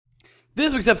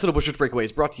This week's episode of Bushwitch Breakaway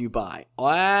is brought to you by,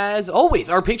 as always,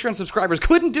 our Patreon subscribers.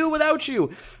 Couldn't do it without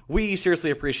you. We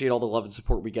seriously appreciate all the love and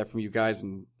support we get from you guys,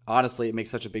 and honestly, it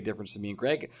makes such a big difference to me and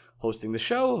Greg, hosting the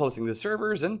show, hosting the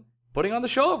servers, and putting on the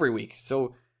show every week.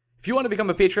 So, if you want to become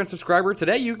a Patreon subscriber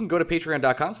today, you can go to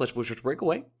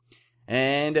patreon.com/BushwitchBreakaway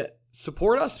and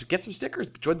support us, get some stickers,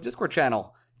 join the Discord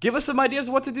channel, give us some ideas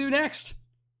of what to do next.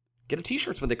 Get a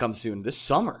t-shirts when they come soon, this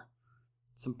summer.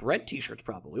 Some bread t-shirts,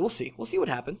 probably. We'll see. We'll see what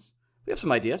happens. We have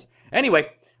some ideas. Anyway,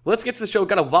 let's get to the show.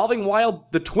 Got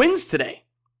EvolvingWild, the Twins today.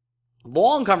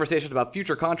 Long conversation about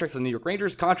future contracts in the New York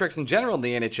Rangers, contracts in general in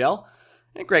the NHL.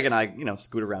 And Greg and I,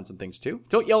 scoot around some things too.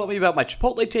 Don't yell at me about my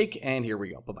Chipotle take, and here we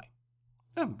go. Bye-bye.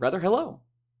 Rather, hello.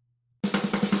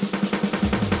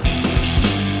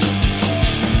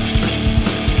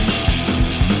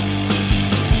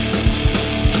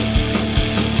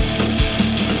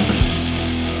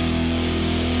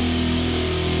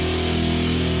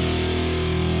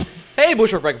 Hey,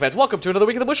 Bushwitch Breakaway fans, welcome to another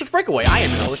week of the Bushwitch Breakaway. I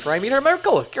am your host, Ryan Meter, and my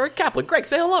co-host, Garrett Kaplan. Greg,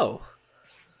 say hello.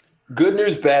 Good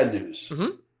news, bad news,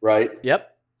 right?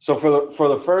 Yep. So for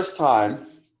the first time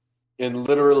in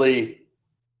literally,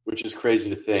 which is crazy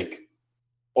to think,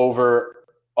 over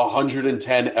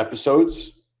 110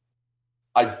 episodes,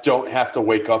 I don't have to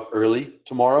wake up early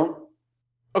tomorrow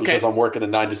because I'm working a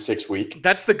 9 to 6 week.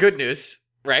 That's the good news,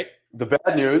 right? The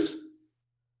bad news,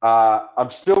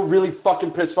 I'm still really fucking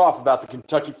pissed off about the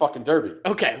Kentucky fucking Derby.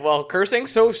 Okay, well, cursing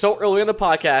so early in the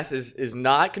podcast is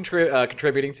not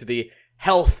contributing to the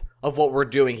health of what we're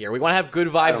doing here. We want to have good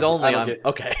vibes only.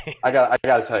 Okay. I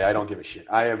gotta tell you, I don't give a shit.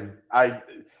 I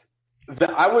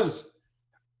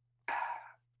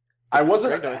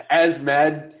wasn't as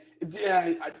mad.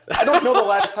 I don't know the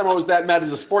last time I was that mad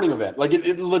at a sporting event. Like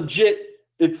it legit,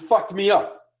 it fucked me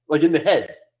up, like in the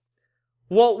head.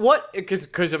 Well, what?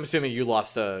 Because I'm assuming you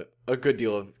lost a good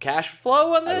deal of cash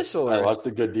flow on this, or I lost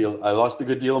a good deal. I lost a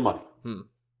good deal of money.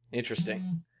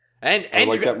 Interesting. And I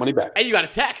like that money back. And you got a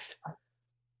text.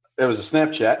 It was a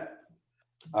Snapchat.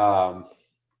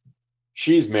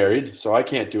 She's married, so I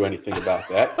can't do anything about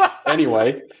that.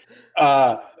 Anyway,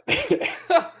 yeah,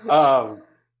 no,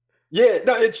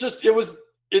 it's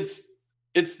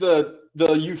the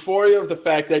euphoria of the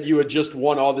fact that you had just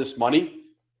won all this money.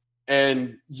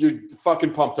 And you're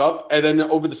fucking pumped up. And then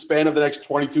over the span of the next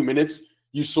 22 minutes,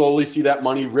 you slowly see that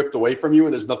money ripped away from you,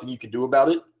 and there's nothing you can do about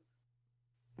it.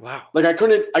 Wow. Like I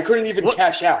couldn't even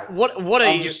cash out. What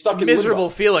a miserable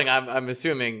feeling. I'm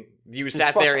assuming you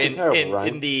sat there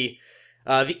in the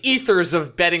ethers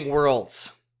of betting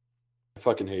worlds. I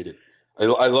fucking hate it.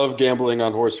 I love gambling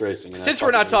on horse racing. Since we're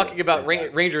not talking about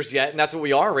Rangers yet, and that's what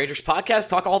we are, Rangers Podcast,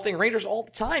 talk all things Rangers all the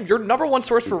time. Your number one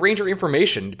source for Ranger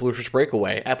information, Bushwitch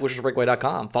Breakaway, at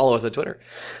BushwitchBreakaway.com. Follow us on Twitter.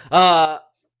 Chipotle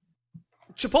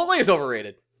is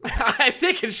overrated. I've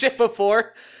taken shit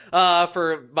before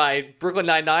for my Brooklyn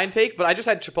Nine-Nine take, but I just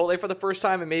had Chipotle for the first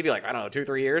time in maybe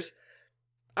 2-3 years.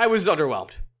 I was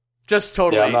underwhelmed. Just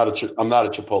totally. Yeah, I'm not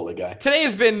a Chipotle guy. Today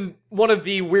has been one of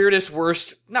the weirdest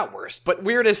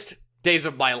days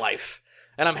of my life.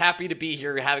 And I'm happy to be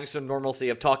here having some normalcy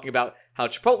of talking about how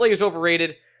Chipotle is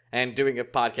overrated and doing a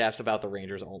podcast about the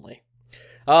Rangers only.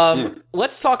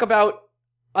 Let's talk about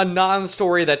a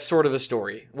non-story that's sort of a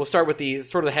story. We'll start with the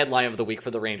headline of the week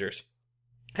for the Rangers.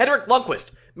 Henrik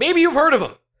Lundqvist. Maybe you've heard of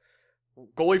him.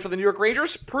 Goalie for the New York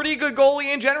Rangers. Pretty good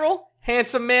goalie in general.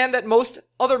 Handsome man that most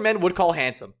other men would call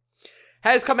handsome.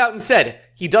 Has come out and said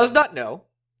he does not know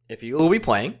if he will be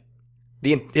playing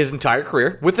his entire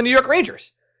career with the New York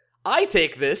Rangers. I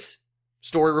take this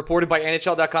story reported by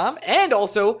NHL.com and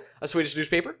also a Swedish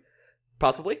newspaper,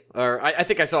 possibly. Or I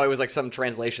think I saw it was some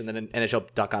translation, then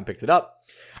NHL.com picked it up.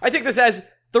 I take this as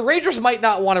the Rangers might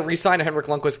not want to re-sign Henrik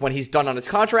Lundqvist when he's done on his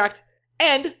contract,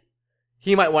 and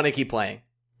he might want to keep playing.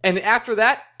 And after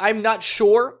that, I'm not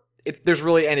sure there's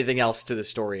really anything else to the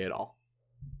story at all.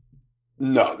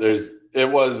 No, it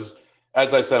was...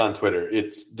 As I said on Twitter,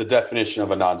 it's the definition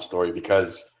of a non-story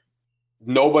because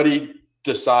nobody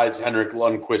decides Henrik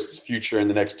Lundqvist's future in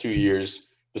the next 2 years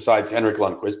besides Henrik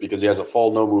Lundqvist because he has a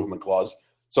full no movement clause.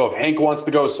 So if Hank wants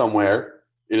to go somewhere,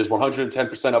 it is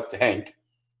 110% up to Hank.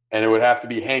 And it would have to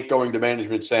be Hank going to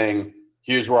management saying,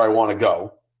 here's where I want to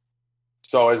go.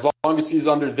 So as long as he's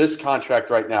under this contract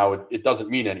right now, it doesn't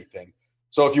mean anything.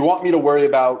 So if you want me to worry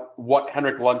about what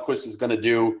Henrik Lundqvist is going to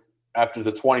do after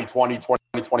the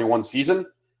 2020-2021 season,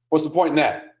 what's the point in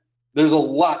that? There's a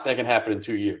lot that can happen in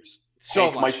 2 years.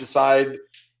 Hank might decide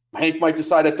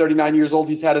at 39 years old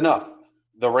he's had enough.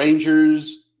 The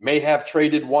Rangers may have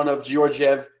traded one of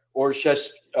Georgiev or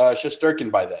Shesterkin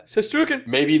by then. Shesterkin.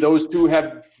 Maybe those two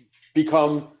have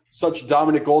become such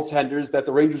dominant goaltenders that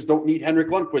the Rangers don't need Henrik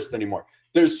Lundqvist anymore.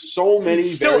 There's so many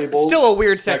variables. Still a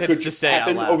weird that sentence could to say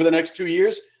happen out loud. over the next 2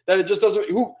 years that it just doesn't.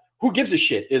 Who gives a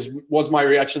shit? Was my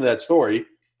reaction to that story,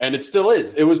 and it still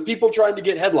is. It was people trying to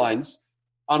get headlines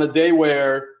on a day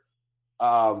where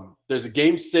there's a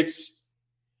game 6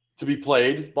 to be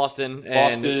played. Boston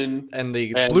and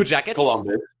the Blue Jackets.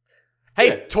 Columbus.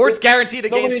 Hey, Torts guaranteed a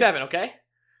game 7, okay?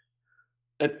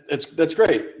 That's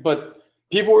great. But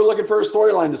people were looking for a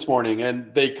storyline this morning,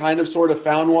 and they kind of sort of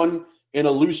found one in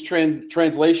a loose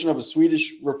translation of a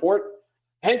Swedish report.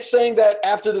 Hank's saying that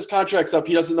after this contract's up,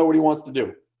 he doesn't know what he wants to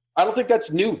do. I don't think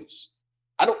that's news.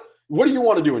 What do you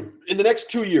want to do in the next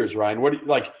 2 years, Ryan? What do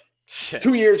you,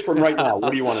 2 years from right now,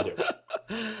 what do you want to do?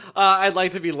 I'd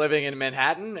like to be living in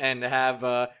Manhattan and have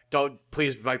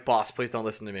my boss, please don't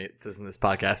listen to me. This isn't this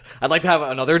podcast. I'd like to have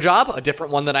another job, a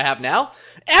different one than I have now.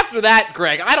 After that,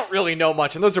 Greg, I don't really know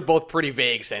much, and those are both pretty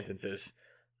vague sentences.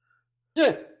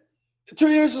 Yeah. 2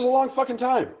 years is a long fucking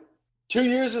time. 2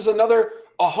 years is another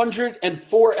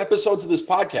 104 episodes of this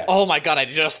podcast. Oh my God, I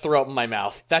just threw up in my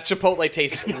mouth. That Chipotle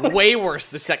tastes way worse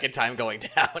the second time going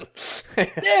down.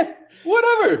 Yeah,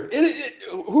 whatever.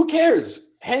 Who cares?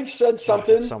 Hank said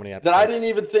something that I didn't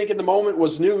even think in the moment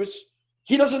was news.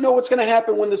 He doesn't know what's going to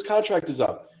happen when this contract is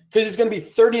up because he's going to be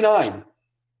 39,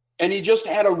 and he just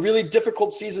had a really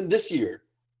difficult season this year.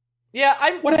 Yeah,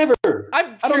 I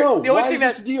don't know. Why is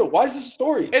this a deal? Why is this a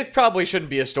story? It probably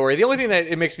shouldn't be a story. The only thing that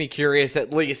it makes me curious,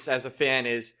 at least as a fan,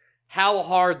 is how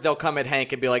hard they'll come at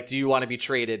Hank and be like, do you want to be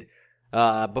traded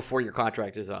before your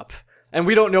contract is up? And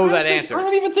we don't know that answer. I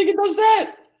don't even think it does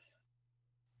that.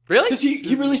 Really? Because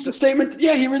he released a statement.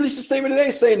 Yeah, he released a statement today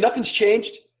saying nothing's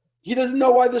changed. He doesn't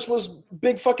know why this was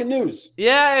big fucking news.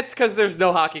 Yeah, it's because there's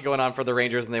no hockey going on for the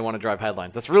Rangers and they want to drive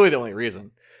headlines. That's really the only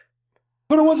reason.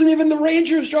 But it wasn't even the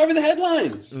Rangers driving the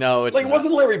headlines. No, it's not. It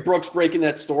wasn't Larry Brooks breaking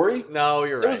that story. No,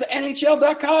 you're right. It was the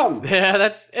NHL.com. Yeah,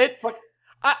 that's it.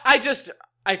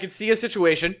 I could see a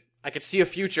situation. I could see a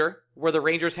future where the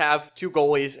Rangers have 2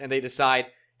 goalies and they decide,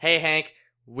 hey, Hank,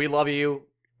 we love you.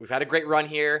 We've had a great run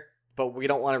here, but we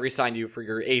don't want to re-sign you for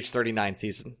your age 39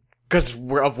 season because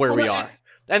of where we are.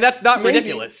 And that's not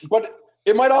ridiculous. But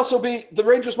it might also be the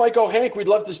Rangers might go, Hank, we'd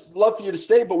love for you to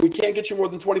stay, but we can't get you more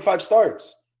than 25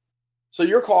 starts. So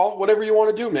your call, whatever you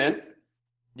want to do, man.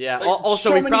 Yeah.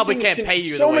 Also, we probably can't pay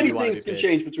you the way you want to. So many things can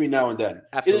change between now and then.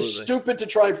 Absolutely. It is stupid to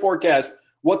try and forecast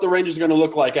what the Rangers are going to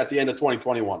look like at the end of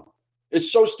 2021.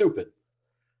 It's so stupid.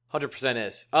 100%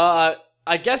 is.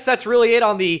 I guess that's really it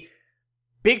on the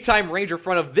big-time Ranger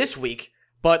front of this week.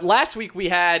 But last week we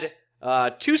had 3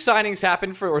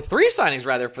 signings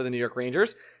rather, for the New York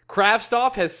Rangers.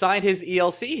 Kravtsov has signed his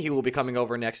ELC. He will be coming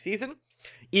over next season.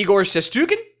 Igor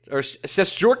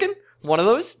Shesterkin, one of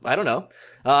those, I don't know,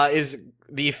 is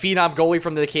the phenom goalie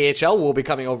from the KHL, will be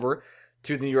coming over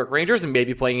to the New York Rangers and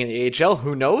maybe playing in the AHL,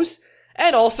 who knows?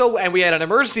 And also, and we had an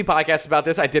emergency podcast about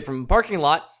this, I did from the parking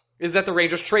lot, is that the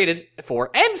Rangers traded for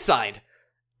and signed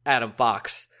Adam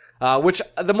Fox, which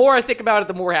the more I think about it,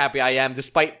 the more happy I am,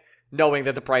 despite knowing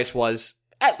that the price was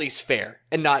at least fair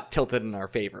and not tilted in our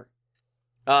favor.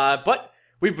 But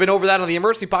we've been over that on the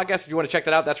emergency podcast. If you want to check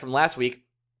that out, that's from last week.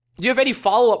 Do you have any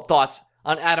follow-up thoughts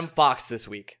on Adam Fox this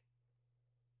week?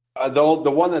 The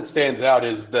one that stands out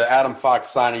is the Adam Fox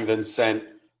signing then sent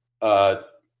a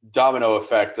domino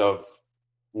effect of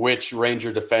which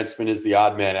Ranger defenseman is the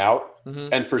odd man out. Mm-hmm.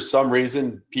 And for some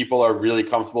reason, people are really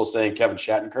comfortable saying Kevin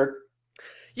Shattenkirk,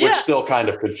 which still kind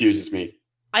of confuses me.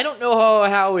 I don't know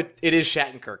how it is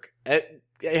Shattenkirk.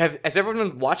 Has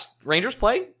everyone watched Rangers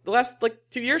play the last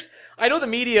 2 years? I know the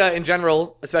media in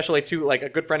general, especially a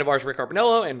good friend of ours, Rick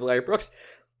Carpinello and Larry Brooks,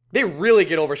 they really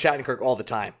get over Shattenkirk all the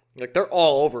time. They're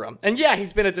all over him. And yeah,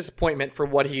 he's been a disappointment for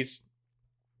what at least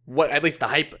the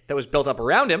hype that was built up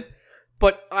around him.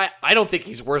 But I don't think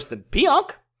he's worse than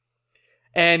Pionk.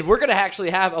 And we're going to actually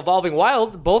have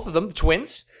EvolvingWild, both of them, the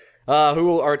twins,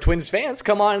 who are Twins fans,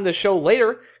 come on the show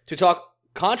later to talk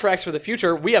contracts for the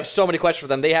future. We have so many questions for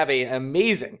them. They have an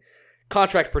amazing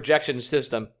contract projection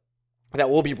system that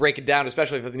we'll be breaking down,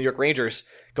 especially for the New York Rangers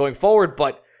going forward.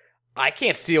 But I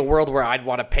can't see a world where I'd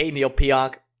want to pay Neil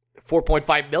Pionk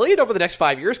 $4.5 million over the next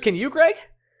 5 years. Can you, Greg?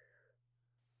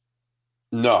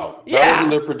 No, that wasn't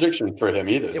their prediction for him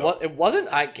either. It wasn't?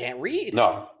 I can't read.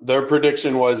 No, their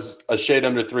prediction was a shade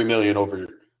under $3 million over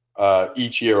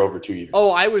each year over 2 years.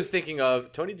 Oh, I was thinking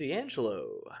of Tony DeAngelo.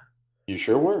 You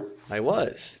sure were. I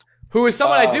was. Who is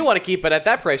someone I do want to keep, but at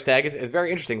that price tag is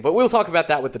very interesting. But we'll talk about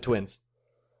that with the Twins.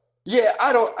 Yeah,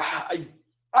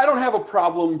 I don't have a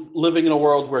problem living in a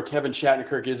world where Kevin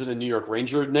Shattenkirk isn't a New York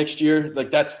Ranger next year.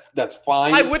 Like that's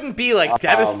fine. I wouldn't be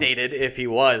devastated if he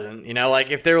wasn't.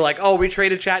 If they were like, "Oh, we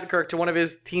traded Shattenkirk to one of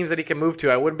his teams that he can move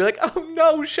to," I wouldn't be like, "Oh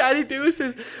no, Shatty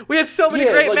Deuces. We had so many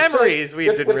great memories. We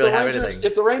didn't really have anything."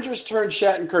 If the Rangers turned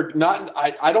Shattenkirk,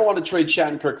 I don't want to trade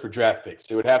Shattenkirk for draft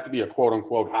picks. It would have to be a quote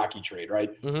unquote hockey trade,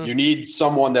 right? Mm-hmm. You need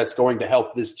someone that's going to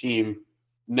help this team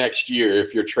next year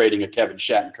if you're trading a Kevin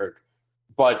Shattenkirk.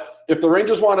 But if the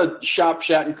Rangers want to shop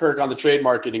Shattenkirk on the trade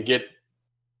market and get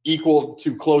equal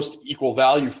to close to equal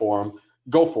value for him,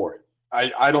 go for it.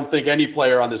 I don't think any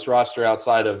player on this roster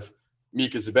outside of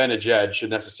Mika Zibanejad should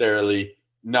necessarily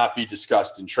not be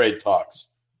discussed in trade talks.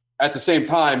 At the same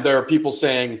time, there are people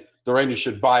saying the Rangers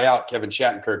should buy out Kevin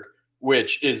Shattenkirk,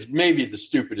 which is maybe the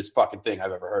stupidest fucking thing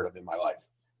I've ever heard of in my life.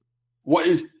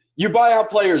 You buy out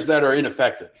players that are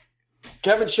ineffective.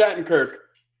 Kevin Shattenkirk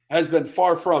has been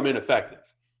far from ineffective.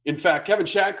 In fact, Kevin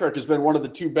Shattenkirk has been one of the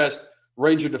two best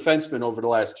Ranger defensemen over the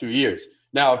last 2 years.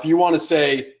 Now, if you want to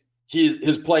say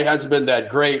his play hasn't been that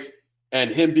great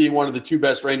and him being one of the two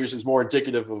best Rangers is more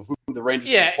indicative of who the Rangers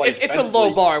play it's a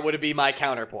low bar would be my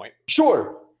counterpoint.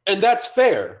 Sure, and that's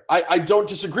fair. I don't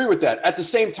disagree with that. At the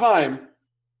same time,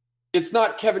 it's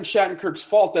not Kevin Shattenkirk's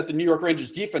fault that the New York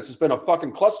Rangers defense has been a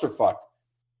fucking clusterfuck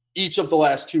each of the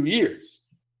last 2 years.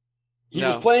 He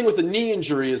was playing with a knee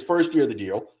injury his first year of the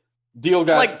deal. Deal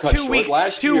got cut short.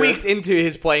 Last year, 2 weeks into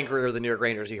his playing career with the New York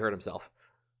Rangers, he hurt himself.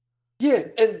 Yeah,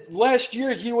 and last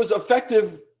year he was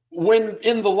effective when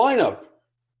in the lineup.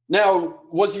 Now,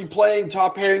 was he playing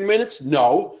top pairing minutes?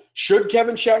 No. Should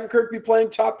Kevin Shattenkirk be playing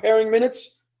top pairing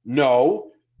minutes?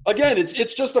 No. Again,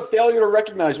 it's just a failure to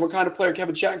recognize what kind of player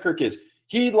Kevin Shattenkirk is.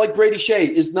 He, like Brady Shea,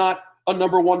 is not a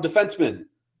number one defenseman.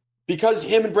 Because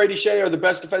him and Brady Shea are the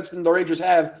best defensemen the Rangers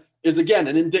have is, again,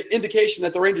 an indication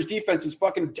that the Rangers' defense is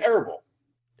fucking terrible.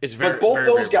 But both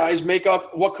those guys make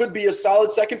up what could be a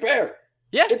solid second pair.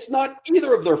 Yeah. It's not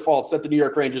either of their faults that the New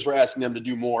York Rangers were asking them to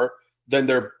do more than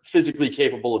they're physically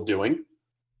capable of doing.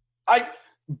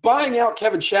 Buying out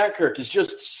Kevin Shattenkirk is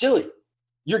just silly.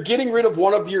 You're getting rid of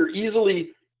one of your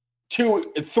easily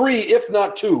three, if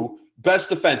not two, best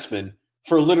defensemen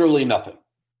for literally nothing.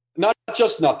 Not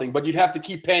just nothing, but you'd have to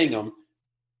keep paying them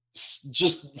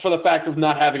just for the fact of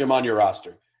not having him on your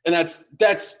roster. And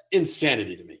that's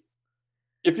insanity to me.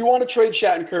 If you want to trade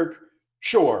Shattenkirk,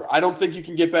 sure. I don't think you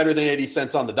can get better than 80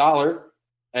 cents on the dollar,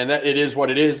 and that it is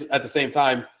what it is. At the same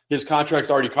time, his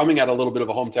contract's already coming at a little bit of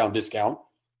a hometown discount.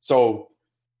 So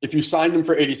if you signed him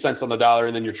for 80 cents on the dollar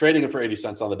and then you're trading him for 80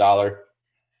 cents on the dollar,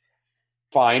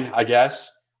 fine, I guess.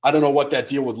 I don't know what that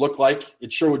deal would look like.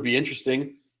 It sure would be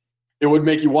interesting. It would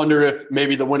make you wonder if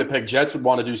maybe the Winnipeg Jets would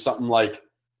want to do something like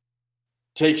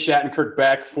take Shattenkirk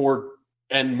back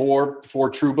and more for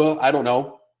Trouba. I don't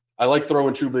know. I like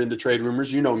throwing Trouba into trade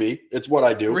rumors. You know me. It's what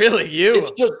I do. Really? You?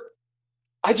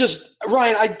 It's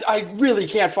Ryan, I really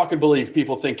can't fucking believe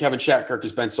people think Kevin Shattenkirk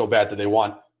has been so bad that they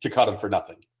want to cut him for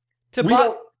nothing.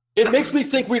 It makes me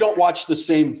think we don't watch the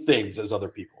same things as other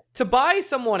people. To buy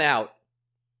someone out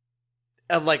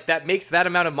that makes that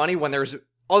amount of money when there's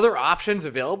other options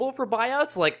available for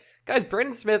buyouts, guys,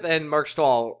 Brandon Smith and Mark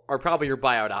Stahl are probably your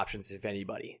buyout options, if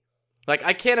anybody.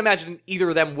 I can't imagine either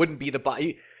of them wouldn't be the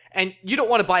buy. And you don't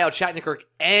want to buy out Shattenkirk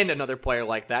and another player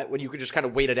like that when you could just kind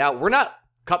of wait it out. We're not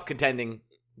cup contending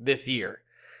this year.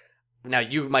 Now,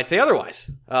 you might say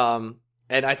otherwise. And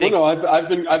I think... Well, no,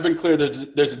 I've been clear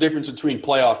that there's a difference between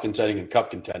playoff contending and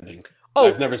cup contending. Oh,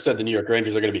 I've never said the New York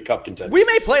Rangers are going to be cup contenders. We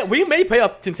may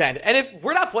playoff contend. And if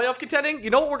we're not playoff contending, you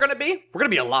know what we're going to be? We're going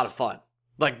to be a lot of fun.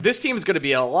 This team is going to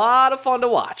be a lot of fun to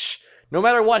watch, no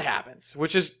matter what happens,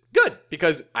 which is good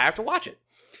because I have to watch it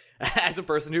as a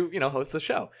person who, hosts the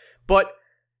show. But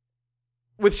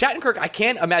with Shattenkirk, I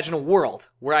can't imagine a world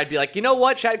where I'd be like, you know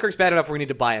what? Shattenkirk's bad enough. We need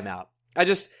to buy him out.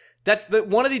 That's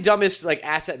one of the dumbest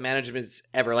asset managements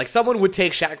ever. Someone would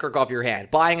take Shattenkirk off your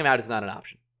hand. Buying him out is not an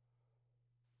option.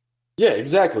 Yeah,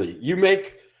 exactly. You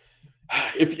make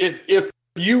if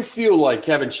you feel like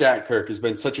Kevin Shattenkirk has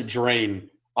been such a drain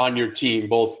on your team,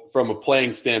 both from a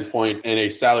playing standpoint and a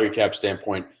salary cap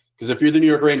standpoint, because if you're the New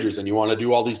York Rangers and you want to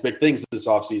do all these big things this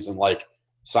offseason, like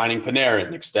signing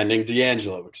Panarin, extending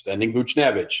D'Angelo, extending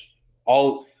Buchnevich,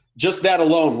 just that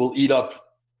alone will eat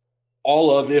up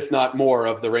all of, if not more,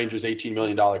 of the Rangers' $18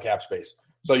 million cap space.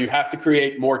 So you have to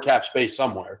create more cap space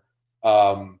somewhere.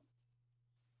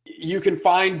 You can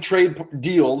find trade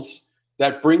deals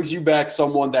that brings you back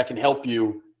someone that can help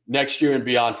you next year and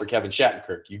beyond for Kevin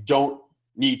Shattenkirk. You don't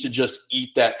need to just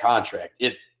eat that contract.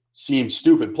 It seems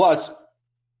stupid. Plus,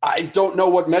 I don't know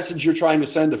what message you're trying to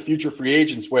send to future free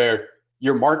agents where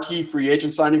your marquee free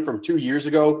agent signing from 2 years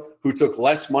ago who took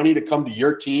less money to come to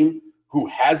your team, who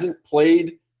hasn't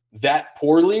played that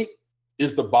poorly,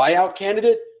 is the buyout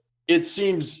candidate, it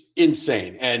seems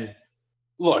insane. And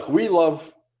look, we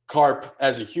love Carp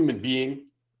as a human being,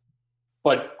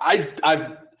 but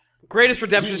I've greatest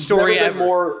redemption story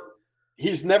ever.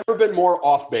 He's never been more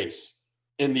off base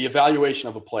in the evaluation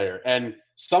of a player. And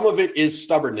some of it is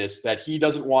stubbornness that he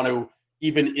doesn't want to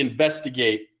even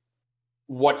investigate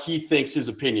what he thinks his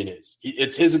opinion is.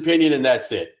 It's his opinion and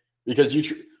that's it. Because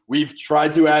we've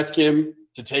tried to ask him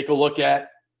to take a look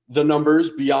at the numbers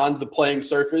beyond the playing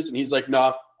surface, and he's like,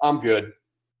 nah, I'm good.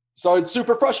 So it's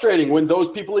super frustrating when those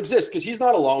people exist because he's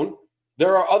not alone.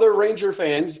 There are other Ranger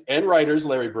fans and writers,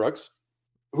 Larry Brooks,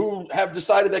 who have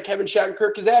decided that Kevin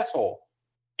Shattenkirk is asshole.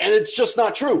 And it's just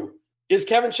not true. Is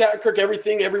Kevin Shattenkirk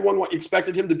everything everyone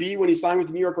expected him to be when he signed with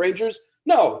the New York Rangers?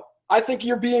 No. I think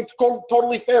you're being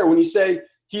totally fair when you say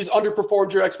he's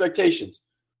underperformed your expectations.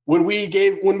 When we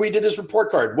did his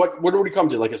report card, what did we come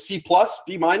to? Like a C+,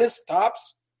 B-,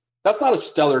 tops? That's not a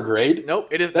stellar grade. Nope,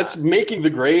 it is That's not. Making the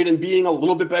grade and being a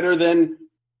little bit better than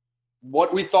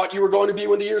what we thought you were going to be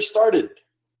when the year started.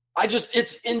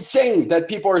 It's insane that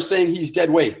people are saying he's dead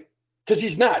weight because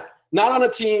he's not. Not on a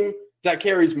team that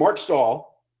carries Mark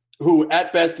Stahl, who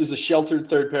at best is a sheltered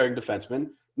third-pairing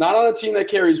defenseman. Not on a team that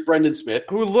carries Brendan Smith.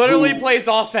 Who literally plays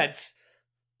offense.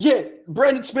 Yeah,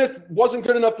 Brendan Smith wasn't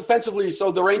good enough defensively,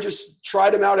 so the Rangers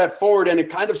tried him out at forward, and it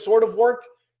kind of sort of worked,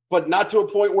 but not to a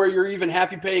point where you're even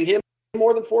happy paying him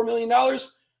more than $4 million.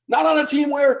 Not on a team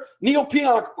where Neil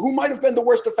Pionk, who might have been the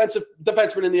worst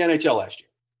defenseman in the NHL last year.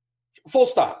 Full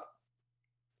stop.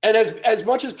 And as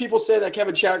much as people say that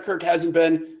Kevin Shattenkirk hasn't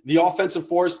been the offensive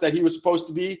force that he was supposed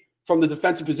to be from the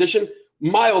defensive position,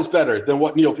 miles better than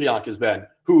what Neil Pionk has been,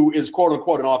 who is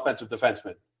quote-unquote an offensive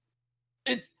defenseman.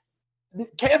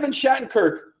 Kevin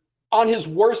Shattenkirk, on his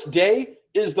worst day,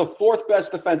 is the fourth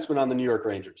best defenseman on the New York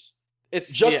Rangers.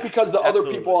 It's just because the other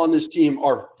people on this team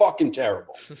are fucking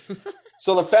terrible.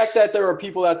 So the fact that there are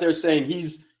people out there saying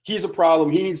he's a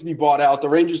problem, he needs to be bought out, the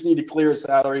Rangers need to clear his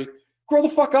salary, grow the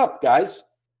fuck up, guys.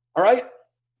 All right?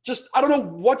 Just, I don't know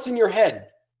what's in your head.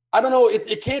 I don't know.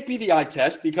 It can't be the eye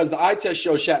test because the eye test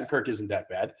shows Shattenkirk isn't that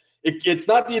bad. It's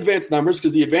not the advanced numbers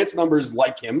because the advanced numbers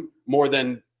like him more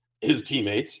than his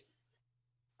teammates.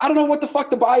 I don't know what the fuck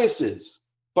the bias is,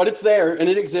 but it's there and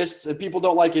it exists and people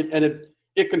don't like it and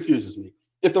it confuses me.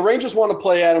 If the Rangers want to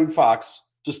play Adam Fox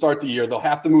to start the year, they'll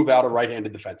have to move out a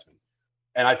right-handed defenseman.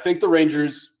 And I think the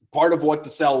Rangers, part of what the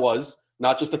sell was,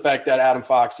 not just the fact that Adam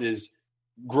Fox is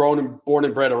grown and born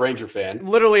and bred a Ranger fan.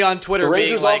 Literally on Twitter, the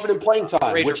Rangers offered him playing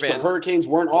time, Ranger which fans. The Hurricanes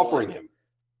weren't offering him.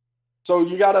 So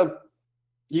you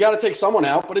gotta take someone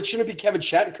out, but it shouldn't be Kevin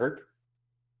Shattenkirk. It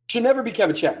should never be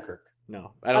Kevin Shattenkirk.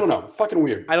 No, I don't know. Fucking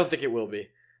weird. I don't think it will be.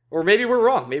 Or maybe we're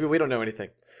wrong. Maybe we don't know anything.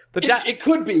 It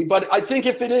could be, but I think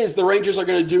if it is, the Rangers are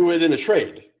going to do it in a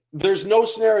trade. There's no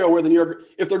scenario where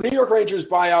if the New York Rangers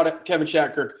buy out Kevin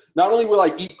Shattenkirk, not only will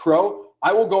I eat crow,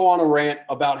 I will go on a rant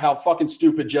about how fucking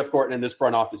stupid Jeff Gorton and this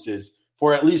front office is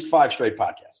for at least 5 straight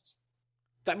podcasts.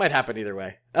 That might happen either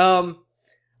way.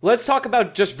 Let's talk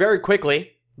about, just very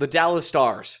quickly, the Dallas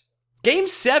Stars. Game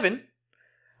 7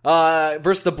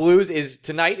 versus the Blues is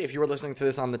tonight, if you were listening to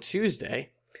this on the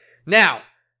Tuesday. Now,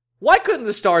 why couldn't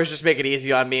the Stars just make it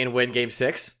easy on me and win Game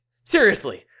 6?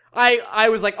 Seriously. I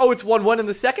was like, oh, it's 1-1 in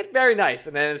the second? Very nice.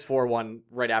 And then it's 4-1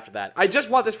 right after that. I just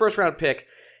want this first round pick.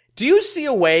 Do you see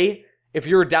a way, if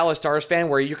you're a Dallas Stars fan,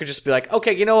 where you could just be like,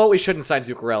 okay, you know what? We shouldn't sign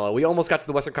Zuccarello. We almost got to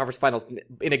the Western Conference Finals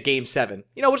in a Game 7.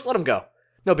 You know, we'll just let him go.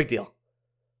 No big deal.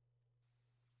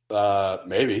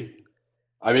 Maybe.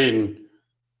 I mean,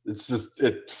 it's just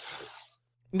it.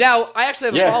 Now, I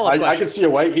actually have a follow-up question. I can see a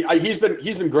way. He's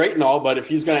been great and all, but if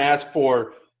he's going to ask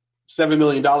for $7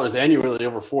 million annually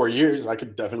over 4 years, I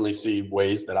could definitely see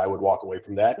ways that I would walk away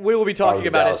from that. We will be talking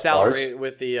about his salary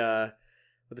with the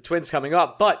Twins coming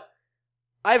up, but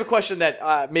I have a question that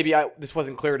this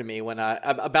wasn't clear to me when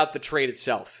about the trade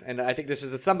itself, and I think this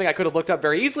is something I could have looked up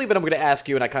very easily, but I'm going to ask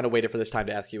you, and I kind of waited for this time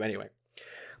to ask you anyway.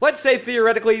 Let's say,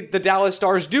 theoretically, the Dallas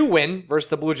Stars do win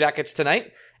versus the Blue Jackets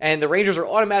tonight, and the Rangers are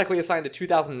automatically assigned a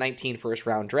 2019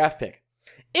 first-round draft pick.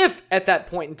 If, at that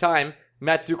point in time,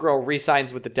 Matt Zuccarello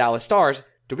re-signs with the Dallas Stars,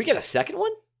 do we get a second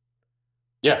one?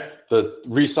 Yeah, the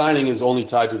re-signing is only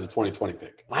tied to the 2020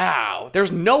 pick. Wow,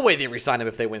 there's no way they re-sign him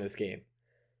if they win this game.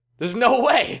 There's no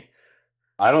way.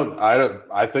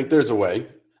 I think there's a way.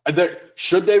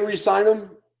 Should they re-sign him?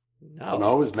 No. I don't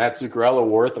know. Is Matt Zuccarello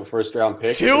worth a first-round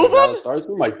pick? 2 of them? Stars?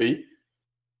 He might be.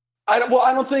 I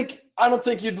don't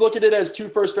think you'd look at it as 2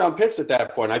 first-round picks at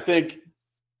that point. I think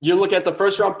You look at the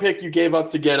first round pick you gave up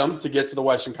to get him to get to the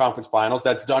Western Conference Finals.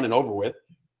 That's done and over with.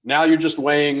 Now you're just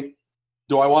weighing,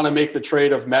 do I want to make the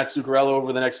trade of Matt Zuccarello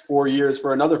over the next 4 years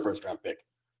for another first round pick?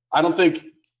 I don't think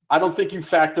you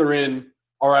factor in,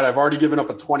 all right, I've already given up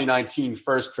a 2019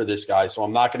 first for this guy, so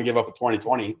I'm not going to give up a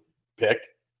 2020 pick.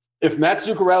 If Matt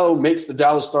Zuccarello makes the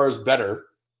Dallas Stars better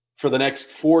for the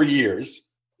next 4 years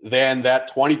than that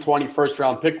 2020 first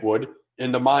round pick would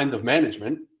in the mind of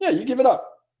management, yeah, you give it up.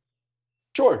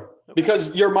 Sure.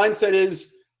 Because your mindset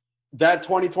is that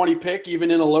 2020 pick,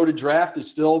 even in a loaded draft, is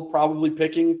still probably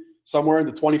picking somewhere in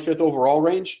the 25th overall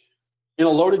range. In a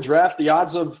loaded draft, the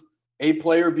odds of a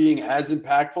player being as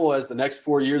impactful as the next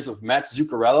 4 years of Matt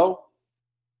Zuccarello,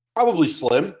 probably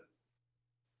slim.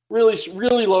 Really,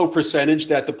 really low percentage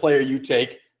that the player you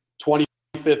take,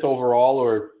 25th overall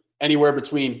or anywhere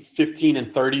between 15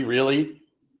 and 30 really,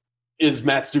 is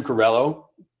Matt Zuccarello.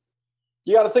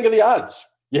 You got to think of the odds.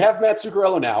 You have Matt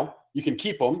Zuccarello now. You can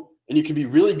keep him, and you can be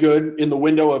really good in the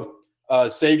window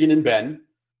of Sagan and Ben.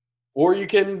 Or you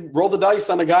can roll the dice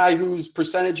on a guy whose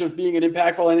percentage of being an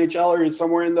impactful NHLer is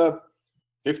somewhere in the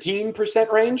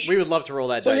 15% range. We would love to roll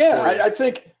that dice. So yeah, I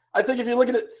think if you look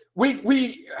at it,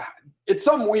 we it's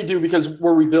something we do because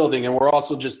we're rebuilding and we're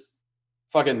also just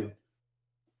fucking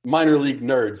minor league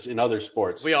nerds in other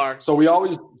sports. We are. So we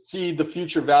always see the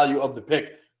future value of the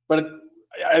pick. But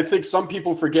I think some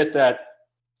people forget that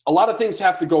a lot of things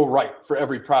have to go right for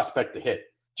every prospect to hit.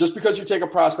 Just because you take a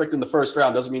prospect in the first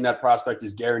round doesn't mean that prospect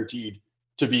is guaranteed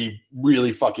to be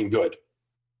really fucking good.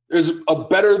 There's a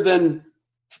better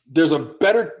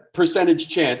percentage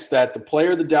chance that the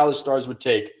player the Dallas Stars would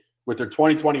take with their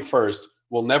 2020 first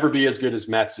will never be as good as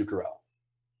Matt Zuccarello.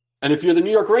 And if you're the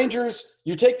New York Rangers,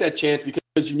 you take that chance because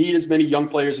you need as many young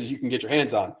players as you can get your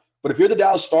hands on. But if you're the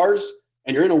Dallas Stars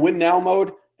and you're in a win now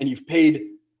mode and you've paid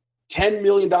 $10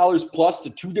 million plus to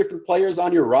two different players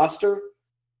on your roster,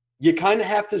 you kind of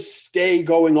have to stay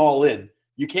going all in.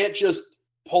 You can't just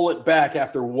pull it back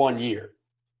after 1 year.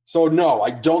 So no, I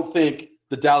don't think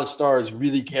the Dallas Stars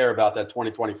really care about that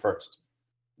 2020 first.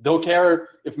 They'll care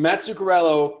if Matt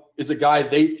Zuccarello is a guy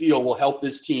they feel will help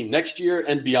this team next year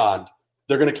and beyond.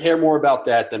 They're going to care more about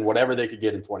that than whatever they could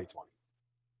get in 2020.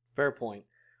 Fair point.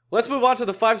 Let's move on to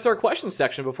the 5-star questions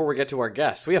section before we get to our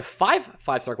guests. We have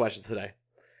 5-star questions today.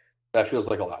 That feels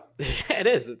like a lot. Yeah, it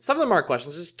is. Some of them aren't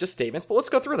questions, just statements, but let's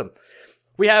go through them.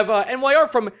 We have NYR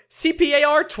from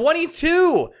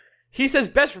CPAR22. He says,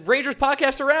 best Rangers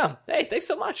podcast around. Hey, thanks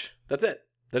so much. That's it.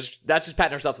 That's just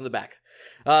patting ourselves on the back.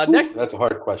 Next, that's a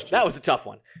hard question. That was a tough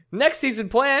one. Next season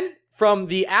plan from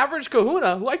the average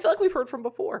kahuna, who I feel like we've heard from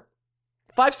before.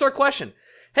 5-star question.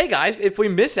 Hey guys, if we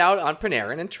miss out on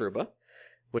Panarin and Trouba,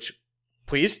 which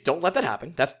please don't let that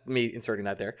happen. That's me inserting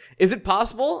that there. Is it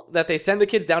possible that they send the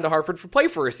kids down to Hartford for play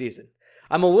for a season?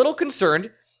 I'm a little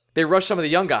concerned they rush some of the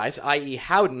young guys, i.e.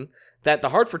 Howden, that the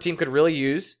Hartford team could really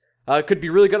use, could be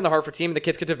really good on the Hartford team, and the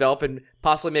kids could develop and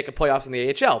possibly make a playoffs in the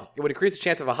AHL. It would increase the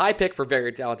chance of a high pick for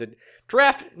very talented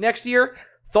draft next year.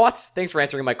 Thoughts? Thanks for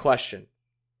answering my question.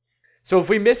 So if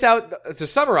we miss out, to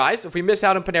summarize, if we miss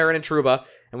out on Panarin and Trouba,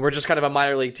 and we're just kind of a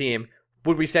minor league team,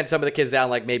 would we send some of the kids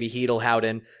down, like maybe Hedl,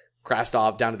 Howden,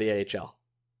 Krastov, down to the AHL?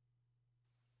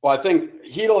 Well, I think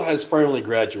Hedl has firmly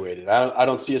graduated. I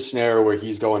don't see a scenario where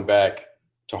he's going back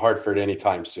to Hartford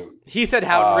anytime soon. He said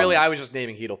Howden. Really, I was just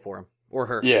naming Hedl for him, or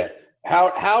her. Yeah.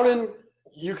 Howden,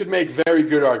 you could make very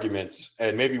good arguments,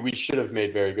 and maybe we should have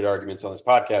made very good arguments on this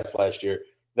podcast last year,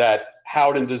 that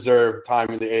Howden deserved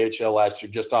time in the AHL last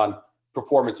year just on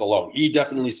performance alone. He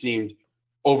definitely seemed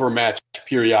overmatched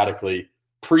periodically,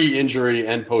 pre-injury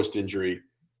and post-injury.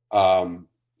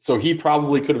 So he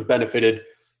probably could have benefited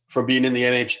from being in the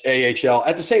AHL.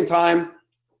 At the same time,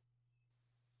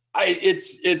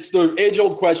 it's the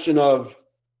age-old question of,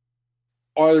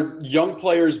 are young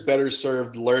players better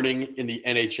served learning in the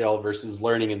NHL versus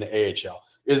learning in the AHL?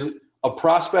 Is a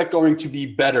prospect going to be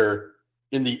better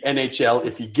in the NHL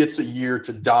if he gets a year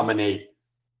to dominate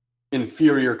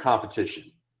inferior competition?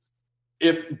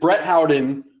 If Brett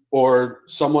Howden or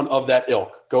someone of that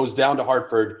ilk goes down to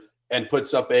Hartford and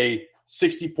puts up a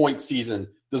 60-point season,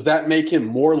 does that make him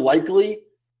more likely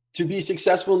to be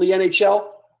successful in the NHL?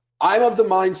 I'm of the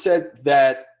mindset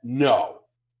that no.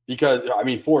 Because, I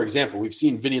mean, for example, we've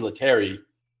seen Vinny Lettieri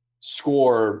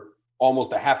score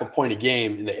almost a half a point a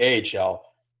game in the AHL.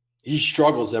 He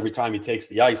struggles every time he takes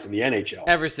the ice in the NHL.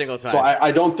 Every single time. So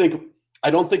I don't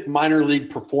think minor league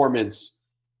performance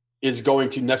is going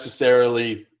to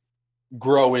necessarily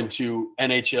grow into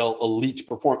NHL elite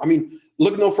performance. I mean,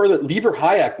 look no further. Lieber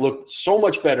Hayek looked so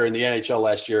much better in the NHL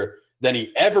last year than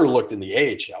he ever looked in the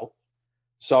AHL.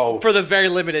 So for the very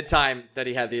limited time that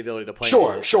he had the ability to play.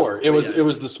 Sure. It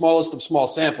was the smallest of small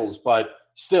samples, but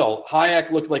still, Hayek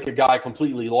looked like a guy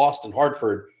completely lost in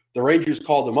Hartford. The Rangers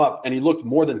called him up, and he looked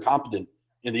more than competent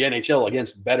in the NHL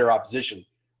against better opposition.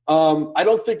 I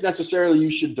don't think necessarily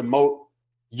you should demote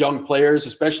young players,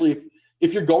 especially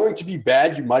if you're going to be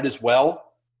bad, you might as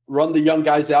well run the young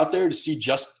guys out there to see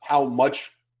just how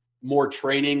much more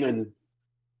training and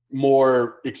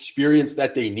more experience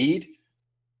that they need.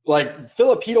 Like,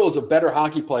 Filipino is a better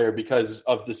hockey player because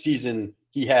of the season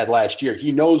he had last year.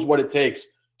 He knows what it takes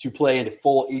to play in a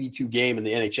full 82 game in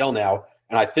the NHL now,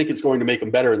 and I think it's going to make him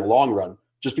better in the long run.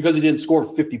 Just because he didn't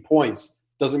score 50 points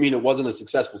doesn't mean it wasn't a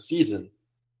successful season.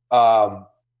 I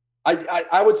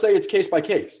would say it's case by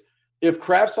case. If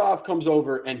Kravtsov comes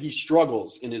over and he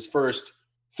struggles in his first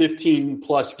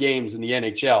 15-plus games in the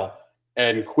NHL,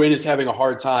 and Quinn is having a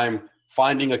hard time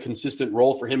finding a consistent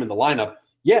role for him in the lineup,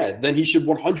 yeah, then he should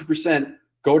 100%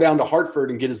 go down to Hartford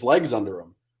and get his legs under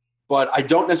him. But I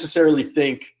don't necessarily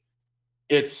think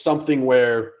it's something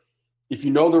where if you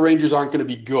know the Rangers aren't going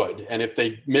to be good, and if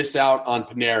they miss out on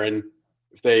Panarin,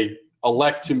 if they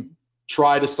elect to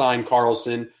try to sign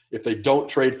Carlson, if they don't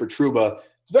trade for Trouba,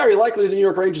 it's very likely the New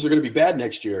York Rangers are going to be bad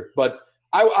next year. But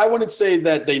I wouldn't say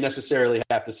that they necessarily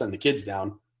have to send the kids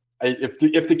down.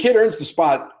 If the kid earns the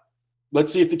spot,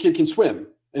 let's see if the kid can swim.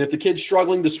 And if the kid's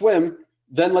struggling to swim,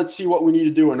 then let's see what we need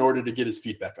to do in order to get his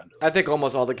feet back under him. I think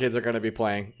almost all the kids are going to be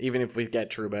playing, even if we get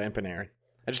Trouba and Panarin.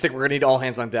 I just think we're going to need all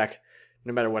hands on deck,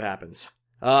 no matter what happens.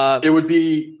 It would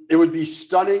be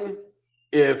stunning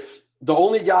if the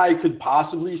only guy I could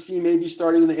possibly see maybe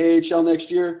starting in the AHL next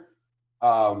year.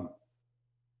 I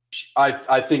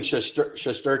think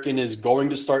Shesterkin is going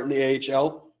to start in the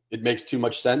AHL. It makes too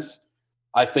much sense.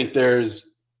 I think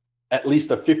there's at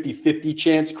least a 50-50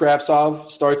 chance Kravtsov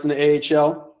starts in the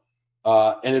AHL.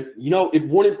 And it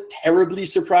wouldn't terribly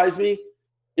surprise me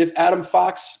if Adam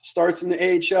Fox starts in the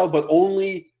AHL, but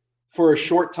only for a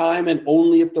short time and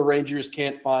only if the Rangers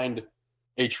can't find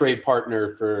a trade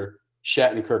partner for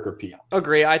Shattenkirk or Pionk.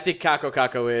 Agree. I think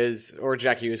Kako is, or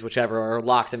Jack Hughes, whichever, are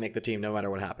locked to make the team no matter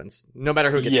what happens. No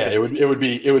matter who gets picked.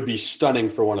 it would be stunning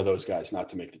for one of those guys not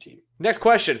to make the team. Next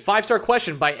question, 5-star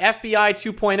question by FBI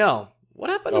 2.0. What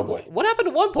happened? Oh boy. What happened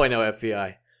to 1.0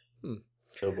 FBI?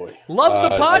 Oh boy. Love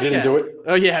the podcast. I didn't do it.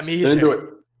 Oh yeah, me either. Didn't do it.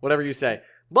 Whatever you say.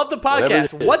 Love the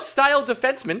podcast. What style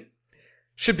defenseman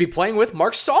should be playing with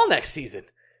Mark Stahl next season?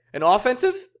 An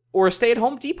offensive or a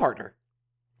stay-at-home D partner?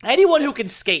 Anyone who can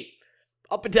skate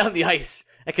up and down the ice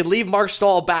and can leave Mark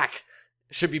Stahl back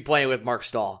should be playing with Mark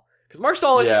Stahl. Because Mark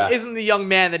Stahl isn't the young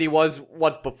man that he was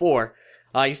once before.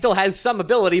 He still has some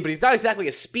ability, but he's not exactly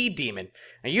a speed demon.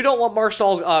 And you don't want Mark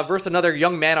Stahl versus another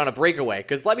young man on a breakaway,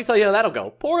 because let me tell you how that'll go.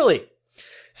 Poorly.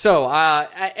 So,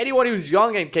 anyone who's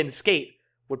young and can skate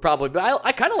would probably be.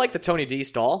 I kind of like the Tony D.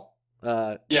 Stahl.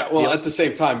 At the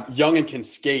same time, young and can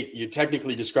skate, you're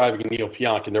technically describing Neil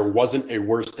Pionk, and there wasn't a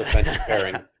worse defensive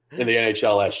pairing in the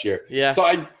NHL last year. Yeah. So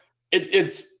I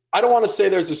don't want to say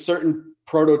there's a certain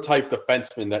prototype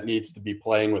defenseman that needs to be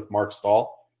playing with Mark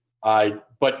Stahl.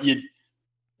 But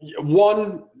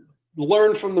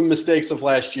learn from the mistakes of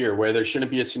last year where there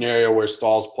shouldn't be a scenario where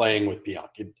Stahl's playing with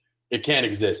Pionk. It can't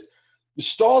exist.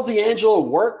 Stahl D'Angelo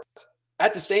worked.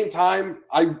 At the same time,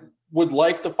 I would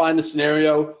like to find a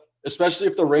scenario, especially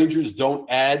if the Rangers don't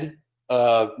add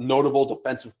a notable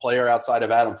defensive player outside of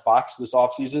Adam Fox this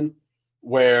offseason,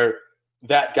 where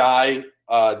that guy,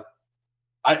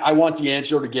 I want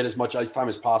D'Angelo to get as much ice time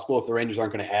as possible if the Rangers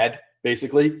aren't going to add,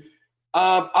 basically.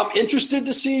 I'm interested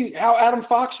to see how Adam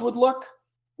Fox would look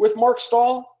with Mark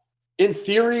Stahl. In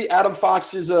theory, Adam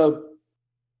Fox is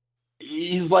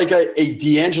he's like a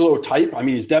D'Angelo type. I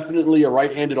mean, he's definitely a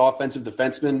right-handed offensive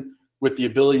defenseman with the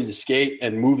ability to skate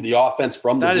and move the offense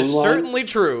from the blue line. That is certainly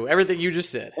true, everything you just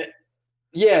said.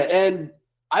 Yeah, and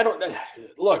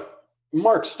look,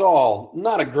 Mark Stahl,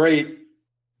 not a great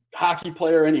hockey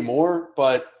player anymore,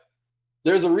 but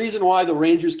there's a reason why the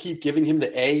Rangers keep giving him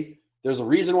the A. There's a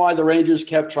reason why the Rangers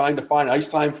kept trying to find ice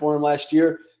time for him last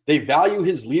year. They value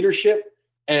his leadership,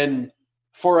 and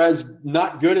for as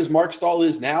not good as Mark Stahl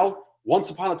is now,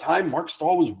 once upon a time, Mark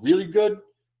Stahl was really good.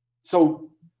 So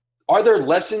are there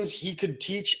lessons he could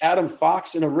teach Adam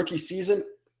Fox in a rookie season?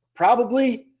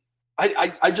 Probably.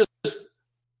 It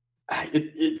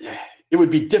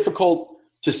would be difficult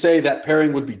to say that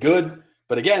pairing would be good.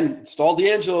 But again, Stahl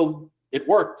D'Angelo, it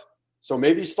worked. So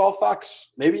maybe Stahl Fox,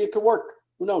 maybe it could work.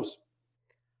 Who knows?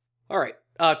 All right.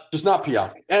 Just not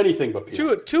Pionk. Anything but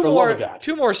Pionk.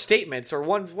 Two more statements, or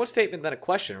one statement then a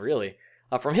question, really.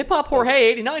 From Hip Hop Jorge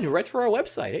 89, who writes for our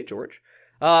website. Hey, George.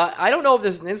 I don't know if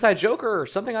this is an inside joke or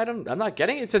something I'm not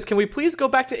getting. It says, can we please go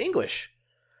back to English?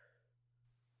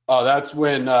 Oh, that's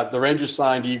when the Rangers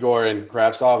signed Igor and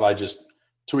Kravtsov. I just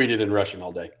tweeted in Russian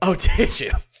all day. Oh, did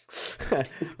you?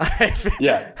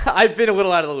 I've been a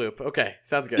little out of the loop. Okay,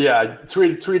 sounds good. Yeah, I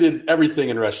tweeted everything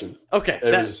in Russian. Okay,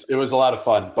 it was a lot of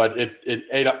fun, but it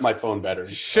ate up my phone battery.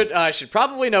 I should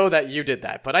probably know that you did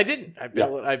that, but I didn't. I've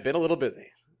been a little busy.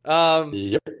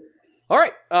 Yep. All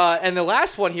right, and the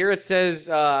last one here, it says,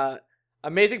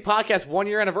 amazing podcast 1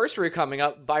 year anniversary coming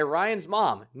up by Ryan's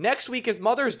mom. Next week is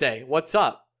Mother's Day. What's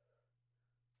up?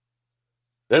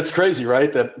 That's crazy,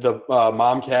 right? That the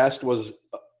Momcast was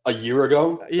a year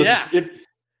ago. Yeah.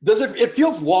 It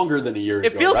feels longer than a year ago.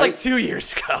 It feels right? like 2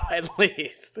 years ago, at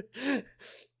least.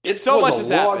 It's so much has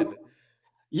happened.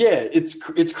 Yeah,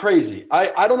 it's crazy.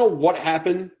 I don't know what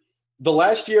happened. The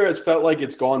last year, it's felt like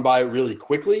it's gone by really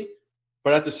quickly,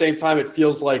 but at the same time, it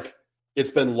feels like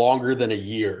it's been longer than a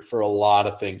year for a lot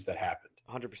of things that happened.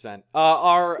 100%.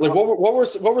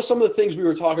 What were some of the things we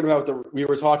were talking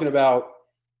about?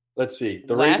 Let's see.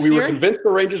 We were convinced the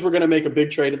Rangers were going to make a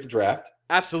big trade at the draft.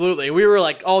 Absolutely. We were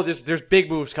like, oh, there's big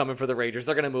moves coming for the Rangers.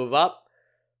 They're going to move up.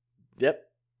 Yep.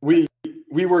 We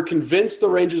were convinced the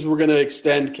Rangers were going to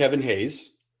extend Kevin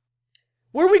Hayes.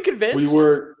 Were we convinced? We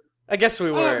were. I guess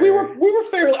we were. We were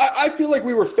fairly. I feel like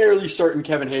we were fairly certain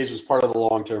Kevin Hayes was part of the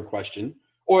long-term question.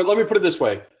 Or let me put it this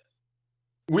way: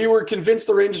 we were convinced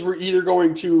the Rangers were either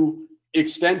going to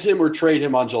extend him or trade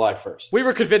him on July 1st. We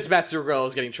were convinced Matt Zuccarello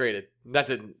was getting traded. That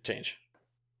didn't change.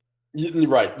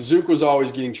 Right. Zook was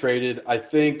always getting traded. I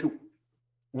think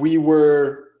we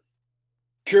were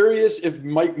curious if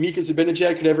Mika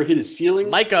Zibanejad could ever hit his ceiling.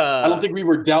 Micah. I don't think we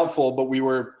were doubtful, but we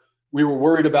were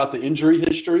worried about the injury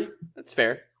history. That's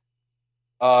fair.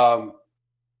 We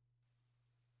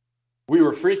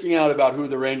were freaking out about who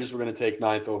the Rangers were going to take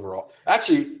 9th overall.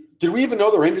 Actually, did we even know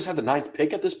the Rangers had the 9th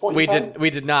pick at this point? We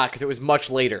did not, because it was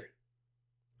much later.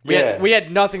 We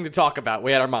had nothing to talk about.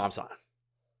 We had our moms on.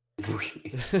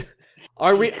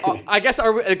 Are we? I guess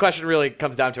the question really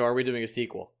comes down to: are we doing a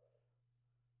sequel?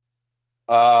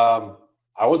 I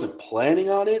wasn't planning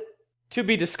on it. To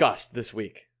be discussed this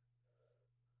week.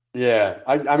 Yeah,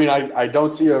 I mean, I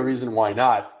don't see a reason why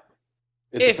not.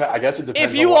 I guess it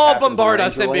depends. If you all bombard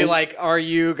us and be like, "Are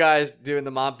you guys doing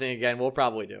the mom thing again?" We'll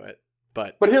probably do it.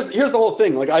 But here's the whole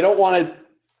thing. Like, I don't want to.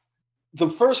 The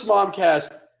first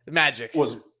Momcast magic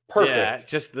was perfect. Yeah,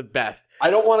 just the best. I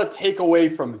don't want to take away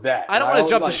from that. I don't want to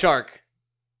jump the shark.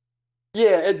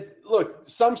 Yeah, look,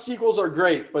 some sequels are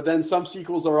great, but then some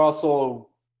sequels are also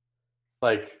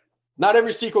like not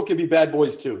every sequel can be Bad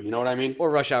Boys 2. You know what I mean? Or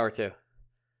Rush Hour 2.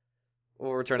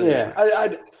 Or Return of the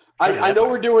Mac. I know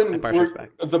we're doing.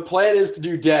 The plan is to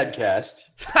do Dadcast,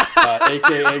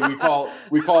 aka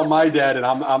we call my dad, and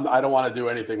I don't want to do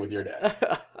anything with your dad.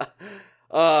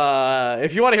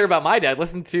 If you want to hear about my dad,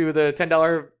 listen to the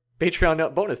 $10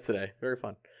 Patreon bonus today. Very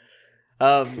fun.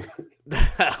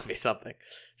 That'll be something.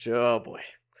 Oh boy.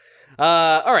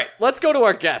 All right, let's go to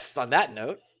our guests. On that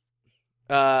note,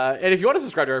 and if you want to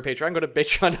subscribe to our Patreon, go to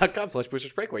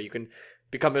patreon.com/boostersbreak, where you can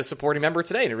become a supporting member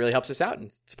today, and it really helps us out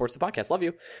and supports the podcast. Love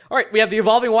you. All right, we have the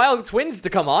Evolving Wild twins to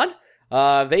come on.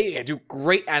 They do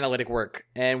great analytic work,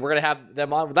 and we're going to have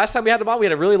them on. Last time we had them on, we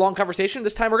had a really long conversation.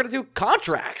 This time we're going to do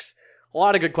contracts. A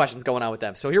lot of good questions going on with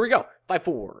them. So here we go. 5-4.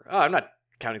 Oh, I'm not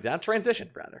counting down. Transition,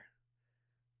 rather.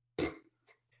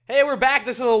 Hey, we're back.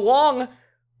 This is a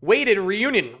long-waited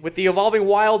reunion with the Evolving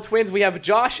Wild twins. We have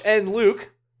Josh and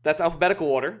Luke. That's alphabetical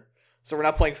order. So we're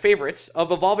not playing favorites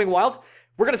of Evolving Wild.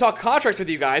 We're going to talk contracts with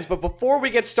you guys, but before we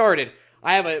get started,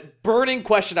 I have a burning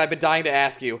question I've been dying to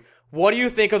ask you. What do you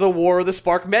think of the War of the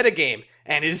Spark metagame?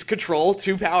 And is Control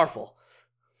too powerful?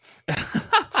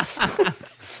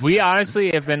 We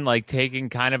honestly have been like taking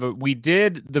kind of we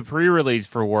did the pre-release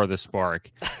for War of the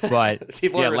Spark, but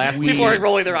people are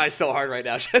rolling their eyes so hard right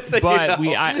now. But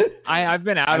I've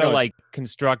been out of like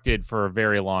constructed for a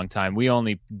very long time. We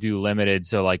only do limited,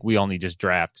 so like we only just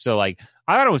draft. So like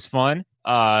I thought it was fun.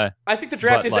 I think the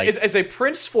draft is a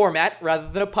Prince format rather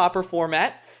than a Popper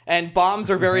format, and bombs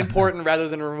are very important rather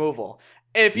than removal.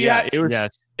 If you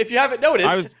haven't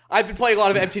noticed, I've been playing a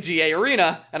lot of MTGA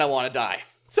Arena, and I want to die.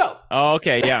 So. Oh,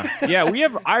 okay, yeah.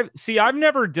 I've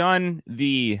never done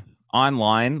the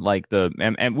online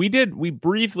and we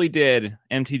briefly did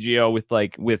MTGO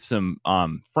with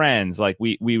some friends. Like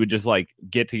we would just like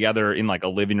get together in like a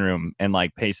living room and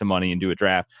like pay some money and do a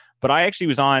draft. But I actually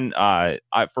was on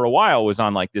for a while was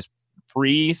on like this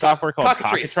free software called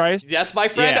Cockatrice. Yes, my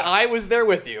friend, yeah. I was there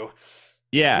with you.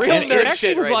 Yeah, real nerd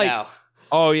shit right now.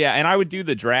 Oh, yeah, and I would do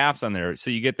the drafts on there. So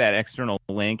you get that external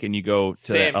link, and you go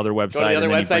to the other website. Go to the other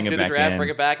website, do the draft, bring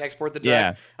it back, export the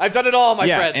draft. Yeah. I've done it all, my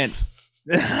friends.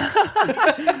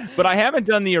 But I haven't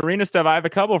done the arena stuff. I have a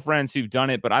couple of friends who've done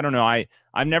it, but I don't know.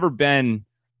 I've never been,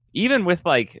 even with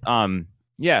like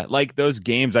those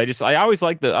games. I always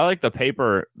like the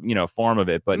paper, form of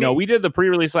it. But no, we did the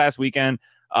pre-release last weekend.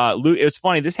 Luke, it was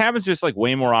funny. This happens just like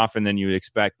way more often than you would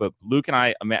expect. But Luke and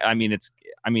I mean,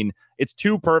 it's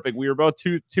too perfect. We were both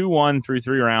 2-1 through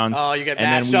 3 rounds. Oh, you get and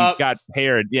mashed then we up. got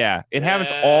paired. Yeah, it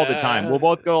happens all the time. We'll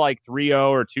both go like 3-0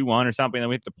 or 2-1 or something. Then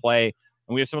we have to play.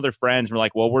 And we have some other friends. And we're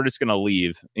like, well, we're just going to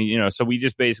leave. And, so we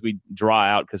just basically draw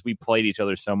out because we played each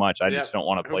other so much. I just don't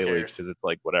want to play league because it's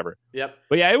like whatever. Yep.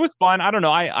 But yeah, it was fun. I don't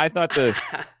know. I thought the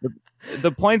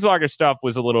Planeswalker stuff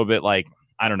was a little bit like,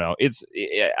 I don't know.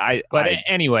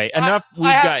 Anyway, enough. You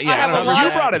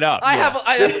brought it up.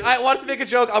 I wanted to make a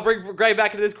joke. I'll bring Greg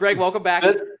back into this. Greg, welcome back.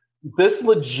 This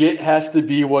legit has to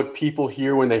be what people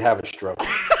hear when they have a stroke.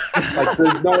 Like,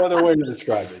 there's no other way to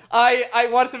describe it. I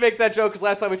wanted to make that joke because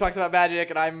last time we talked about Magic,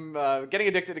 and I'm getting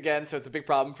addicted again, so it's a big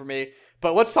problem for me.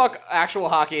 But let's talk actual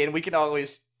hockey, and we can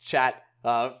always chat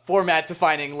format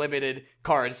defining limited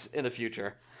cards in the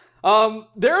future.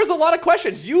 There is a lot of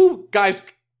questions. You guys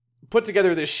put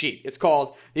together this sheet. It's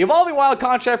called the Evolving Wild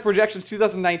Contract Projections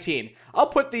 2019. I'll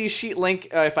put the sheet link,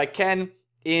 if I can,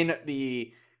 in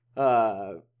the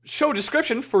show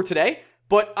description for today.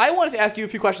 But I wanted to ask you a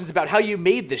few questions about how you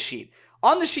made this sheet.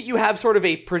 On the sheet, you have sort of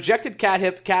a projected cap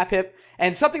hit,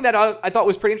 and something that I thought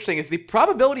was pretty interesting is the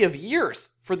probability of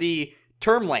years for the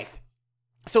term length.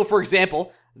 So, for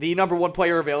example, the number 1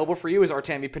 player available for you is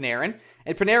Artemi Panarin,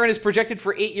 and Panarin is projected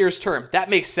for 8 years term. That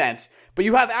makes sense. But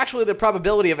you have actually the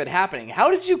probability of it happening.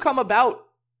 How did you come about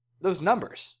those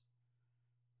numbers?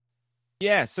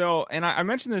 Yeah, so, and I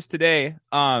mentioned this today,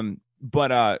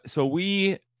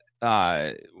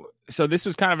 so this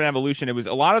was kind of an evolution. It was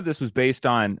a lot of this was based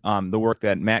on the work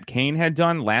that Matt Cain had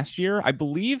done last year. I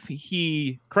believe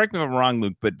correct me if I'm wrong,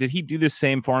 Luke, but did he do this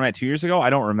same format 2 years ago? I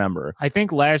don't remember. I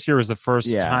think last year was the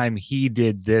first time he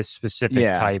did this specific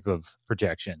type of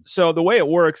projection. So the way it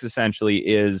works essentially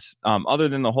is, other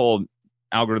than the whole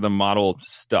algorithm model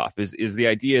stuff, is the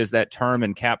idea is that term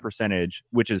and cap percentage,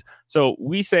 which is, so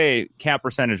we say cap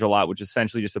percentage a lot, which is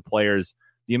essentially just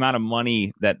the amount of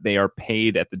money that they are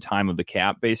paid at the time of the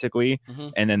cap, basically. Mm-hmm.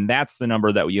 And then that's the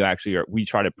number that we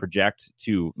try to project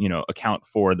to, account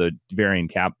for the varying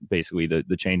cap, basically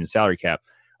the change in salary cap.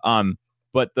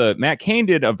 But the Matt Cain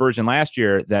did a version last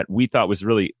year that we thought was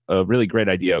really a really great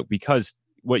idea, because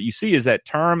what you see is that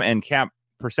term and cap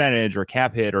percentage or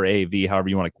cap hit or AAV,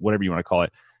 whatever you want to call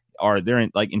it, they're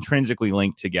intrinsically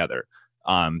linked together.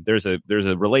 There's a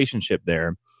relationship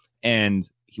there. And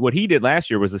what he did last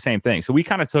year was the same thing. So we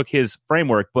kind of took his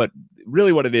framework, but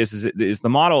really what it is the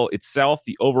model itself,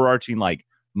 the overarching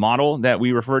model that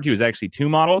we refer to is actually 2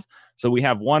 models. So we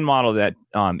have one model that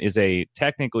is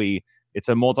it's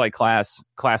a multi-class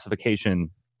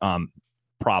classification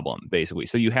problem, basically.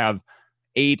 So you have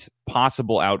 8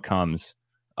 possible outcomes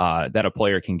that a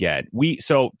player can get.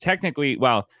 So technically,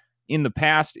 in the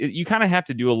past, you kind of have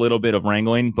to do a little bit of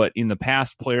wrangling, but in the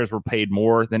past, players were paid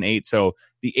more than 8. So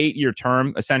the 8-year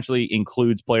term essentially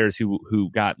includes players who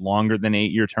got longer than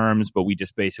 8-year terms, but we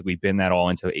just basically bin that all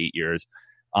into 8 years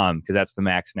because that's the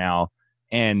max now.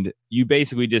 And you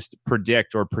basically just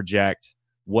predict or project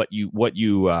what you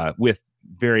with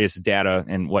various data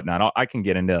and whatnot. I can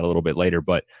get into that a little bit later,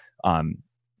 but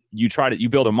you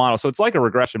build a model. So it's like a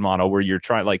regression model where you're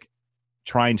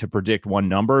trying to predict one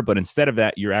number, but instead of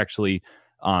that, you're actually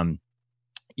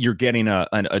you're getting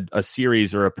a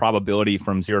series or a probability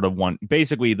from 0 to 1.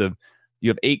 Basically, you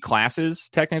have 8 classes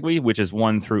technically, which is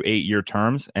 1 through 8-year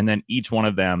terms, and then each one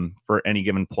of them for any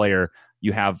given player,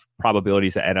 you have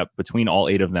probabilities that add up between all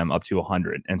 8 of them up to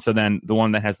 100. And so then the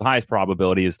one that has the highest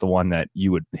probability is the one that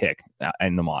you would pick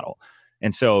in the model.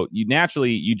 And so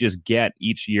you just get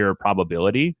each year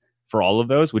probability for all of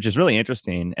those, which is really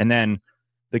interesting. And then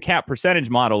the cap percentage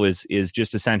model is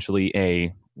just essentially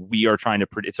we are trying to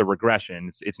it's a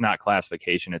regression. It's not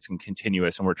classification. It's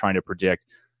continuous, and we're trying to predict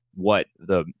what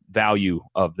the value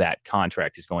of that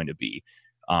contract is going to be.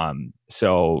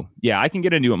 So yeah, I can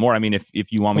get into it more. I mean, if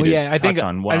you want me to touch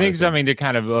on what I think something to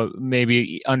kind of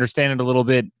maybe understand it a little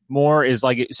bit more is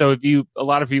so a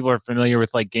lot of people are familiar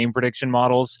with game prediction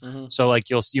models. Mm-hmm. So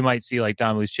you might see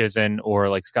Don Lucian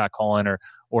or Scott Cullen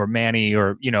or Manny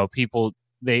or people.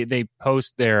 They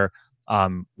post their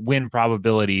win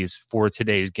probabilities for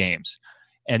today's games,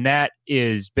 and that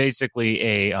is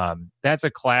basically that's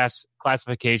a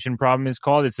classification problem. It's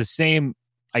called. It's the same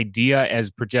idea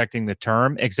as projecting the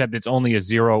term, except it's only a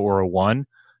 0 or a 1.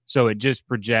 So it just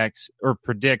projects or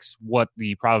predicts what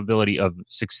the probability of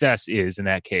success is in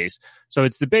that case. So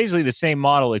it's basically the same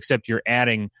model, except you're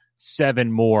adding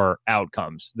 7 more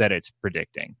outcomes that it's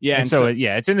predicting. Yeah, and so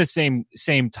it's in the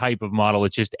same type of model.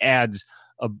 It just adds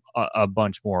a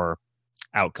bunch more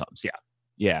outcomes.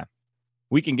 Yeah.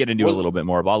 We can get into a little bit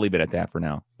more, but I'll leave it at that for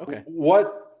now. Okay.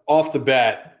 What off the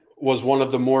bat was one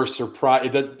of the more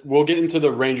that we'll get into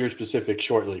the Ranger specific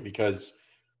shortly because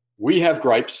we have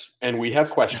gripes and we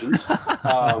have questions.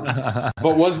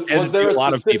 But was there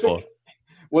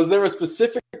a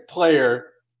specific player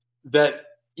that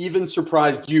even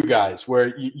surprised you guys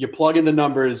where you plug in the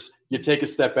numbers, you take a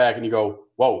step back and you go,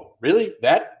 whoa, really?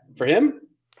 That for him?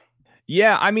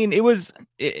 Yeah, I mean,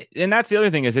 and that's the other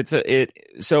thing is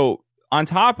so on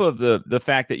top of the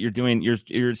fact that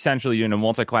you're essentially doing a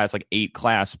multi-class, like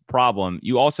 8-class problem,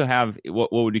 you also have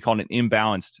what would be called an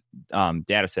imbalanced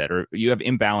data set, or you have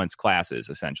imbalanced classes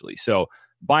essentially. So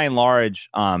by and large,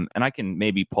 and I can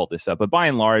maybe pull this up, but by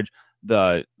and large,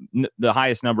 the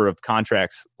highest number of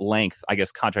contract lengths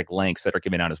that are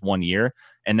given out is 1 year,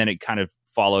 and then it kind of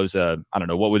follows I don't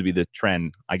know what would be the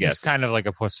trend. I guess it's kind of like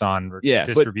a Poisson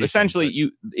distribution. But essentially,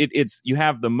 you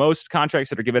have the most contracts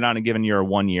that are given out in a given year are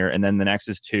 1 year, and then the next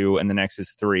is 2, and the next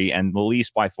is 3, and the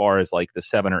least by far is like the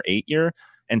 7 or 8 year,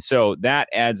 and so that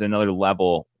adds another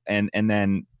level. And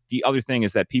then the other thing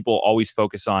is that people always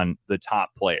focus on the top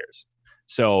players,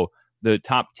 so the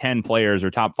top 10 players or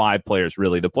top 5 players,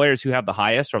 really, the players who have the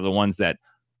highest are the ones that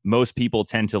most people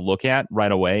tend to look at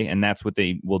right away, and that's what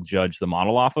they will judge the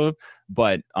model off of.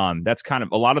 But that's kind of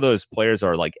a lot of those players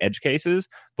are like edge cases.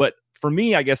 But for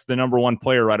me, I guess the number one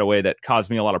player right away that caused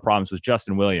me a lot of problems was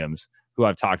Justin Williams, who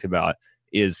I've talked about.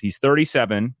 He's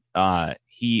 37. When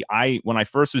I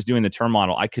first was doing the term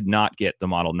model, I could not get the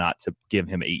model not to give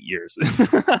him 8 years.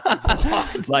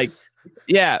 It's like,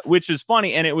 yeah, which is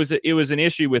funny, and it was an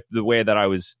issue with the way that I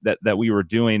was that we were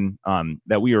doing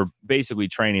that we were basically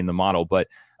training the model, but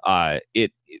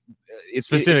it's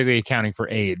specifically accounting for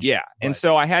age. Yeah, and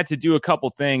so I had to do a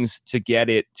couple things to get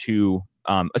it to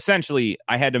essentially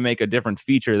I had to make a different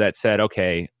feature that said,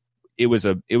 okay, it was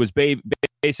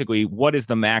basically what is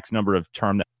the max number of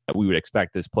term that we would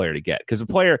expect this player to get, because a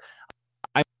player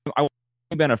I've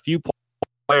been a few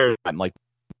players like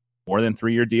more than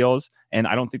 3-year deals, and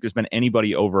I don't think there's been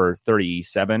anybody over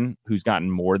 37 who's gotten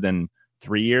more than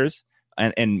 3 years,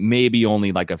 and maybe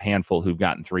only like a handful who've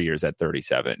gotten 3 years at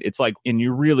 37. It's like, and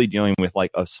you're really dealing with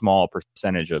like a small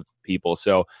percentage of people.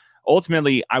 So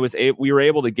ultimately, we were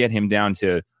able to get him down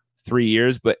to 3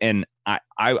 years, but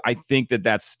I think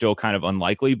that's still kind of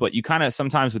unlikely. But you kind of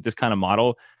sometimes with this kind of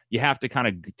model, you have to kind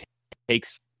of take.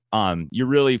 You're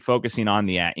really focusing on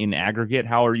in aggregate.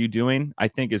 How are you doing? I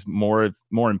think is more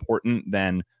important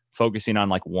than focusing on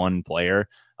like one player.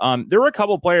 There were a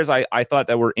couple of players I thought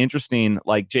that were interesting,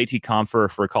 like JT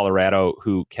Comfer for Colorado,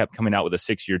 who kept coming out with a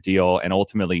 6-year deal, and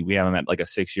ultimately we have him at like a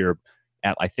 6-year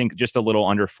at I think just a little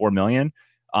under $4 million.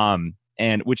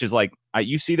 And which is like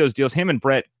you see those deals. Him and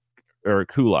Brett or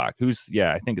Kulak,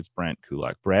 I think it's Brent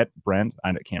Kulak. Brent,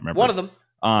 I can't remember. One of them.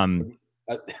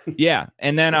 Yeah,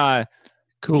 and then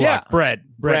Kulak,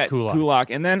 Brett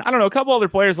Kulak, and then I don't know, a couple other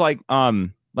players like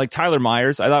Tyler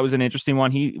Myers. I thought was an interesting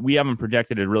one. We haven't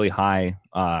projected a really high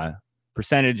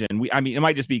percentage, and it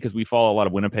might just be because we follow a lot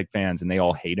of Winnipeg fans and they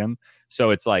all hate him. So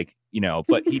it's like,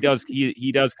 but he does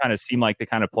kind of seem like the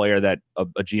kind of player that a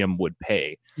GM would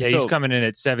pay. Yeah, he's coming in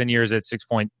at 7 years at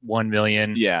 $6.1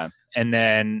 million. Yeah, and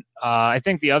then I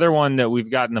think the other one that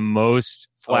we've gotten the most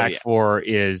flack for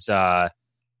is.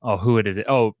 Who it is?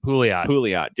 Pouliot.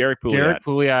 Derek Pouliot. Derek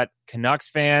Pouliot. Canucks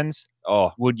fans,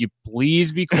 would you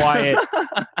please be quiet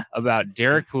about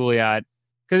Derek Pouliot?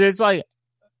 Because it's like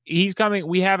he's coming.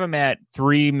 We have him at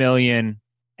 $3 million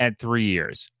at 3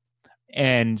 years,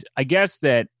 and I guess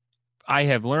that I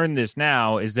have learned this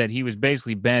now is that he was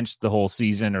basically benched the whole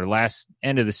season or last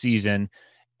end of the season,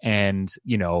 and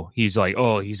he's like,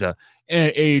 he's an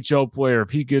AHL player if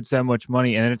he gets that much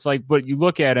money, and it's like, but you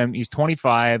look at him, he's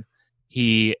 25.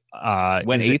 He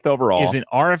went 8th overall. Is an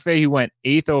RFA who went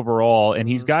 8th overall, and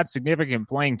he's got significant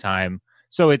playing time.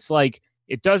 So it's like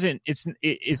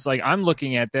it's like I'm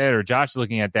looking at that, or Josh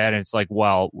looking at that, and it's like,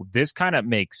 well, this kind of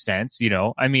makes sense,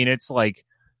 I mean, it's like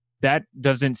that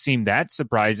doesn't seem that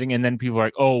surprising. And then people are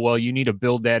like, oh, well, you need to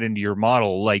build that into your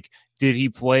model. Like, did he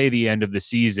play the end of the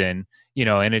season?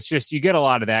 And it's just you get a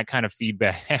lot of that kind of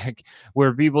feedback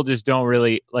where people just don't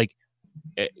really like.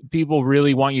 People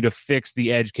really want you to fix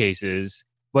the edge cases,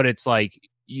 but it's like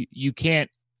you can't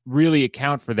really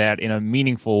account for that in a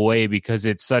meaningful way because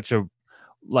it's such a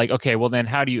like, okay, well then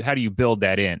how do you build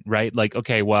that in, right? Like,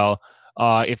 okay, well,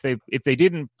 if they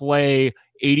didn't play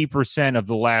 80% of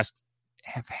the last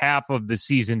half of the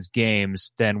season's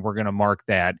games, then we're gonna mark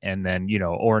that, and then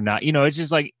or not. It's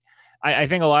just like I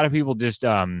think a lot of people just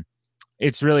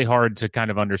it's really hard to kind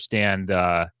of understand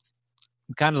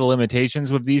kind of the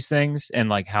limitations with these things and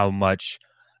like how much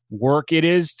work it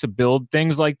is to build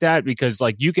things like that, because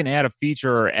like you can add a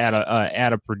feature or add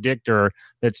a predictor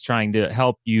that's trying to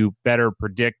help you better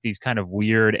predict these kind of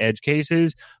weird edge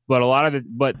cases, but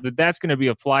that's going to be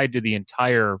applied to the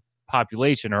entire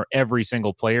population or every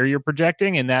single player you're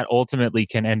projecting, and that ultimately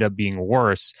can end up being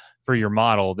worse for your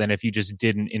model than if you just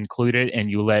didn't include it and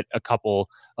you let a couple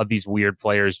of these weird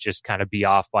players just kind of be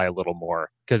off by a little more,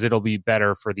 because it'll be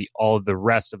better for all of the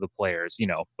rest of the players,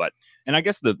 but. And I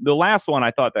guess the last one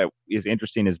I thought that is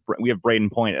interesting is we have Braden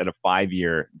Point at a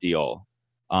 5-year deal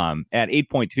at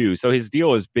 8.2. So his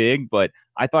deal is big, but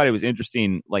I thought it was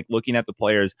interesting, like looking at the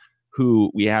players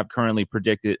who we have currently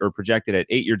predicted or projected at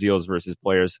 8-year deals versus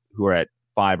players who are at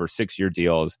 5 or 6-year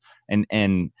deals.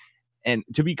 And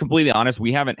to be completely honest,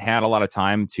 we haven't had a lot of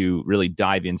time to really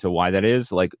dive into why that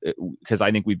is, like, because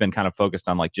I think we've been kind of focused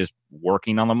on like just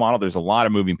working on the model. There's a lot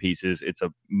of moving pieces. It's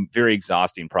a very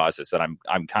exhausting process that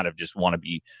I'm kind of just want to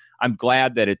be. I'm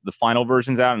glad that the final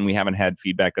version's out and we haven't had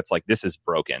feedback that's like, this is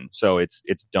broken. So it's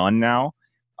done now.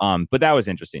 But that was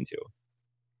interesting too.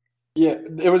 Yeah,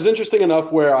 it was interesting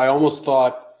enough where I almost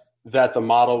thought that the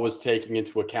model was taking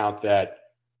into account that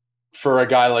for a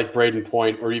guy like Braden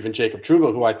Point or even Jacob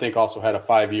Trouba, who I think also had a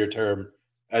 5-year term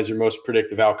as your most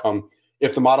predictive outcome,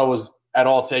 if the model was at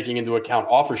all taking into account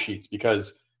offer sheets,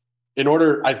 because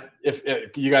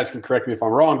if you guys can correct me if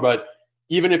I'm wrong, but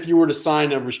even if you were to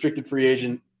sign a restricted free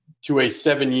agent to a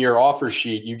 7-year offer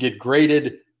sheet, you get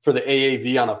graded for the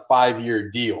AAV on a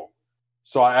 5-year deal.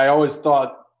 So I always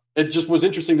thought it just was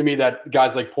interesting to me that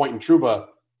guys like Point and Trouba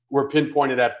were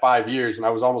pinpointed at 5 years. And I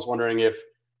was almost wondering if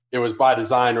it was by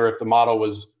design or if the model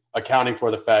was accounting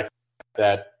for the fact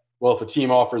that, well, if a team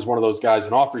offers one of those guys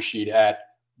an offer sheet at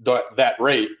that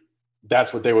rate,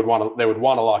 that's what they would want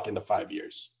to lock into 5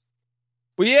 years.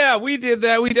 Well, yeah, we did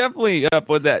that. We definitely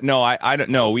put that. No, I don't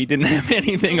know. We didn't have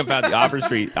anything about the offer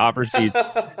sheet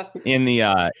in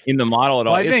the model at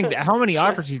all. Well, I think how many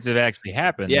offer sheets have actually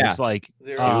happened? Yeah. There's like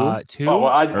 2. Oh, well,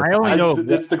 I only know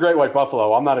it's the Great White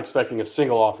Buffalo. I'm not expecting a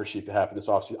single offer sheet to happen this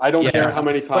offseason. I don't care how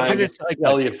many times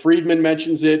Elliot Friedman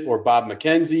mentions it or Bob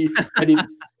McKenzie. I mean,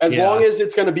 as long as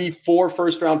it's going to be 4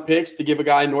 first-round picks to give a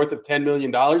guy north of $10 million,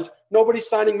 nobody's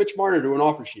signing Mitch Marner to an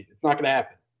offer sheet. It's not going to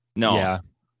happen. No. Yeah.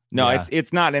 No,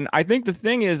 it's not. And I think the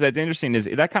thing is that's interesting is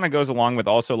that kind of goes along with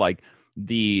also like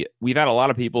we've had a lot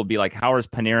of people be like, how is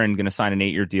Panarin going to sign an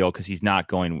 8-year deal because he's not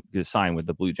going to sign with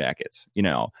the Blue Jackets,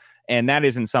 and that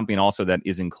isn't something also that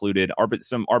is included.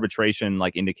 Some arbitration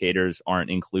like indicators aren't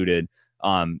included.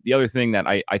 The other thing that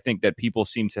I think that people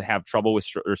seem to have trouble with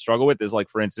or struggle with is like,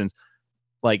 for instance,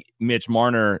 like Mitch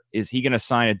Marner, is he going to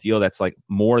sign a deal that's like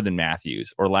more than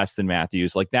Matthews or less than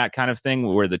Matthews? Like that kind of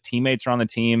thing where the teammates are on the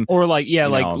team. Or like,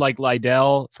 like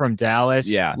Lydell from Dallas.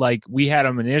 Yeah. Like we had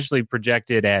him initially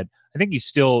projected at, I think he's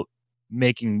still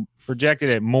projected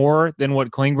at more than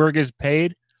what Klingberg is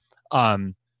paid.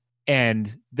 And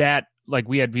that, like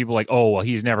we had people like, oh, well,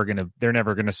 they're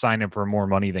never going to sign him for more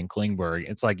money than Klingberg.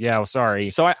 It's like, yeah, well, sorry.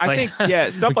 So I think,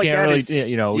 stuff like that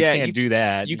really, we can't do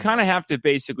that. You kind of have to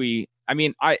basically, I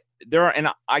mean, I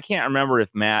can't remember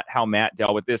how Matt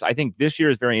dealt with this. I think this year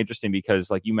is very interesting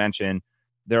because, like you mentioned,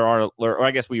 there are, or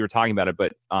I guess we were talking about it,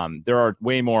 but there are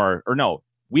way more, or no,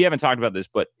 we haven't talked about this,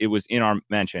 but it was in our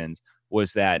mentions,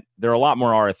 was that there are a lot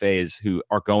more RFAs who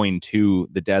are going to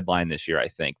the deadline this year, I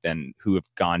think, than who have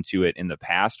gone to it in the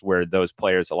past, where those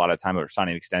players a lot of time are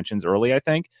signing extensions early, I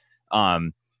think.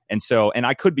 And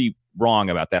I could be wrong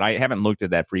about that. I haven't looked at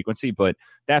that frequency, but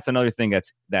that's another thing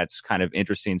that's kind of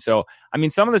interesting. So, I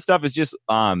mean, some of the stuff is just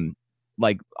luck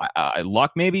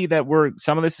maybe that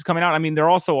some of this is coming out. I mean, there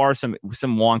also are some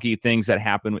wonky things that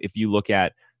happen if you look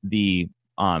at the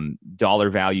dollar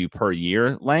value per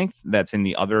year length that's in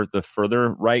the further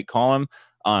right column.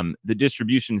 The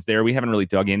distributions there we haven't really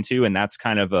dug into, and that's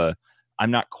kind of I'm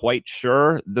not quite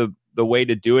sure the way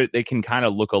to do it. They can kind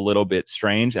of look a little bit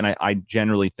strange, and I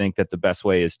generally think that the best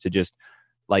way is to just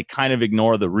like kind of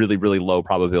ignore the really, really low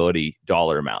probability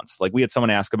dollar amounts. Like we had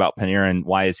someone ask about Panarin,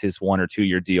 why is his 1 or 2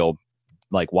 year deal,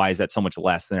 like why is that so much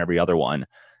less than every other one?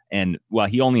 And well,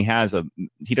 he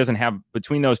doesn't have,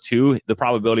 between those two, the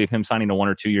probability of him signing a 1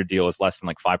 or 2 year deal is less than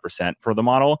like 5% for the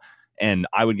model. And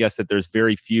I would guess that there's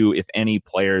very few, if any,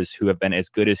 players who have been as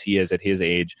good as he is at his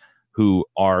age who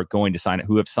are going to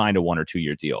who have signed a 1 or 2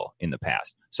 year deal in the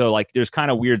past. So like there's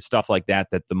kind of weird stuff like that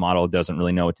the model doesn't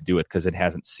really know what to do with because it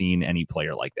hasn't seen any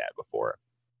player like that before.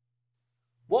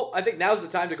 Well, I think now's the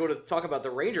time to go to talk about the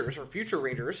Rangers, or future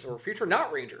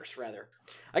not Rangers, rather.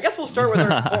 I guess we'll start with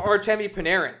Artemi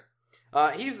Panarin.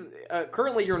 He's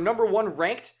currently your number 1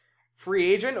 ranked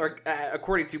free agent, or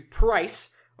according to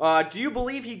Price. Do you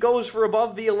believe he goes for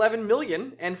above the $11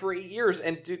 million and for 8 years?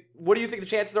 And what do you think the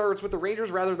chances are it's with the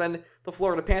Rangers rather than the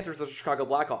Florida Panthers or the Chicago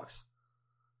Blackhawks?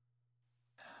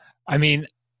 I mean,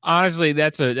 honestly,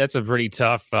 that's a pretty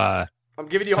tough. I'm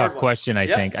giving you a tough hard question. I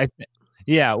think.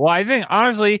 Well, I think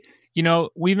honestly,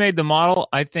 we made the model.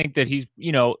 I think that he's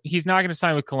not going to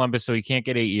sign with Columbus, so he can't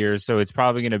get 8 years. So it's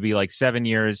probably going to be like 7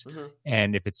 years. Mm-hmm.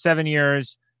 And if it's 7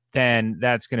 years, then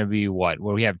that's going to be what?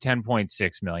 Well, we have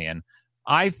 $10.6 million.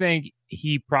 I think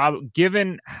he probably,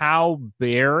 given how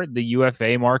bare the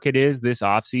UFA market is this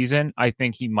offseason, I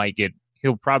think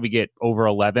he'll probably get over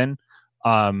 11,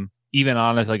 even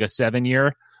on like a 7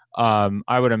 year.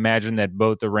 I would imagine that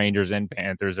both the Rangers and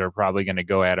Panthers are probably going to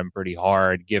go at him pretty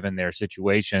hard given their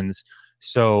situations.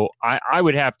 So I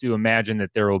would have to imagine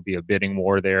that there will be a bidding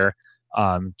war there.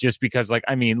 Just because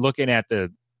looking at the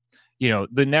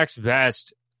next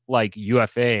best like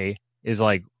UFA is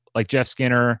like Jeff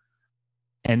Skinner,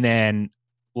 and then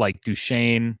like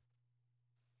Duchesne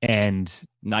and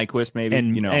Nyquist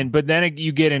maybe, but then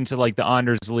you get into like the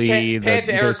Anders Lee, Erik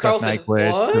Karlsson.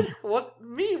 Nyquist. What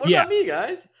about me,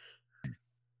 guys?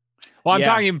 Well, I'm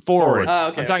talking forwards.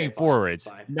 I'm talking forwards.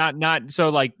 Fine. Not so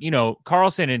like,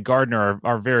 Karlsson and Gardner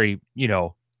are very,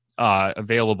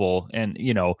 available and,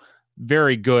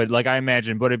 very good. Like I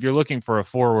imagine, but if you're looking for a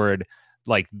forward,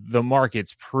 like the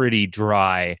market's pretty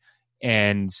dry.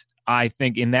 And I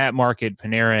think in that market,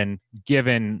 Panarin,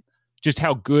 given just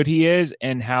how good he is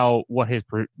and what his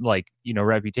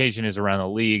reputation is around the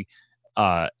league,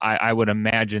 I would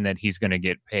imagine that he's going to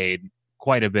get paid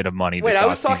quite a bit of money. Wait, I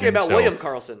was talking about William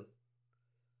Karlsson.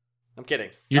 I'm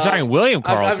kidding. You're talking William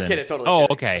Karlsson? I'm kidding. Totally. Oh,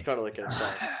 kidding. okay. I'm totally kidding.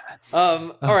 Sorry.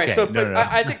 All right. So no.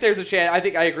 I think there's a chance. I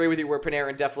think I agree with you where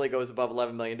Panarin definitely goes above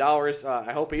 $11 million.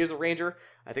 I hope he is a Ranger.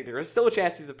 I think there is still a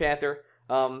chance he's a Panther.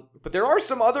 But there are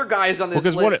some other guys on this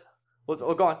list.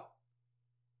 Go on.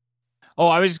 Oh,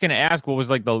 I was just going to ask, what was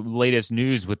like the latest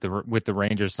news with the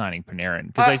Rangers signing Panarin?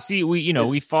 Because I see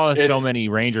we follow so many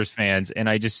Rangers fans, and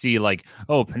I just see like,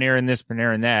 oh, Panarin this,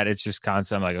 Panarin that. It's just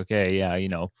constant. I'm like, okay, yeah.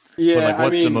 Yeah. But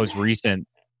what's the most recent?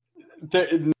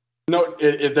 There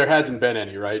hasn't been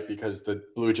any, right? Because the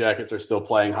Blue Jackets are still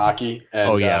playing hockey.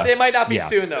 And, they might not be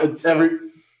soon though.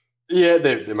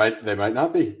 They might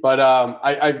not be.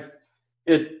 But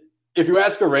if you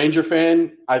ask a Ranger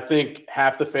fan, I think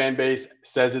half the fan base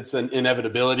says it's an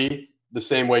inevitability, the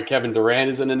same way Kevin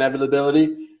Durant is an inevitability.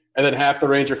 And then half the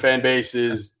Ranger fan base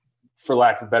is, for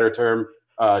lack of a better term,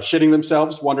 shitting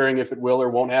themselves, wondering if it will or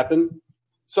won't happen.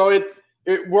 So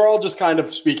we're all just kind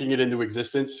of speaking it into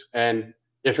existence. And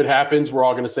if it happens, we're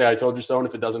all going to say, I told you so. And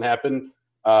if it doesn't happen,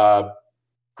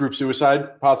 group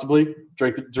suicide, possibly.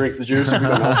 Drink the juice. We don't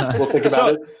know. We'll think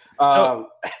about it.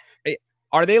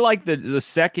 Are they like the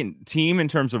second team in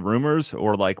terms of rumors,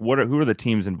 or like who are the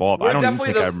teams involved? We're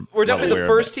definitely the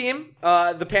first team.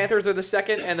 The Panthers are the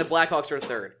second, and the Blackhawks are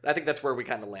third. I think that's where we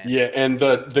kind of land. Yeah, and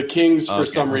the Kings for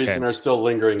some reason are still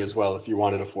lingering as well. If you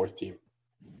wanted a fourth team,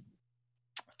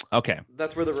 okay,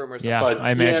 that's where the rumors. Yeah, are. But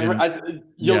I imagine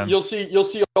you'll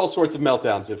see all sorts of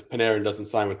meltdowns if Panarin doesn't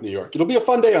sign with New York. It'll be a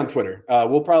fun day on Twitter.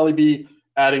 We'll probably be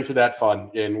adding to that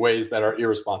fun in ways that are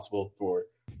irresponsible for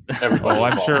everybody.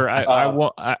 I'm sure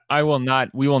I will not.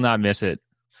 We will not miss it.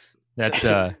 That's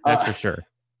for sure.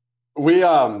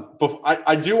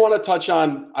 I do want to touch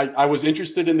on. I was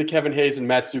interested in the Kevin Hayes and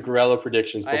Matt Zuccarello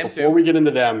predictions, but before we get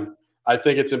into them, I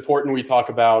think it's important we talk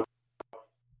about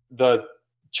the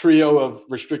trio of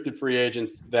restricted free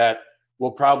agents that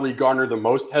will probably garner the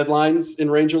most headlines in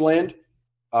Rangerland.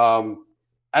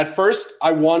 At first,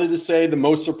 I wanted to say the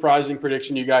most surprising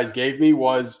prediction you guys gave me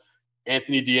was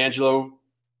Anthony DeAngelo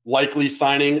likely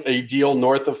signing a deal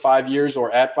north of 5 years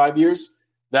or at 5 years.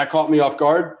 That caught me off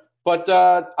guard. But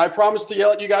I promised to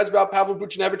yell at you guys about Pavel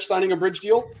Buchnevich signing a bridge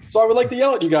deal. So I would like to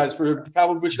yell at you guys for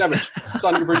Pavel Buchnevich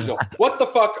signing a bridge deal. What the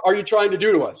fuck are you trying to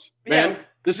do to us, man? Yeah.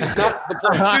 This is not the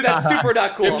plan. Dude, that's super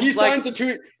not cool. If he signs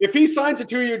a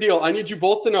 2-year deal, I need you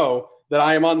both to know that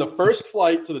I am on the first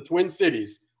flight to the Twin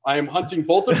Cities. I am hunting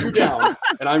both of you down,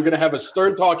 and I'm going to have a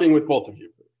stern talking with both of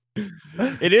you.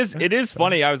 It is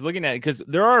funny. I was looking at it because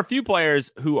there are a few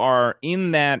players who are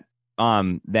in that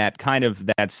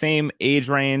that same age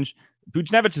range.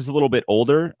 Buchnevich is a little bit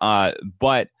older,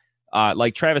 but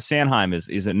like Travis Sanheim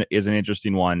is an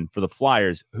interesting one for the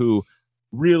Flyers, who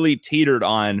really teetered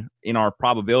on in our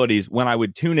probabilities when I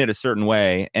would tune it a certain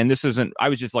way. And I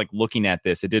was just like looking at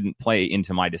this. It didn't play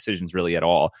into my decisions really at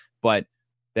all, but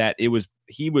that he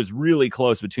was really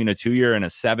close between a 2-year and a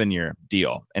 7-year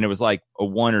deal. And it was like a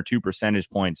 1 or 2 percentage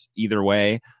points either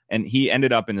way. And he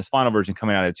ended up in this final version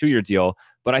coming out of a 2-year deal.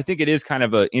 But I think it is kind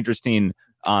of an interesting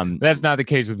That's not the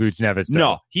case with Buchnevich.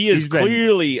 No, he is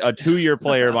clearly a 2-year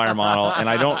player by our model, and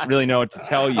I don't really know what to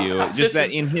tell you. Just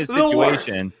that in his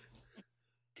situation,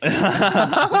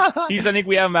 I think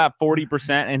we have him at 40%,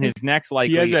 and his next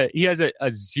likely he has a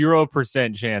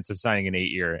 0% chance of signing an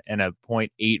 8-year and a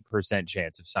 0.8%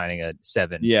 chance of signing a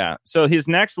 7. Yeah, so his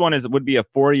next one would be a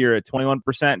 4-year at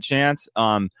 21% chance.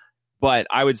 But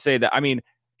I would say that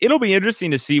it'll be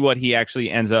interesting to see what he actually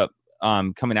ends up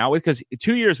coming out with, because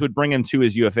 2 years would bring him to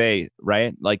his UFA,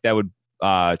 right? Like that would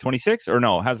 26 or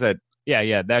no? How's that?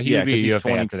 Yeah, that he would be a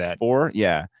UFA after that. 4,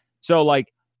 yeah. So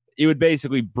like it would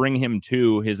basically bring him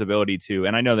to his ability to.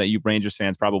 And I know that you Rangers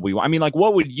fans probably. What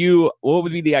would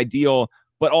be the ideal,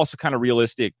 but also kind of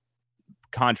realistic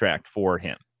contract for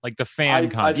him? Like the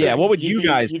fan contract. Yeah, what would you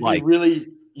guys like?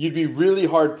 You'd be really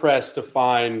hard pressed to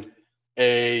find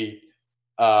a.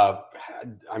 I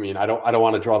don't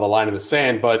want to draw the line in the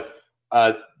sand, but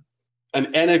an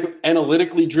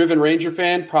analytically driven Ranger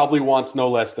fan probably wants no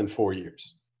less than 4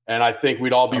 years, and I think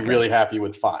we'd all be really happy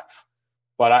with 5.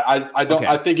 But I don't. Okay.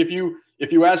 I think if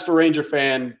you asked a Ranger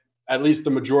fan, at least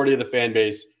the majority of the fan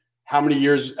base, how many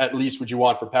years at least would you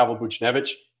want for Pavel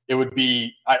Buchnevich? It would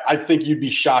be. I think you'd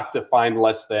be shocked to find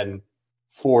less than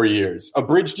 4 years. A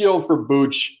bridge deal for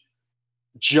Buch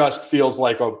just feels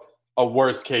like a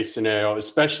worst case scenario,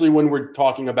 especially when we're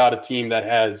talking about a team that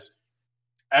has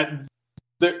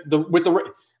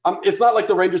it's not like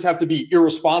the Rangers have to be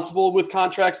irresponsible with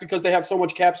contracts because they have so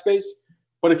much cap space.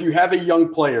 But if you have a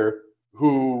young player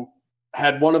who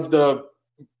had one of the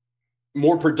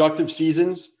more productive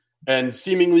seasons and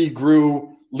seemingly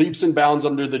grew leaps and bounds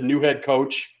under the new head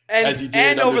coach, as he did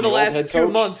and under over the last head 2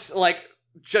 coach, months,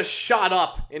 just shot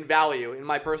up in value, in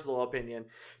my personal opinion.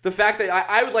 The fact that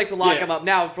I would like to lock him up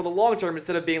now for the long term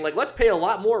instead of being like, let's pay a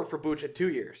lot more for Buch at 2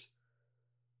 years.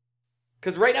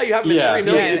 Because right now you have him at $3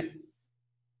 million.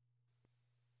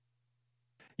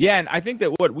 Yeah, and I think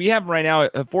that what we have right now,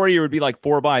 a 4-year would be like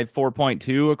 4 by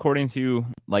 4.2, according to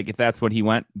if that's what he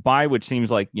went by, which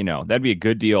seems like, that'd be a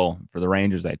good deal for the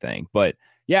Rangers, I think. But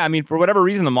yeah, for whatever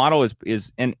reason, the model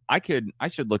is, and I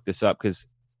should look this up because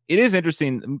it is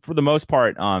interesting. For the most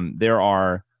part, there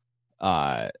are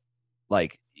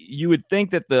you would think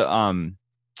that the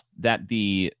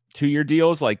 2-year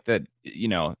deals that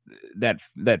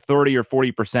 30 or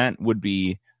 40% would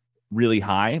be really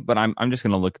high, but I'm just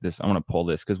going to look at this. I want to pull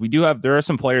this because there are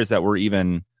some players that were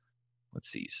even, let's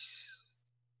see.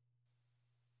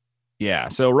 Yeah.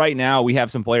 So right now we have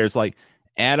some players like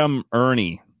Adam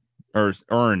Erne for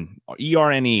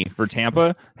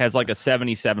Tampa has a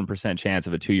 77% chance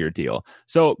of a 2-year deal.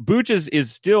 So Buch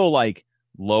is still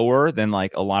lower than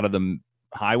a lot of the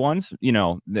high ones,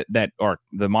 that are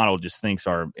the model just thinks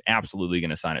are absolutely going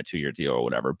to sign a 2-year deal or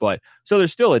whatever. But so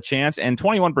there's still a chance, and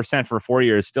 21% for 4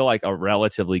 years is still a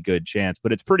relatively good chance,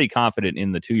 but it's pretty confident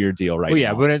in the 2-year deal right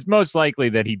now. But it's most likely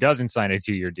that he doesn't sign a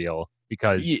 2-year deal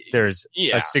because there's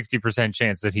a 60%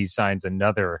 chance that he signs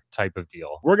another type of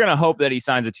deal. We're going to hope that he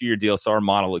signs a 2-year deal so our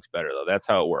model looks better, though. That's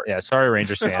how it works. Yeah, sorry,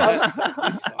 Rangers fans.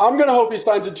 I'm going to hope he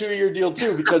signs a 2-year deal,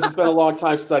 too, because it's been a long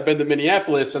time since I've been to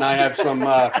Minneapolis, and I have some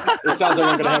it sounds like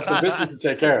I'm going to have some business to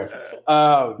take care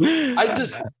of.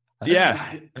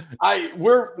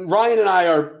 Ryan and I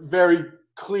are very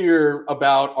clear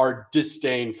about our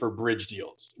disdain for bridge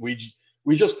deals. We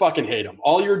just fucking hate them.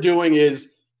 All you're doing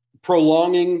is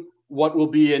prolonging what will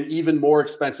be an even more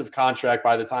expensive contract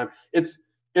by the time it's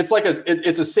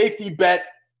a safety bet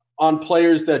on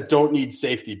players that don't need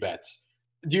safety bets.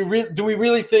 Do we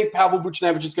really think Pavel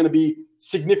Buchnevich is going to be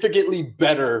significantly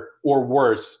better or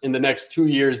worse in the next 2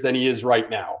 years than he is right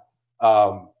now?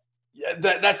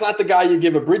 That's not the guy you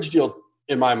give a bridge deal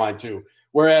in my mind to.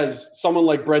 Whereas someone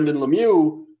like Brendan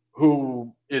Lemieux,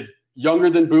 who is younger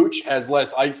than Buch, has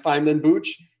less ice time than Buch,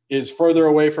 is further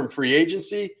away from free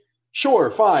agency.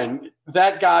 Sure, fine.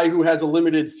 That guy who has a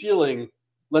limited ceiling,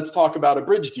 let's talk about a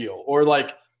bridge deal. Or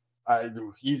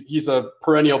he's a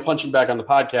perennial punching bag on the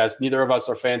podcast. Neither of us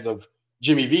are fans of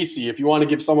Jimmy Vesey. If you want to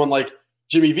give someone like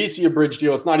Jimmy Vesey a bridge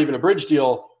deal, it's not even a bridge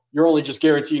deal. You're only just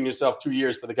guaranteeing yourself 2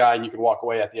 years for the guy, and you can walk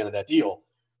away at the end of that deal.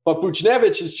 But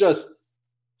Buchnevich is just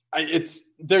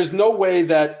there's no way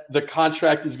that the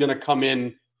contract is going to come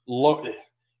in low.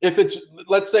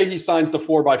 Let's say he signs the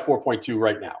 4 by 4.2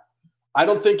 right now. I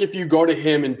don't think if you go to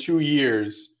him in 2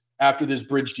 years after this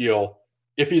bridge deal,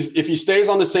 if he stays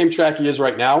on the same track he is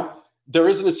right now, there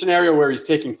isn't a scenario where he's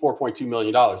taking $4.2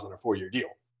 million on a 4-year deal.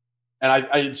 And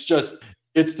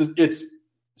it's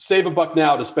save a buck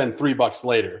now to spend $3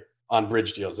 later on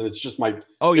bridge deals. And it's just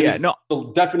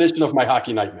the definition of my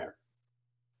hockey nightmare.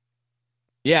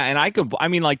 Yeah, and I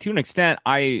mean, like, to an extent,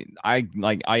 I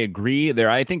agree there.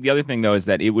 I think the other thing though is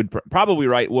that it would probably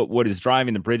what is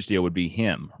driving the bridge deal would be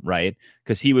him, right?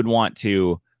 Because he would want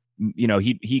to,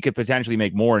 he could potentially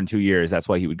make more in 2 years. That's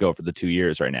why he would go for the 2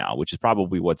 years right now, which is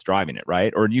probably what's driving it,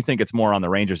 right? Or do you think it's more on the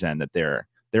Rangers end that they're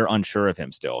unsure of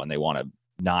him still and they want to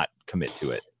not commit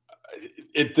to it?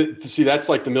 See, that's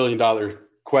like the $1 million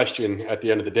question at the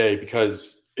end of the day,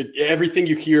 because everything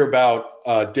you hear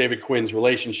about David Quinn's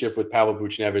relationship with Pavel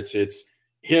Buchnevich, it's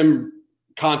him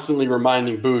constantly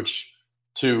reminding Buch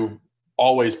to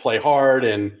always play hard.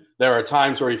 And there are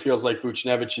times where he feels like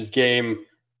Buchnevich's game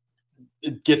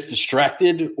gets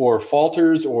distracted or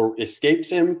falters or escapes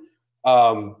him.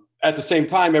 At the same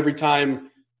time, every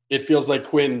time it feels like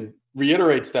Quinn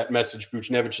reiterates that message,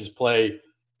 Buchnevich's play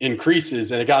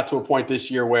increases. And it got to a point this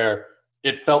year where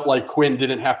it felt like Quinn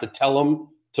didn't have to tell him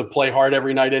to play hard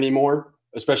every night anymore,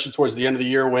 especially towards the end of the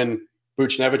year when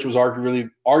Buchnevich was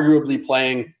arguably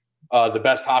playing the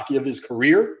best hockey of his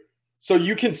career. So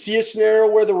you can see a scenario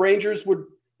where the Rangers would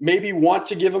maybe want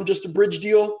to give him just a bridge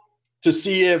deal to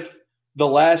see if the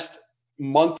last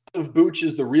month of Buch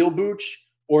is the real Buch,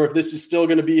 or if this is still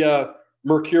going to be a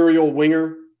mercurial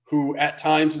winger who at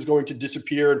times is going to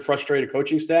disappear and frustrate a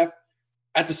coaching staff.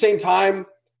 At the same time,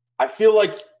 I feel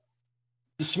like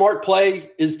the smart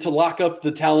play is to lock up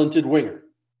the talented winger.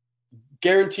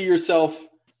 Guarantee yourself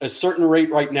a certain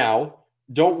rate right now.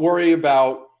 Don't worry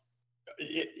about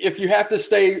if you have to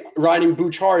stay riding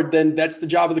Buch hard, then that's the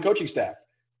job of the coaching staff.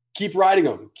 Keep riding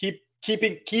him. Keep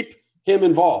him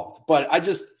involved. But I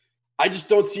just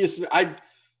don't see I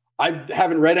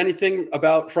haven't read anything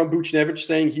from Buchnevich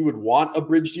saying he would want a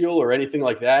bridge deal or anything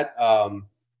like that.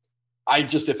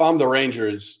 If I'm the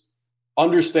Rangers,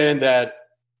 understand that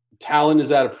talent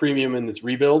is at a premium in this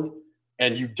rebuild,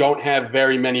 and you don't have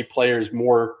very many players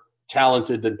more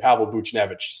talented than Pavel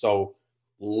Buchnevich. So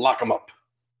lock him up.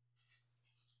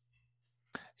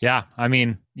 Yeah, I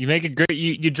mean, you make a great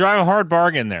you drive a hard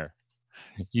bargain there.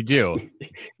 You do.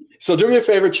 So do me a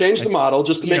favor, change the model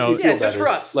just to make me feel better. Just for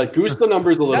us. Like goose the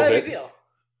numbers a little bit. Not a big deal.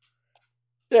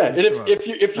 Yeah, and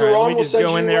if you're wrong, we'll send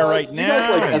go in there right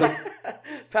now.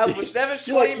 Pavel Buchnevich,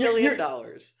 $20 million.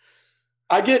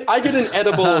 I get an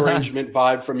edible arrangement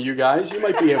vibe from you guys. You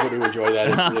might be able to enjoy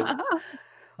that.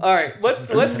 All right, let's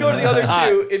go to the other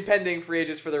two impending free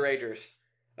agents for the Rangers,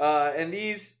 and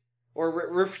these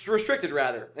restricted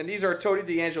rather, and these are Tony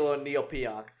DeAngelo and Neil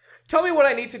Pionk. Tell me what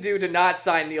I need to do to not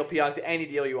sign Neil Pionk to any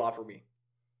deal you offer me.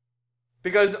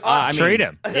 Because trade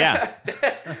him. Yeah.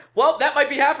 Well, that might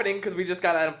be happening because we just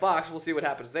got Adam Fox. We'll see what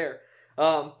happens there.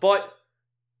 But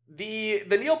the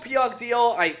Neil Pionk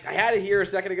deal, I had it here a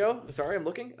second ago. Sorry, I'm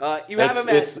looking. You have him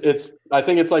at I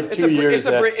think it's like 2 years.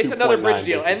 It's another bridge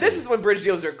deal, and this is when bridge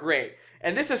deals are great.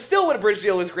 And this is still when a bridge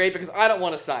deal is great because I don't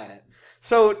want to sign it.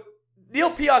 So Neil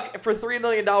Pionk for $3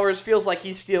 million feels like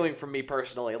he's stealing from me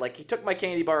personally. Like he took my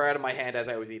candy bar out of my hand as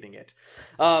I was eating it.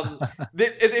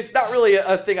 It's not really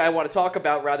a thing I want to talk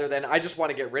about rather than I just want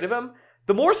to get rid of him.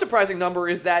 The more surprising number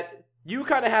is that you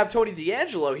kind of have Tony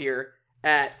DeAngelo here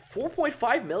at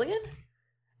 $4.5 million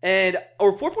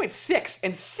or 4.6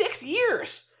 in 6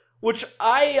 years, which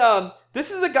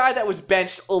this is the guy that was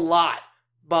benched a lot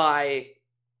by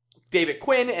David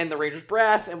Quinn and the Rangers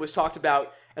brass and was talked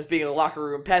about as being a locker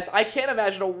room pest. I can't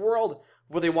imagine a world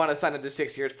where they want to sign him to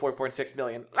 6 years, $4.6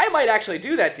 million. I might actually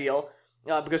do that deal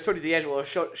because Tony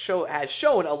DeAngelo has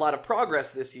shown a lot of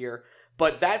progress this year,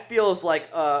 but that feels like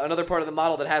another part of the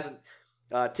model that hasn't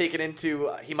taken into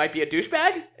he might be a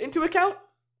douchebag into account.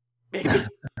 Maybe.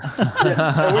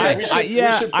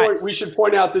 We should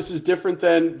point out this is different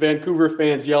than Vancouver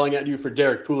fans yelling at you for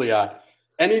Derek Pouliot.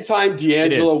 Anytime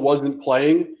DeAngelo wasn't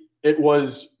playing, it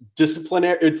was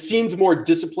disciplinary. It seemed more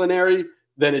disciplinary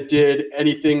than it did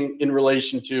anything in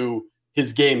relation to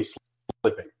his game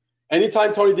slipping.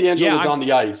 Anytime Tony DeAngelo was on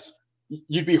the ice,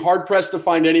 you'd be hard pressed to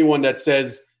find anyone that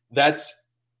says that's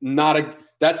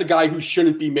a guy who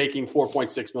shouldn't be making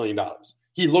 $4.6 million.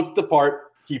 He looked the part.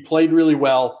 He played really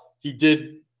well. He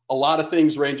did a lot of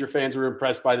things Ranger fans were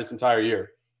impressed by this entire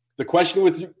year. The question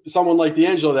with someone like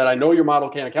DeAngelo that I know your model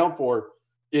can't account for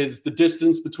is the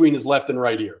distance between his left and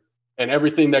right ear and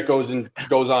everything that goes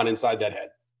on inside that head.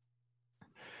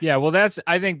 Yeah, well,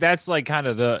 I think that's like kind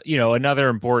of the, another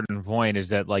important point is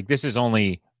that like this is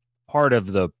only part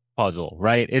of the puzzle,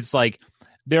 right? It's like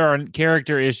there are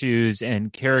character issues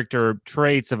and character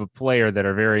traits of a player that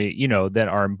are very, that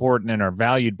are important and are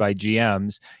valued by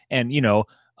GMs. And,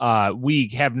 we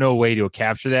have no way to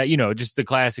capture that, just the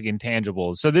classic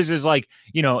intangibles. So this is like,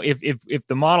 if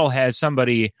the model has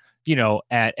somebody,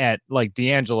 at like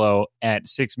DeAngelo at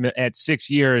 6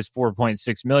 years,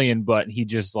 $4.6 million, but he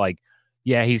just like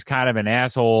yeah, he's kind of an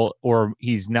asshole, or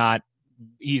he's not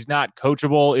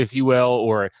coachable, if you will,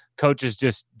 or coaches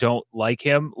just don't like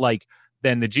him, like,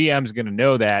 then the GM's going to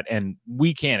know that, and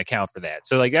we can't account for that.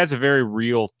 So like that's a very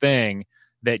real thing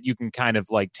that you can kind of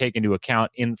like take into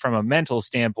account from a mental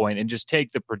standpoint, and just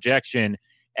take the projection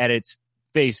at its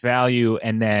face value,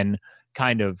 and then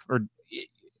kind of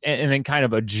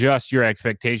adjust your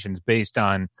expectations based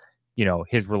on,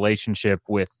 his relationship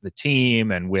with the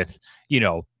team, and with,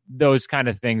 those kind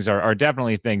of things are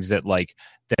definitely things that like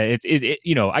that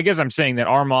I guess I'm saying that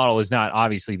our model is not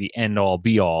obviously the end all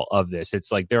be all of this.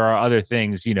 It's like there are other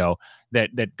things,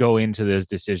 that go into those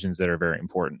decisions that are very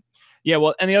important. Yeah,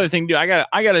 well, and the other thing, dude, I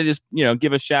gotta just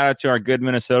give a shout out to our good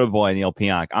Minnesota boy Neil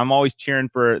Pionk. I'm always cheering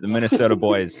for the Minnesota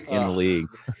boys in the league.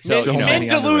 So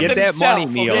get that money,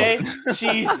 Neil. Okay?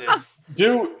 Jesus.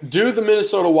 Do the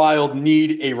Minnesota Wild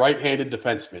need a right-handed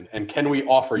defenseman, and can we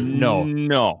offer you?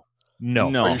 No.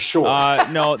 Are you sure?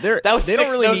 No, they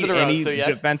don't really need any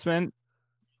defenseman.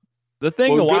 The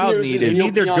thing the Wild need is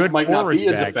Neil their Pionk good might not be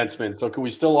a back. defenseman, so can we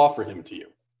still offer him to you?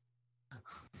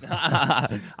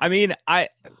 I mean, I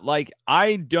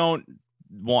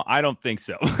don't think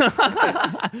so.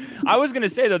 I was going to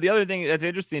say, though, the other thing that's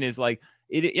interesting is like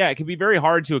it can be very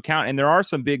hard to account, and there are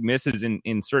some big misses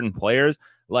in certain players.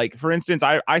 Like, for instance,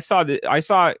 I saw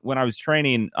when I was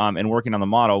training and working on the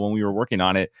model, when we were working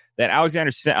on it, that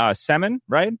Alexander Semin,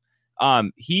 right?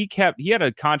 He had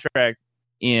a contract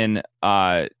in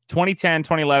 2010,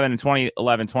 2011, and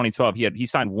 2012. He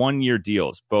signed 1-year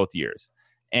deals both years.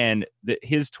 And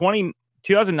his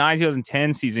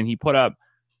 2009-2010 season, he put up,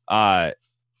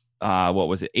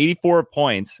 84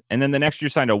 points. And then the next year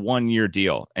signed a 1-year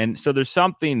deal. And so there's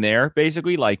something there,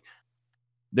 basically, like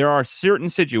there are certain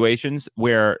situations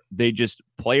where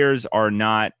players are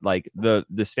not like the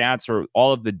stats or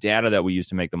all of the data that we use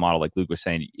to make the model, like Luke was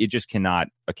saying, it just cannot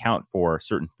account for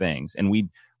certain things. And we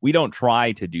don't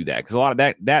try to do that, because a lot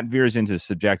of that veers into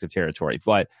subjective territory.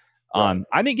 But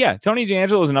I think, Tony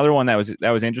DeAngelo was another one that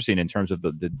was interesting in terms of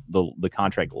the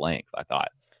contract length, I thought.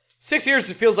 6 years,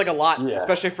 it feels like a lot,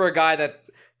 especially for a guy that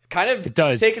kind of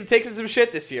taking some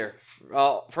shit this year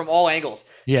from all angles.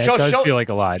 Yeah, it does feel like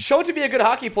a lot. Showed to be a good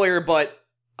hockey player, but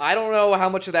I don't know how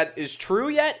much of that is true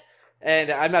yet.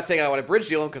 And I'm not saying I want to bridge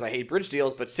deal him, because I hate bridge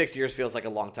deals, but 6 years feels like a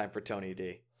long time for Tony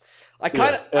D.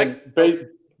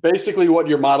 Basically what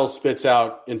your model spits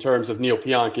out in terms of Neil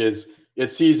Pionk is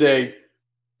it sees a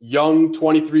young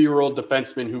 23-year-old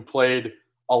defenseman who played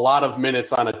a lot of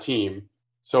minutes on a team.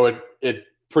 So it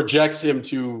projects him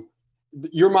to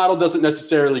 – your model doesn't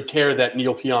necessarily care that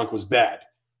Neil Pionk was bad,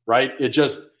 right?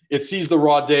 It sees the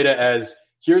raw data as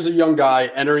here's a young guy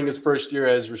entering his first year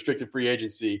as restricted free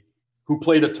agency who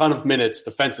played a ton of minutes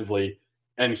defensively,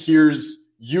 and here's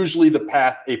usually the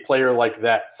path a player like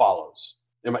that follows.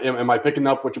 Am I picking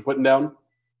up what you're putting down?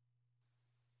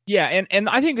 Yeah, and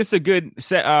I think this is a good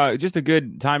just a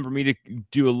good time for me to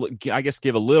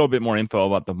give a little bit more info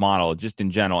about the model just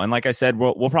in general. And like I said,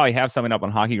 we'll probably have something up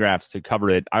on Hockey Graphs to cover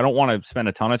it. I don't want to spend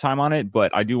a ton of time on it,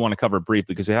 but I do want to cover it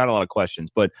briefly because we had a lot of questions.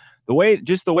 But the way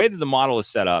that the model is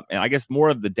set up, and I guess more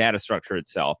of the data structure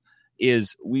itself,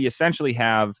 is we essentially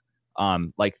have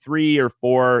like 3 or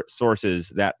 4 sources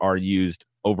that are used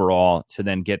overall to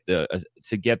then get the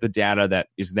data that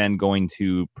is then going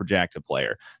to project a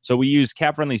player. So we use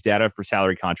Cap Friendly's data for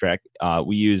salary contract.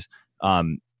 We use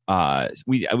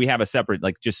we have a separate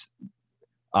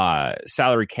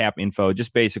salary cap info.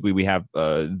 Just basically we have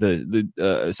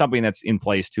the something that's in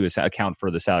place to account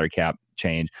for the salary cap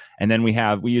change. And then we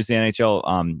use the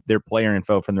NHL their player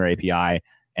info from their API,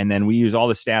 and then we use all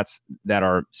the stats that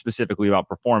are specifically about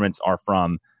performance are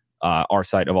from our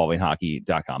site,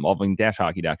 evolvinghockey.com,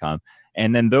 evolving-hockey.com.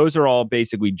 And then those are all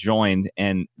basically joined,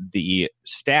 and the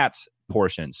stats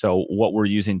portion, so what we're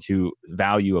using to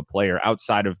value a player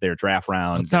outside of their draft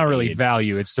rounds. It's not really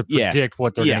value, it's to predict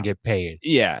what they're going to get paid.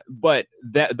 Yeah, but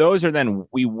those are then,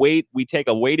 we take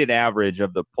a weighted average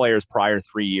of the player's prior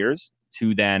 3 years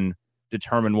to then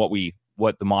determine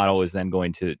what the model is then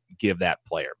going to give that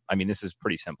player. I mean, this is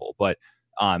pretty simple, but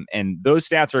and those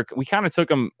stats we kind of took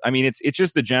them. I mean, it's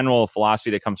just the general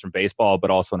philosophy that comes from baseball, but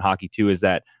also in hockey too, is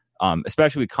that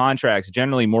especially with contracts,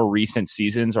 generally more recent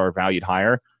seasons are valued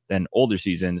higher than older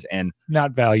seasons, and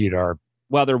not valued are,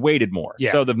 well, they're weighted more.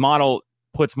 Yeah. So the model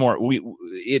puts more.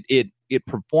 It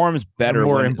performs better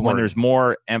when there's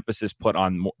more emphasis put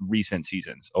on more recent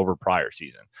seasons over prior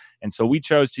season. And so we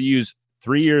chose to use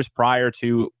 3 years prior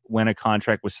to when a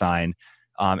contract was signed.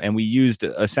 And we used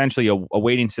essentially a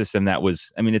weighting system that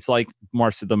was, I mean, it's like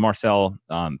the Marcel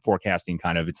forecasting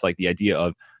kind of. It's like the idea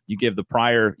of you give the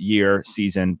prior year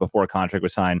season before a contract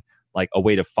was signed like a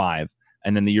weight of 5.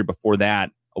 and then the year before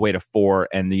that a weight of 4,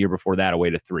 and the year before that a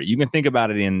weight of 3. You can think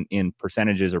about it in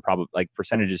percentages, or probably like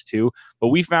percentages too. But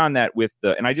we found that with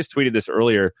and I just tweeted this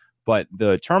earlier, but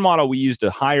the term model we used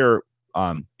a higher.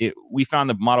 We found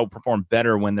the model performed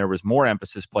better when there was more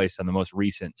emphasis placed on the most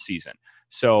recent season.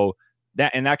 So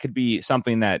that could be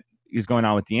something that is going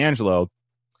on with D'Angelo.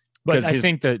 But I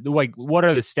think that, like, what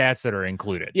are the stats that are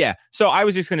included? Yeah. So I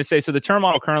was just going to say, so the term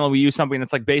model currently, we use something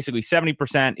that's like basically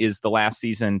 70% is the last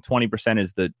season, 20%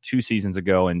 is the 2 seasons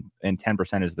ago, and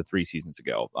 10% is the 3 seasons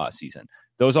ago season.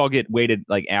 Those all get weighted,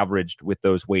 like averaged with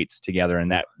those weights together in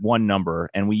that one number.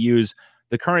 And we use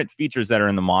the current features that are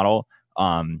in the model.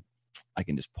 I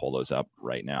can just pull those up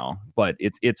right now, but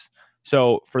it's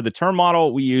so for the term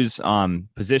model, we use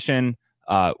position.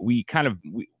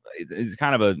 It's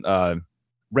kind of a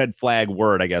red flag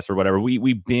word, I guess, or whatever.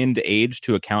 We binned age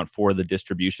to account for the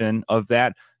distribution of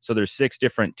that. So there's 6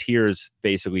 different tiers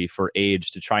basically for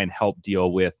age to try and help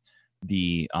deal with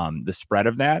the spread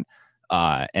of that.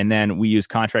 And then we use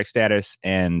contract status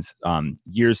and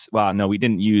years. Well, no, we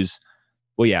didn't use.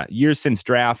 Well, yeah, years since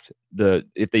draft.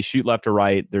 If they shoot left or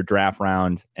right, their draft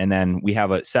round, and then we have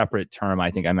a separate term.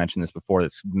 I think I mentioned this before.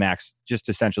 That's max. Just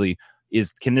essentially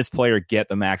can this player get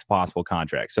the max possible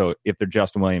contract? So if they're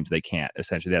Justin Williams, they can't.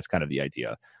 Essentially, that's kind of the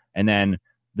idea. And then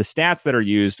the stats that are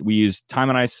used, we use time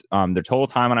on ice, their total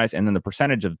time on ice, and then the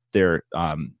percentage of their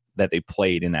that they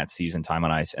played in that season time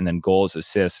on ice, and then goals,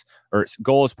 assists, or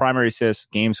goals, primary assists,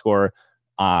 game score.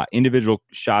 Individual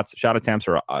shot attempts,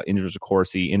 or individual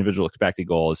Corsi, individual expected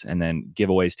goals, and then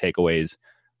giveaways, takeaways,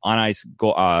 on ice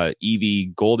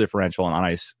EV goal differential, and on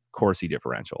ice Corsi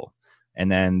differential.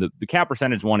 And then the cap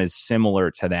percentage one is similar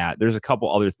to that. There's a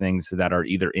couple other things that are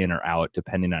either in or out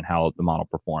depending on how the model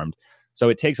performed. So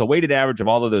it takes a weighted average of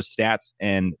all of those stats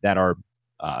and that are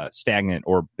stagnant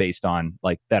or based on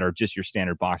like that are just your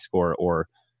standard box score or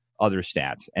other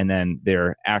stats, and then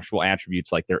their actual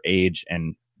attributes like their age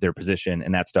and their position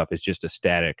and that stuff is just a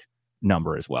static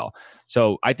number as well.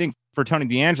 So I think for Tony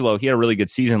D'Angelo, he had a really good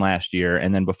season last year.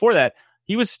 And then before that,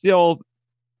 he was still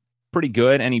pretty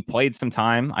good and he played some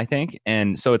time, I think.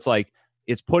 And so it's like,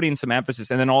 it's putting some emphasis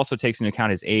and then also takes into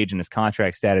account his age and his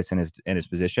contract status and his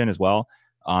position as well.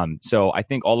 So I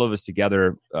think all of us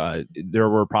together, there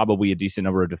were probably a decent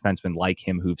number of defensemen like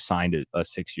him who've signed a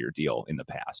 6-year deal in the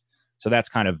past. So that's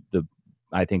kind of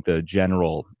I think the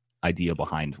general idea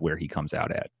behind where he comes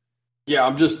out at. Yeah,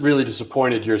 I'm just really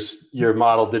disappointed your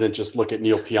model didn't just look at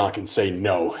Neil Pionk and say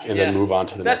no and then move on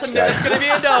to the next guy. That's going to be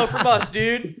a no from us,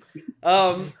 dude.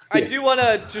 I do want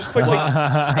to just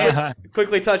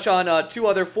quickly touch on 2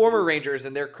 other former Rangers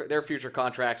and their future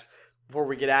contracts before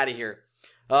we get out of here.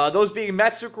 Those being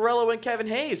Matt Zuccarello and Kevin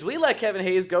Hayes. We let Kevin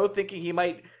Hayes go thinking he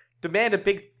might demand a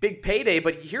big payday,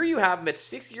 but here you have him at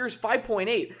 6 years,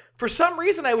 5.8. For some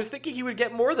reason, I was thinking he would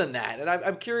get more than that, and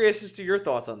I'm curious as to your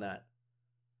thoughts on that.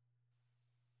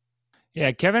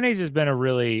 Yeah, Kevin Hayes has been a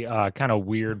really kind of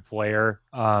weird player.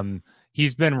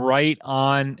 He's been right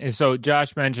on, and so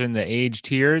Josh mentioned the age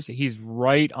tiers. He's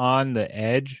right on the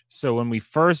edge. So when we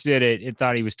first did it, it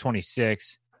thought he was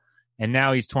 26, and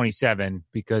now he's 27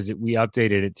 because we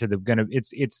updated it to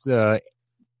it's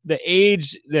the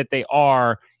age that they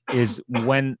are is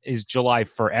July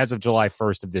 1st, as of July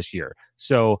 1st of this year.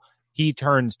 So he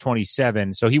turns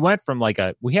 27. So he went from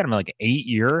we had him like an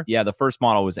 8-year. Yeah, the first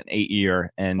model was an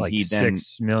 8-year, and like he then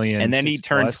 $6 million, and then he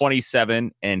turned plus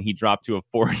 27, and he dropped to a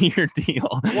 4-year deal.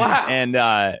 Wow!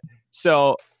 And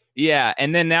so yeah,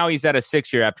 and then now he's at a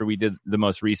 6-year after we did the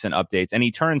most recent updates, and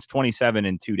he turns 27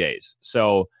 in 2 days.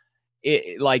 So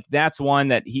that's one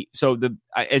that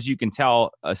as you can tell,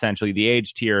 essentially the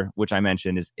age tier, which I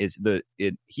mentioned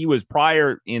he was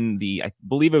prior in I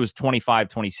believe it was 25,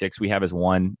 26. We have as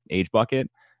one age bucket,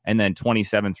 and then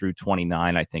 27 through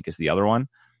 29, I think is the other one.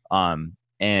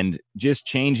 And just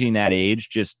changing that age,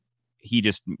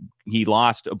 he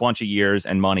lost a bunch of years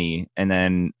and money. And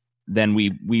then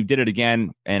we did it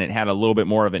again, and it had a little bit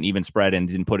more of an even spread and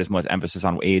didn't put as much emphasis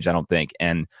on age, I don't think.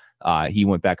 And he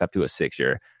went back up to a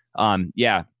 6-year.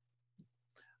 Yeah,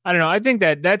 I don't know. I think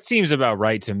that seems about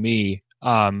right to me.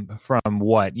 From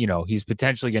what he's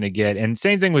potentially going to get, and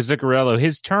same thing with Zuccarello.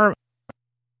 His term,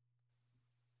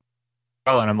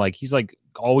 and I'm like, he's like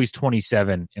always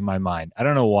 27 in my mind. I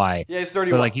don't know why. Yeah, he's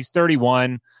 31. But he's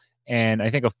 31, and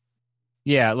I think a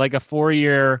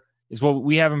 4-year is what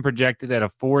we have him projected at. A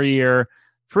 4-year,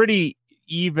 pretty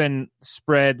even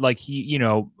spread. Like I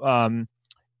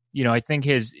think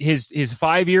his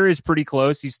 5-year is pretty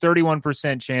close. He's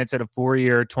 31% chance at a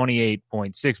 4-year,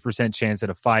 28.6% chance at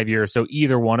a 5-year. So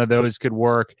either one of those could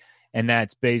work. And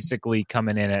that's basically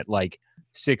coming in at like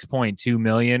 $6.2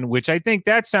 million, which I think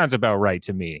that sounds about right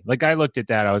to me. Like I looked at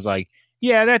that, I was like,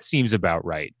 yeah, that seems about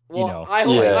right. Well,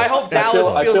 I hope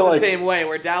Dallas feels the same way,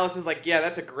 where Dallas is like, yeah,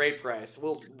 that's a great price.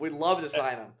 We'd love to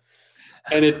sign him.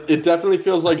 And it definitely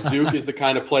feels like Zook is the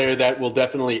kind of player that will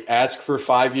definitely ask for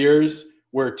 5 years,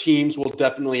 where teams will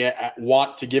definitely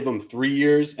want to give him 3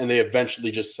 years, and they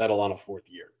eventually just settle on a 4th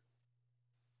year.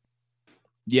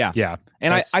 Yeah.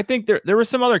 And I think there were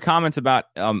some other comments about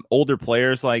older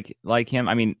players like him.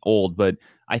 I mean, old, but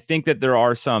I think that there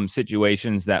are some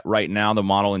situations that right now the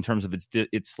model in terms of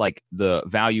it's like the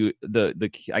value,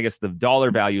 I guess the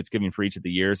dollar value it's giving for each of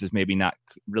the years is maybe not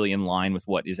really in line with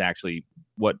what is actually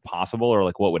what possible or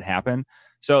like what would happen.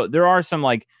 So there are some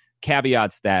like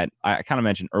caveats that I kind of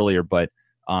mentioned earlier, but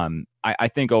I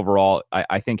think overall,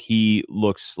 I think he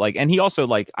looks like, and he also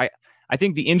like, I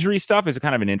think the injury stuff is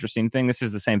kind of an interesting thing. This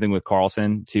is the same thing with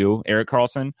Carlson too, Erik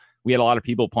Karlsson. We had a lot of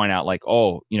people point out like,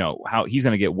 oh, how he's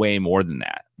going to get way more than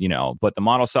that, but the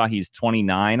model saw he's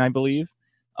 29, I believe.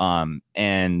 And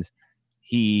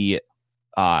he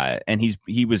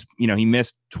was, he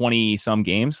missed 20 some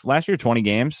games last year, 20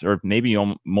 games, or maybe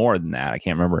more than that. I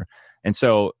can't remember. And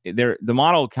so the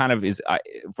model kind of is,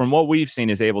 from what we've seen,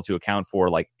 is able to account for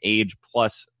like age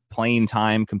plus playing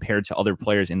time compared to other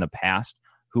players in the past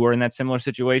who are in that similar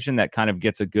situation. That kind of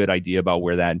gets a good idea about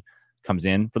where that comes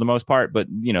in for the most part. But,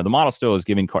 the model still is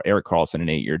giving Erik Karlsson an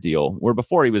 8-year deal, where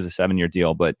before he was a 7-year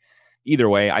deal. But either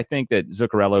way, I think that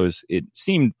Zuccarello's, it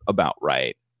seemed about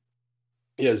right.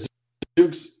 Yeah,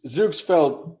 Zook's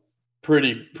felt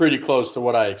pretty close to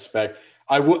what I expect.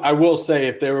 I will say,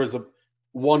 if there was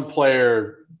one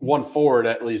forward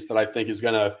at least that I think is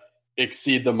going to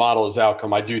exceed the model's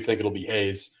outcome, I do think it'll be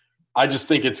Hayes. I just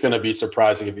think it's going to be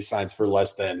surprising if he signs for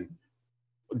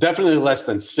definitely less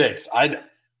than 6.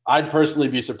 I'd personally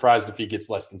be surprised if he gets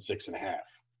less than 6.5.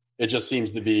 It just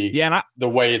seems to be the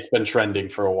way it's been trending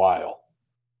for a while.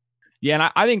 Yeah,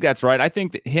 and I think that's right. I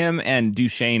think that him and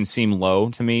Duchesne seem low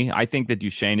to me. I think that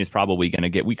Duchesne is probably going to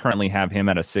get. We currently have him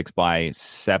at a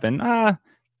 6x7.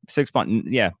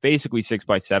 Basically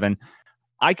 6x7.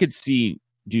 I could see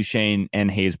Duchesne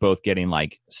and Hayes both getting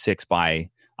like 6x.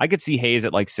 I could see Hayes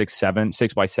at like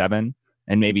 6x7,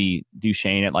 and maybe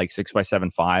Duchesne at like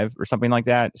 6x7.5 or something like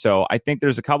that. So I think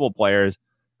there's a couple of players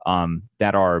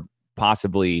that are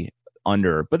possibly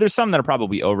under, but there's some that are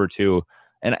probably over too.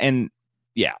 And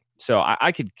yeah, so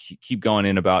I could keep going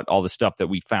in about all the stuff that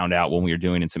we found out when we were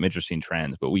doing and some interesting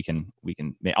trends, but we can.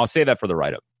 I'll save that for the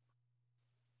write-up.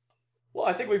 Well,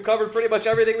 I think we've covered pretty much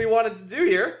everything we wanted to do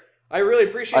here. I really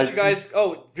appreciate you guys.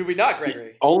 Oh, did we not,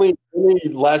 Gregory? Only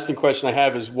lasting question I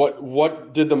have is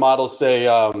what did the model say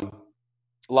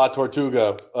La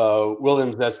Tortuga,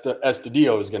 Williams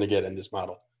Estudillo is going to get in this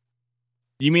model?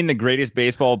 You mean the greatest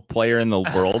baseball player in the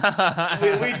world?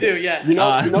 we do, yes.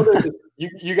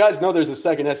 You guys know there's a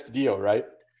second Estudillo, right?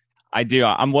 I do.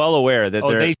 I'm well aware that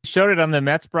they showed it on the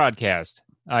Mets broadcast.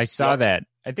 I saw that.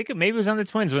 I think maybe it was on the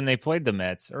Twins when they played the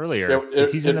Mets earlier. It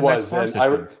was.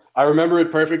 And I remember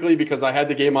it perfectly because I had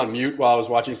the game on mute while I was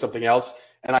watching something else,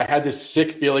 and I had this sick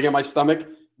feeling in my stomach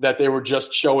that they were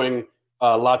just showing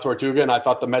La Tortuga, and I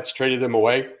thought the Mets traded him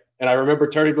away. And I remember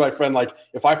turning to my friend like,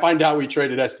 if I find out we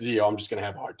traded Estudillo, I'm just going to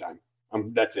have a hard time.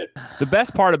 That's it. The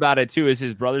best part about it, too, is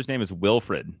his brother's name is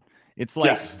Wilfred. It's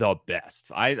like the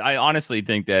best. I honestly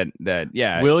think that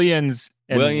Williams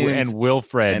and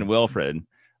Wilfred.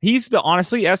 He's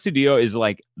honestly, Estudillo is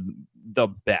like the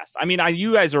best. I mean,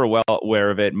 you guys are well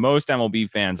aware of it. Most MLB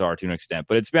fans are to an extent,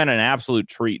 but it's been an absolute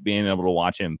treat being able to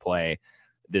watch him play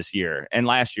this year and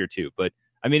last year too. But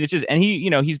I mean, it's just, and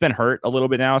he's been hurt a little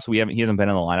bit now, so he hasn't been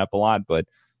in the lineup a lot. But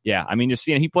yeah, I mean, just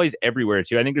seeing he plays everywhere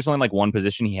too. I think there's only like one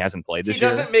position he hasn't played this year.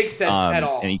 He doesn't make sense at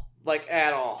all.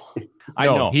 At all. I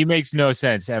know he makes no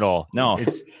sense at all. No,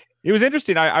 it was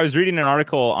interesting. I was reading an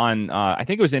article on, I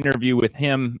think it was an interview with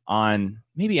him on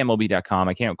maybe MLB.com.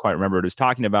 I can't quite remember. It was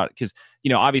talking about, because,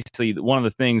 obviously one of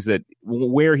the things that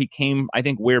where he came, I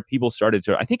think where people started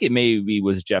to, I think it maybe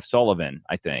was Jeff Sullivan,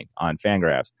 I think, on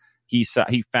Fangraphs. He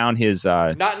found his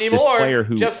not anymore. This player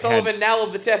who Jeff Sullivan now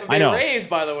of the Tampa Bay Rays,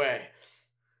 by the way.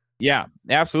 Yeah,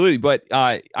 absolutely. But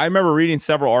I remember reading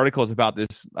several articles about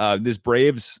this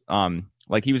Braves.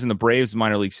 Like he was in the Braves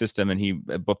minor league system,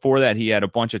 and before that he had a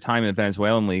bunch of time in the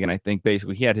Venezuelan league, and I think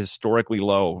basically he had historically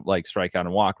low like strikeout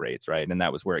and walk rates, right? And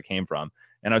that was where it came from.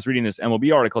 And I was reading this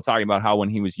MLB article talking about how when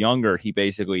he was younger, he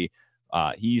basically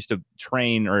he used to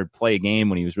train or play a game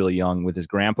when he was really young with his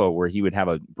grandpa, where he would have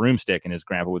a broomstick and his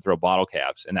grandpa would throw bottle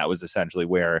caps, and that was essentially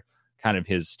where kind of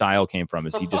his style came from.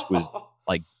 Is he just was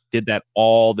like did that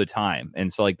all the time.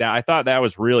 And so like that, I thought that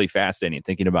was really fascinating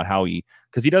thinking about how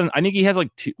because he doesn't, I think he has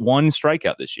like one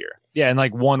strikeout this year. Yeah. And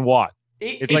like one walk.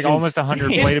 It's like almost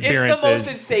 100 plate appearances. It's the most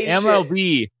insane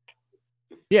MLB. shit.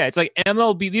 Yeah. It's like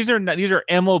MLB. These are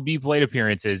MLB plate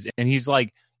appearances. And he's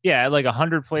like, yeah, like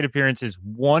 100 plate appearances,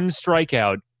 one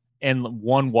strikeout and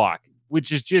one walk,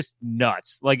 which is just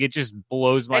nuts. Like it just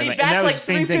blows my mind. And that was the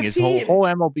same thing. His whole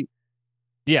MLB.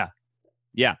 Yeah.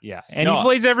 Yeah. And he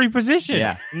plays every position.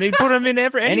 Yeah. And they put him in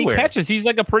anywhere. And he catches. He's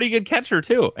like a pretty good catcher,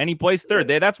 too. And he plays third.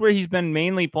 That's where he's been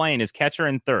mainly playing, is catcher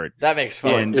and third. That makes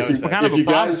fun.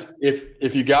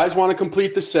 If you guys want to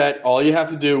complete the set, all you have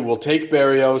to do, we'll take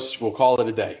Barrios. We'll call it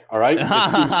a day. All right? It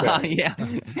seems fair.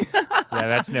 Yeah,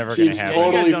 that's never going to happen.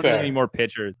 Totally don't fair. Need any more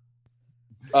pitchers.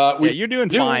 You're doing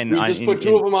fine. We just put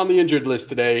two of them on the injured list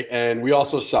today, and we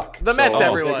also suck. The Mets,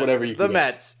 everyone. Take whatever you can the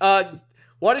Mets.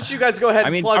 Why don't you guys go ahead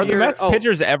and plug are the Mets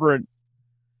pitchers ever...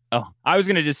 Oh, I was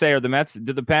going to just say,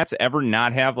 did the Pats ever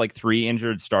not have like 3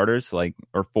 injured starters, like,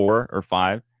 or 4 or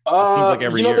 5? It seems like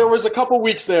every year. There was a couple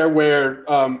weeks there where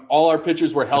all our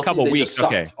pitchers were healthy. Just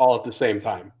sucked all at the same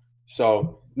time.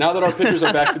 So now that our pitchers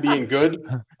are back to being good,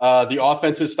 the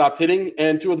offenses stopped hitting,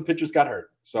 and 2 of the pitchers got hurt.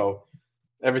 So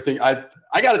everything, I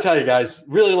got to tell you guys,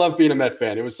 really love being a Met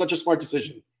fan. It was such a smart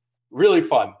decision. Really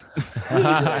fun.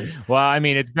 Really well, I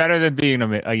mean, it's better than being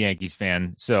a Yankees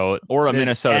fan. So or a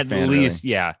Minnesota fan. At least,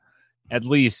 really. Yeah. At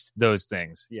least those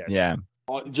things. Yes. Yeah.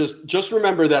 Just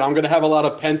remember that I'm going to have a lot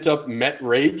of pent up Met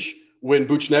rage when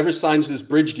Buchnevich signs this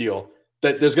bridge deal.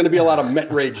 That there's going to be a lot of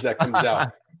Met rage that comes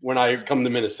out when I come to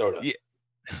Minnesota.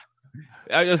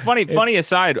 Yeah. Funny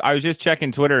aside, I was just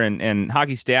checking Twitter and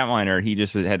Hockey Statliner, he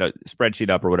just had a spreadsheet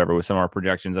up or whatever with some of our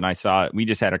projections, and I saw we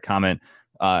just had a comment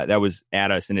that was at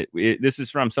us, and this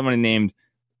is from someone named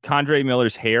Condre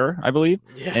Miller's hair, I believe.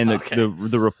 Yeah, and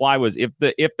the reply was, if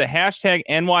the hashtag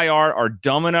NYR are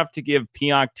dumb enough to give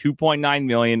Pionk $2.9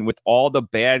 million with all the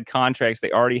bad contracts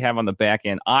they already have on the back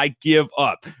end, I give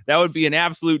up. That would be an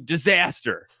absolute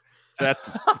disaster. So that's.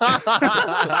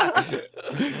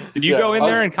 Did you go in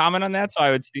there and comment on that so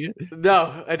I would see it?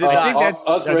 No, I did not. I think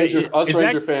us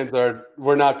Ranger fans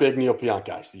we're not big Neil Pionk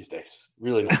guys these days.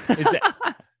 Really not.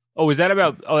 Is that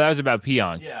about? Oh, that was about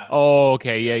Pionk. Yeah. Oh,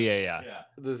 okay. Yeah.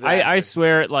 I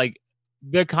swear, like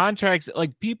the contracts,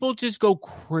 like people just go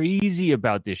crazy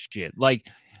about this shit. Like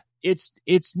it's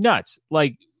nuts.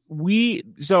 Like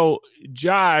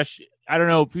Josh, I don't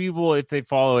know, people, if they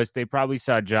follow us, they probably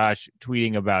saw Josh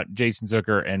tweeting about Jason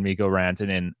Zucker and Mikko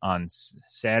Rantanen on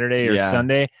Saturday or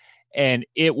Sunday. And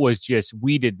it was just,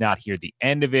 we did not hear the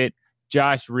end of it.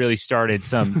 Josh really started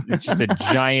just a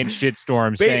giant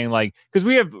shitstorm saying like, because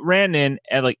we have Rantanen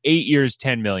at like 8 years,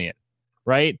 10 million,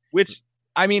 right? Which,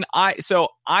 I mean, I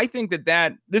think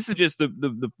that this is just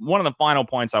the one of the final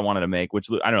points I wanted to make, which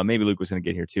I don't know, maybe Luke was going to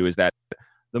get here too, is that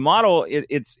the model,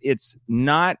 it's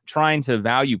not trying to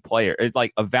value player. It's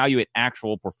like evaluate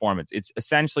actual performance. It's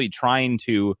essentially trying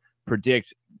to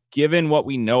predict, given what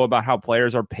we know about how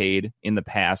players are paid in the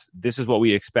past, this is what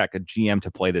we expect a GM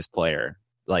to play this player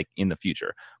like in the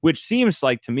future, which seems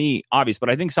like to me obvious, but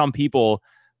I think some people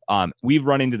we've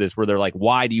run into this where they're like,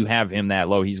 why do you have him that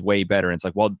low? He's way better. And it's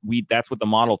like, well, that's what the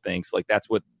model thinks. Like that's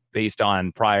what, based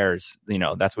on priors,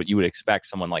 that's what you would expect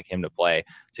someone like him to play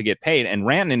to get paid. And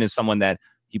Rantanen is someone that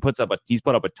he's put up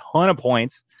a ton of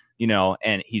points,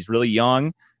 and he's really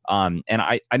young. And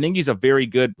I think he's a very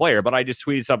good player, but I just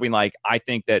tweeted something like, I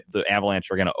think that the Avalanche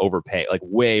are going to overpay, like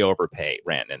way overpay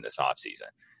Rantanen this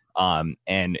offseason.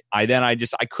 And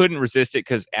I couldn't resist it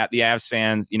because at the Avs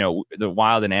fans, the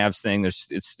Wild and Avs thing,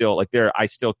 it's still like I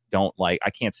still don't like,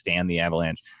 I can't stand the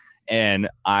Avalanche. And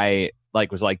I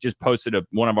was just posted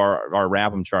one of our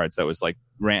Rap'em charts that was like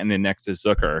Rantanen next to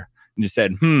Zucker and just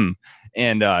said, and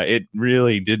it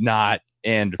really did not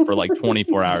end for like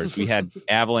 24 hours. We had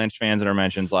Avalanche fans in our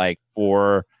mentions like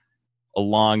for a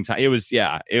long time. It was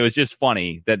just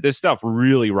funny that this stuff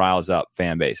really riles up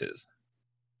fan bases.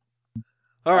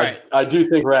 All right. I do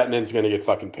think Ratanen's going to get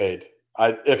fucking paid.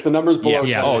 If the number's below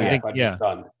 10, I think he's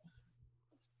done.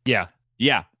 Yeah.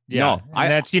 No,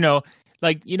 that's,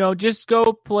 just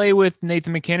go play with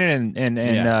Nathan McKinnon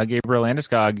and Gabriel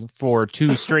Landeskog for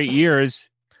 2 straight years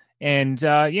and,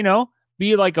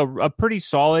 be like a pretty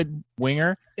solid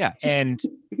winger. Yeah. And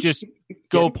just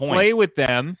go play with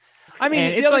them. I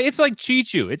mean, it's like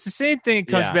Chichu. It's the same thing. It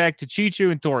comes back to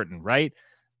Chichu and Thornton, right?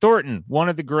 Thornton, one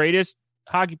of the greatest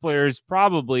hockey players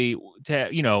probably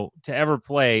to ever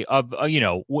play of,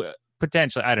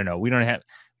 potentially, I don't know. We don't have,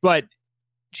 but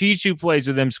Chichu plays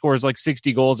with them, scores like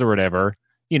 60 goals or whatever.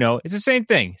 It's the same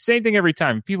thing every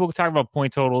time. People talk about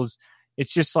point totals.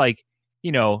 It's just like,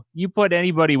 you put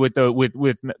anybody with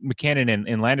McKinnon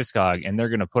and Landeskog, and they're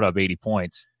going to put up 80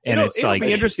 points. And it'll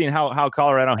be interesting how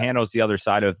Colorado handles the other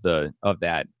side of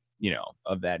that deal.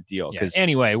 Because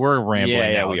anyway, we're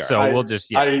rambling now, we are. So we'll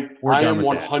just I am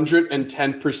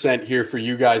 110% here for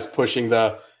you guys pushing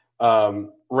the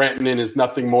Rantanen is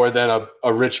nothing more than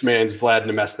a rich man's Vlad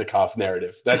Nemesnikov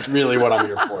narrative. That's really what I'm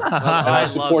here for. And I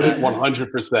support it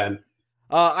 100%.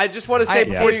 I just want to say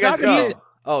before you guys go.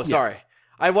 Oh, sorry.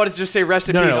 I wanted to just say rest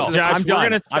in peace. No, Josh, I'm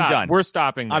done. I'm done. We're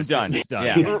stopping this. I'm done. This is done.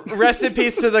 Yeah. Rest in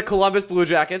peace to the Columbus Blue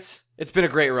Jackets. It's been a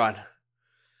great run.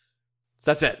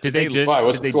 That's it. Did they just? Why?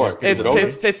 What's the score? It's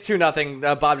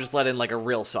 2-0. Bob just let in like a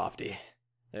real softie.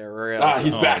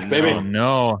 He's back, baby. Oh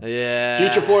no. Yeah.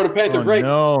 Future Florida Panther, great.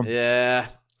 No. Yeah.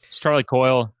 It's Charlie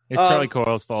Coyle. It's Charlie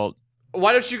Coyle's fault.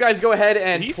 Why don't you guys go ahead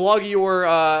and plug your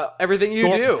everything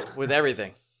you do with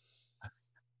everything?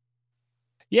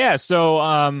 Yeah.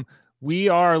 So we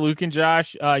are Luke and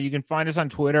Josh. You can find us on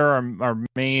Twitter. Our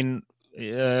main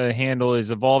handle is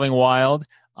EvolvingWild.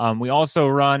 We also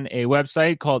run a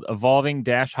website called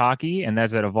Evolving-Hockey, and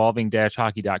that's at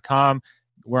evolving-hockey.com.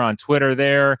 We're on Twitter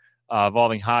there,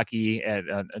 Evolving Hockey at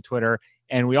Twitter.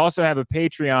 And we also have a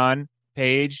Patreon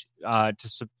page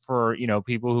for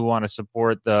people who want to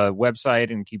support the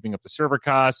website and keeping up the server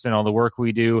costs and all the work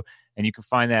we do. And you can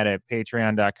find that at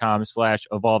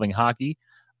patreon.com/evolvinghockey.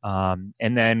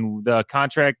 And then the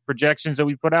contract projections that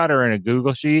we put out are in a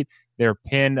Google sheet. They're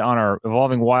pinned on our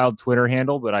Evolving Wild Twitter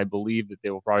handle, but I believe that they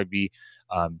will probably be,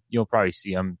 you'll probably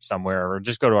see them somewhere, or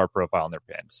just go to our profile and they're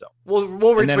pinned. So we'll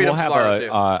retweet them tomorrow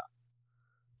too.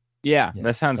 Yeah,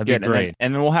 that sounds good. Great.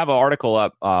 And then we'll have an article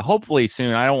up, hopefully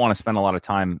soon. I don't want to spend a lot of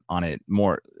time on it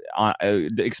more,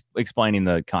 explaining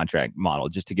the contract model,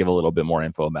 just to give a little bit more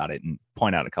info about it and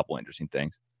point out a couple interesting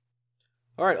things.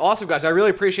 All right, awesome, guys. I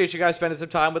really appreciate you guys spending some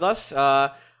time with us.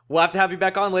 We'll have to have you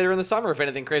back on later in the summer if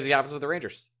anything crazy happens with the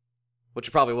Rangers, which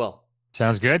you probably will.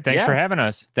 Sounds good. Thanks for having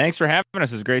us. Thanks for having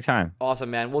us. It was a great time.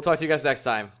 Awesome, man. We'll talk to you guys next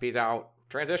time. Peace out.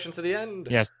 Transition to the end.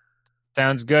 Yes.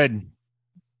 Sounds good.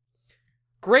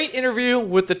 Great interview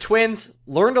with the Twins.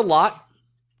 Learned a lot.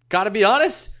 Got to be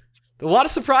honest, a lot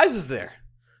of surprises there.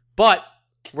 But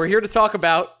we're here to talk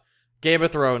about Game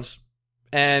of Thrones.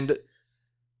 And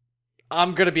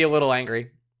I'm going to be a little angry.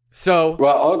 So,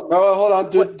 well, hold on.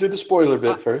 Do the spoiler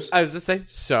bit first. I was going to say,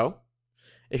 so,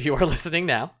 if you are listening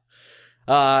now,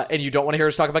 and you don't want to hear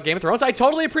us talk about Game of Thrones, I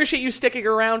totally appreciate you sticking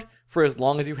around for as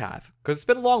long as you have, because it's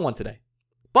been a long one today.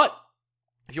 But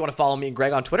if you want to follow me and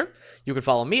Greg on Twitter, you can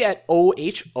follow me at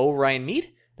OHORyanMead.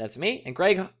 That's me. And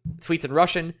Greg tweets in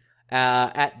Russian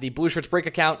at the Blue Shirts Break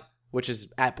account, which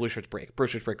is at Blue Shirts Break. Blue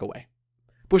Shirts Break away.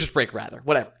 Blue Shirts Break, rather.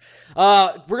 Whatever.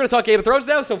 We're going to talk Game of Thrones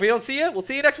now, so if we don't see you, we'll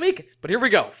see you next week. But here we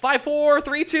go. 5, 4,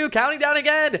 3, 2, counting down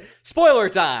again. Spoiler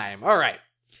time. All right.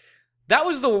 That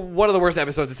was one of the worst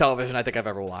episodes of television I think I've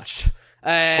ever watched.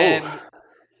 And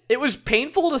it was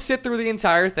painful to sit through the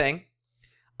entire thing.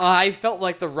 I felt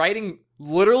like the writing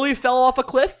literally fell off a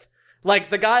cliff. Like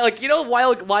the guy,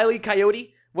 Wile E.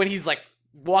 Coyote, when he's like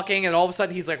walking and all of a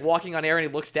sudden he's like walking on air and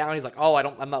he looks down. He's like,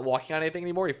 I'm not walking on anything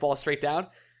anymore. He falls straight down.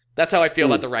 That's how I feel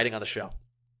about the writing on the show.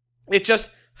 It just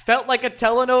felt like a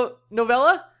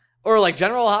telenovela or like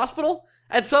General Hospital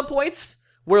at some points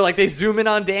where like they zoom in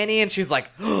on Dany and she's like,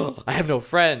 I have no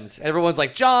friends. Everyone's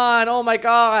like, John, oh my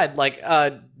God. Like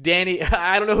Dany,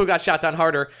 I don't know who got shot down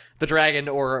harder, the dragon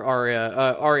or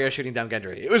Arya shooting down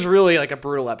Gendry. It was really like a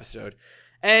brutal episode.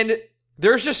 And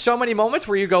there's just so many moments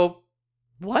where you go,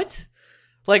 what?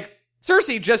 Like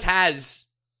Cersei just has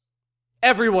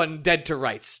everyone dead to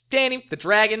rights. Dany, the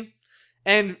dragon,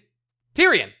 and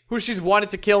Tyrion, who she's wanted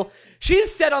to kill.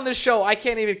 She's said on this show, I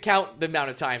can't even count the amount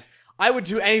of times, I would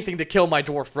do anything to kill my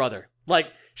dwarf brother. Like,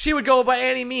 she would go by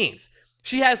any means.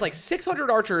 She has like 600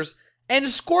 archers and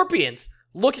scorpions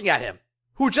looking at him,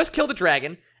 who just killed the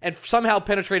dragon and somehow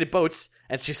penetrated boats,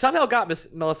 and she somehow got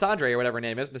Melisandre, or whatever her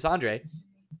name is, Melisandre,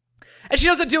 and she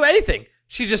doesn't do anything.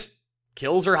 She just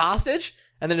kills her hostage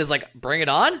and then is like, bring it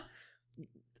on.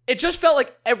 It just felt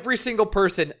like every single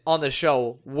person on the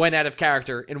show went out of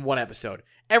character in one episode.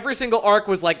 Every single arc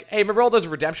was like, hey, remember all those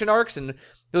redemption arcs and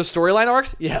those storyline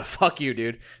arcs? Yeah, fuck you,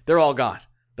 dude. They're all gone.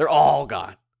 They're all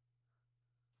gone.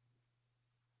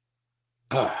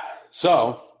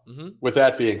 So, with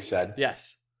that being said,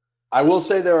 yes, I will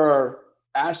say there are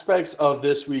aspects of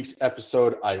this week's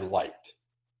episode I liked.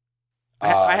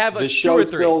 I have this 2 show or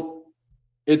 3.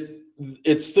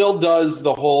 It still does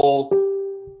the whole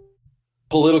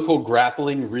political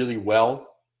grappling really well.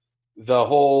 The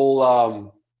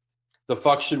whole the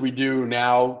fuck should we do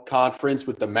now conference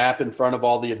with the map in front of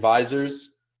all the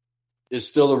advisors is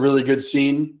still a really good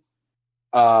scene.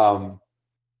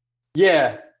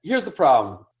 Yeah, here's the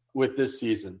problem with this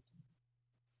season.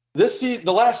 This season,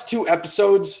 the last 2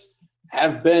 episodes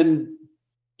have been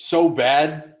so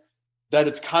bad that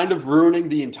it's kind of ruining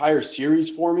the entire series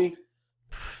for me.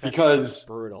 Because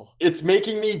brutal. It's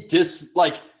making me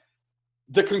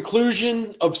the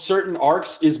conclusion of certain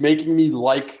arcs is making me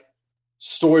like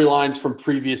storylines from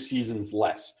previous seasons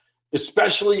less,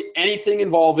 especially anything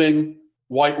involving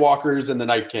White Walkers and the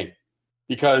Night King,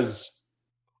 because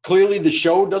clearly the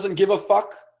show doesn't give a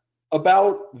fuck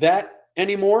about that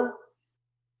anymore.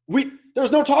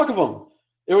 There's no talk of them.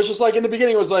 It was just like in the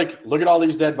beginning, it was like, look at all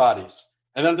these dead bodies.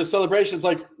 And then at the celebration, it's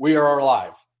like, we are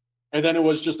alive. And then it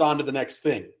was just on to the next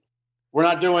thing. We're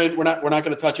not going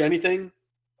to touch anything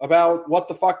about what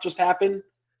the fuck just happened.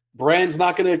 Bran's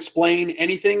not going to explain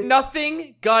anything.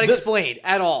 Nothing got explained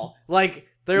at all. Like,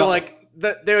 they're like,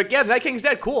 yeah, the Night King's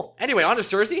dead. Cool. Anyway, on to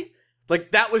Cersei.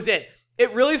 Like, that was it.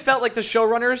 It really felt like the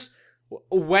showrunners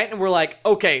went and were like,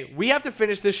 okay, we have to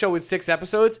finish this show in 6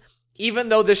 episodes, even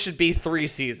though this should be 3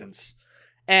 seasons.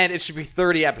 And it should be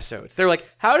 30 episodes. They're like,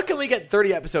 how can we get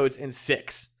 30 episodes in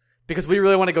 6? Because we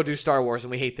really want to go do Star Wars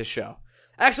and we hate this show.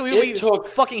 Actually, we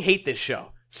fucking hate this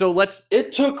show. So let's...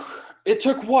 It took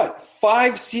what,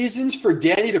 5 seasons for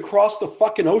Dany to cross the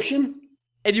fucking ocean?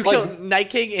 And you kill Night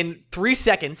King in 3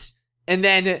 seconds, and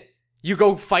then you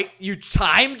go fight, you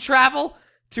time travel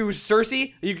to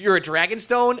Cersei, you're a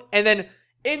Dragonstone, and then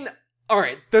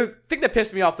alright, the thing that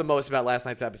pissed me off the most about last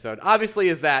night's episode, obviously,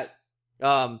 is that,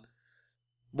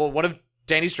 one of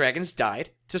Dany's dragons died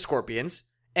to scorpions,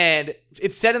 and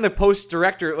it's said in the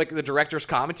post-director, like the director's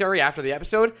commentary after the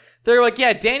episode, they're like,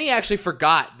 yeah, Dany actually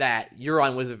forgot that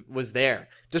Euron was there.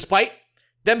 Despite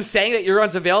them saying that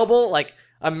Euron's available, like,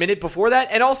 a minute before that.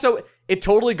 And also, it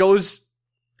totally goes...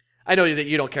 I know that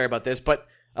you don't care about this, but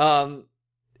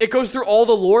it goes through all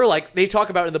the lore, like, they talk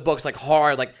about in the books, like,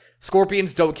 hard, like,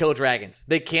 scorpions don't kill dragons.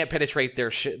 They can't penetrate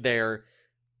their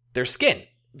skin.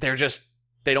 They're just...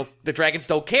 the dragons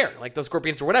don't care, like those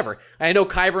scorpions or whatever. And I know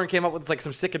Qyburn came up with like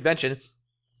some sick invention,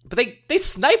 but they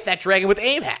sniped that dragon with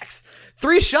aim hacks.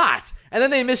 3 shots, and then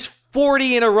they miss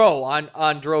 40 in a row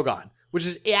on Drogon, which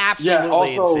is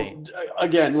absolutely insane.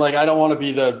 Again, like, I don't want to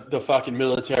be the fucking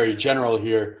military general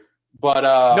here, but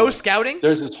no scouting?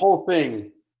 There's this whole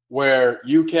thing where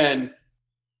you can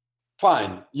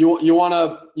you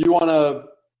wanna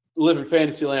live in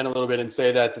Fantasyland a little bit and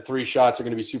say that the 3 shots are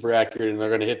going to be super accurate and they're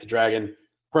going to hit the dragon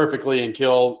perfectly and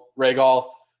kill Rhaegal.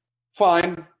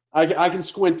 Fine. I can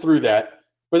squint through that.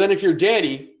 But then if you're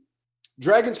Dany,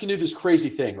 dragons can do this crazy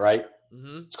thing, right?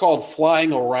 Mm-hmm. It's called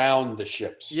flying around the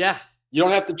ships. Yeah. You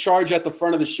don't have to charge at the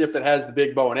front of the ship that has the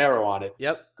big bow and arrow on it.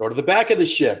 Yep. Go to the back of the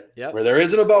ship where there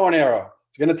isn't a bow and arrow.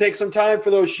 It's going to take some time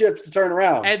for those ships to turn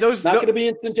around. And those not going to be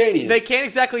instantaneous. They can't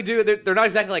exactly they're not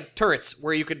exactly like turrets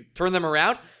where you could turn them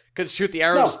around. Could shoot the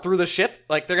arrows through the ship.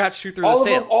 Like, they're going to shoot through the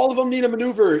sails. All of them need a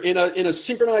maneuver in a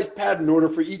synchronized pattern in order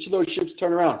for each of those ships to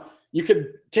turn around. You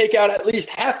could take out at least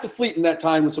half the fleet in that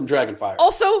time with some dragon fire.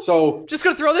 Also, just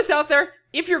going to throw this out there.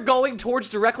 If you're going towards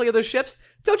directly other ships,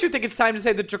 don't you think it's time to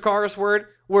say the Dracarys word,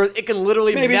 where it can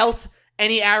literally melt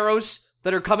any arrows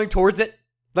that are coming towards it?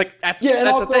 Like, that's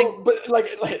the thing. But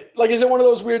like, is it one of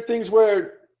those weird things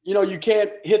where, you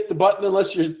can't hit the button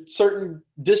unless you're a certain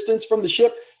distance from the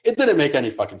ship? It didn't make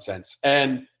any fucking sense.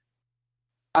 And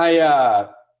I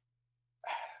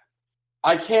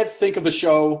can't think of a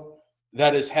show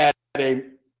that has had a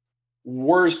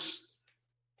worse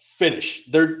finish.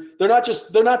 They're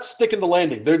not sticking the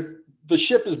landing. The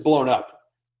ship is blown up.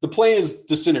 The plane is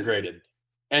disintegrated.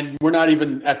 And we're not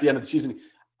even at the end of the season.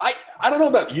 I don't know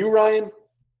about you, Ryan.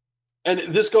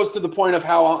 And this goes to the point of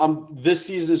how this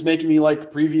season is making me like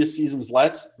previous seasons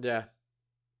less. Yeah.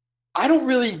 I don't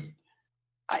really...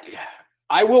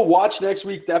 I will watch next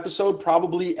week's episode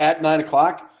probably at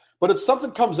 9:00. But if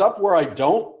something comes up where I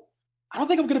don't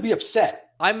think I'm going to be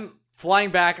upset. I'm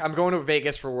flying back. I'm going to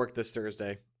Vegas for work this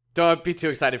Thursday. Don't be too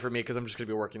excited for me because I'm just going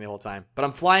to be working the whole time. But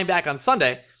I'm flying back on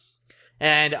Sunday,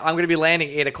 and I'm going to be landing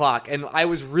 8:00. And I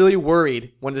was really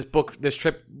worried when this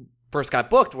trip first got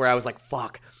booked, where I was like,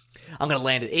 "Fuck, I'm going to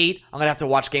land at 8. I'm going to have to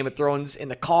watch Game of Thrones in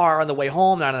the car on the way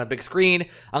home, not on a big screen.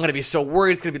 I'm going to be so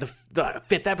worried. It's going to be the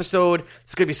 5th episode.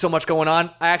 It's going to be so much going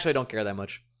on." I actually don't care that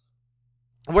much.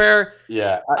 Where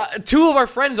 2 of our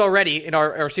friends already in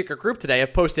our secret group today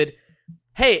have posted,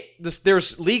 hey,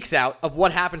 there's leaks out of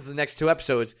what happens in the next 2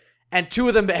 episodes. And 2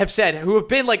 of them have said, who have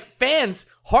been like fans,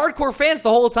 hardcore fans the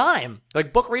whole time,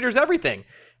 like book readers, everything,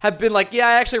 have been like, yeah,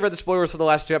 I actually read the spoilers for the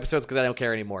last 2 episodes because I don't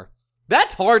care anymore.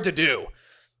 That's hard to do.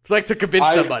 It's like to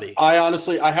convince somebody. I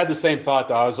honestly had the same thought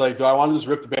though. I was like, do I want to just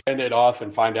rip the Band-Aid off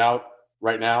and find out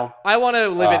right now. I want to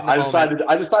live it in the moment.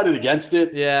 I decided against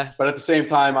it. Yeah. But at the same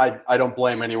time, I don't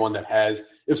blame anyone that has.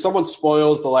 If someone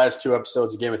spoils the last 2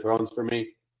 episodes of Game of Thrones for me,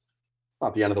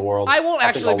 not the end of the world. I won't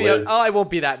I won't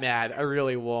be that mad. I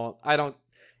really won't. I don't.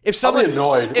 If someone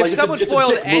annoyed. If someone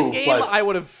spoiled Endgame, but... I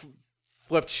would have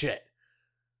flipped shit.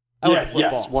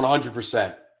 Yes,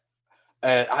 100%.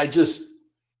 And I just.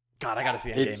 God, I got to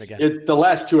see Endgame again. The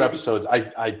last 2 episodes,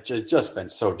 I just been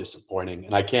so disappointing,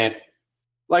 and I can't.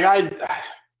 Like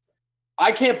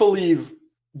I can't believe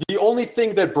the only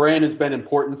thing that Bran has been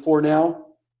important for now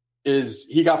is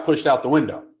he got pushed out the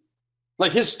window.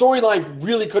 Like his storyline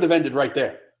really could have ended right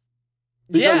there.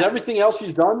 Because everything else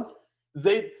he's done,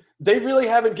 they really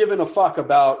haven't given a fuck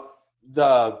about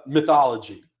the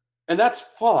mythology. And that's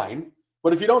fine.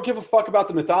 But if you don't give a fuck about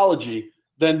the mythology,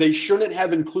 then they shouldn't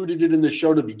have included it in the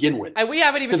show to begin with. And we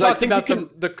haven't even talked about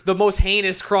the most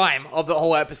heinous crime of the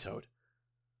whole episode.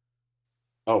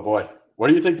 Oh boy. What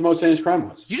do you think the most heinous crime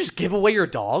was? You just give away your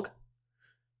dog?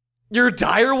 You're a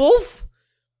dire wolf?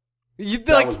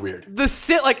 That was weird.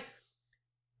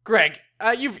 Greg,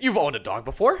 you've owned a dog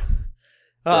before.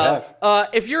 I have.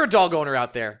 If you're a dog owner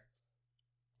out there,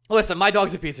 listen, my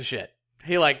dog's a piece of shit.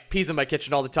 He pees in my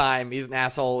kitchen all the time. He's an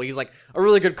asshole. He's a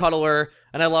really good cuddler,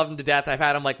 and I love him to death. I've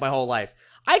had him my whole life.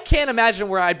 I can't imagine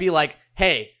where I'd be like,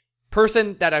 hey,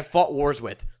 person that I've fought wars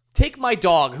with, take my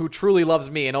dog who truly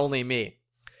loves me and only me.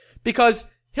 Because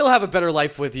he'll have a better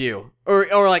life with you. Or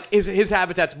his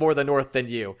habitat's more the north than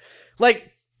you.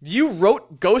 You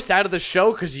wrote Ghost out of the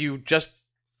show because you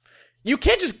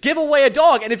can't just give away a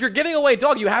dog. And if you're giving away a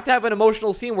dog, you have to have an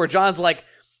emotional scene where John's like,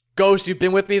 Ghost, you've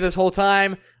been with me this whole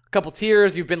time. A couple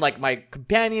tears. You've been my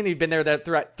companion. You've been there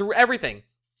through everything.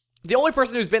 The only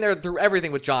person who's been there through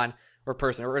everything with John,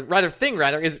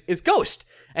 is Ghost.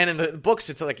 And in the books,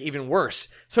 it's even worse.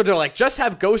 So to just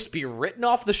have Ghost be written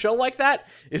off the show like that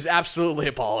is absolutely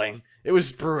appalling. It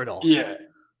was brutal. Yeah.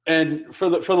 And for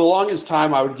the longest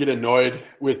time, I would get annoyed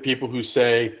with people who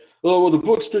say, oh, well, the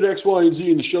books did X, Y, and Z,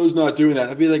 and the show's not doing that.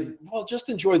 I'd be like, well, just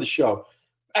enjoy the show.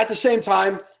 At the same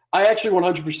time, I actually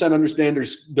 100% understand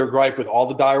their gripe with all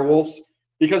the direwolves.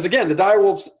 Because, again, the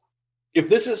direwolves, if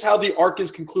this is how the arc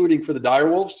is concluding for the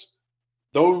direwolves,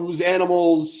 those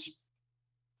animals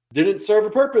didn't serve a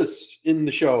purpose in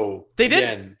the show. They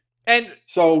didn't. And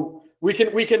so we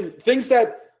can things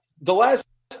that the last,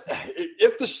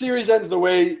 if the series ends the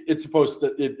way it's supposed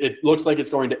to, it looks like it's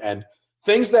going to end.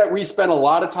 Things that we spent a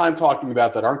lot of time talking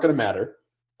about that aren't going to matter.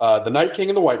 The Night King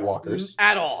and the White Walkers.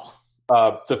 At all.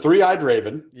 The Three-Eyed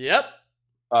Raven. Yep.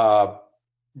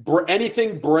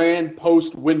 Anything Bran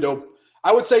post window.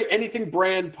 I would say anything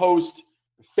Bran post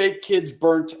fake kids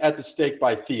burnt at the stake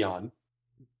by Theon.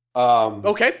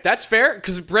 Okay, that's fair,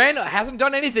 because Bran hasn't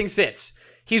done anything since.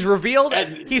 He's revealed,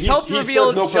 he's helped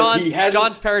reveal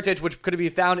John's parentage, which could be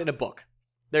found in a book.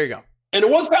 There you go. And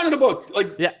it was found in a book.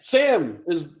 Sam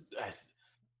is...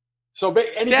 So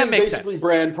anything basically sense.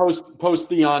 Bran post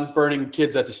Theon burning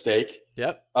kids at the stake.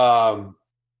 Yep.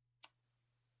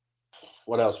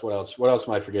 What else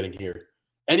am I forgetting here?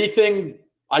 Anything,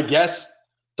 I guess,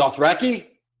 Dothraki?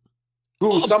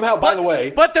 Who somehow, by the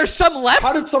way... But there's some left?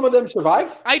 How did some of them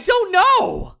survive? I don't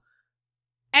know.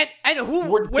 And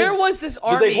where was this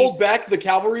army? Did they hold back the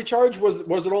cavalry charge? Was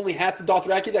it only half the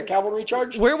Dothraki that cavalry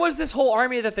charge? Where was this whole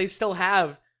army that they still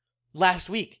have last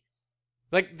week?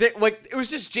 It was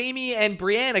just Jaime and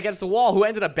Brienne against the wall, who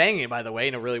ended up banging, by the way,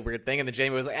 in a really weird thing. And then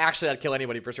Jaime was like, actually, I'd kill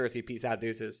anybody for Cersei. Peace out,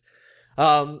 deuces.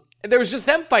 And there was just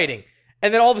them fighting.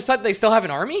 And then all of a sudden, they still have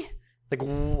an army?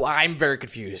 I'm very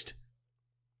confused.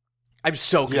 I'm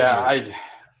so confused. Yeah,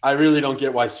 I really don't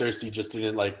get why Cersei just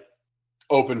didn't,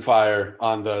 open fire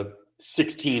on the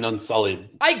 16 Unsullied.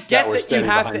 I get that you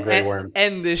have to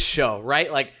end this show,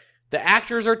 right? The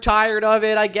actors are tired of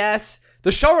it, I guess. The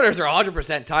showrunners are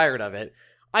 100% tired of it.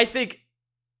 I think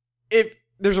if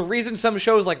there's a reason some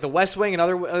shows like The West Wing and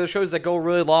other shows that go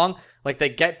really long, they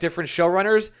get different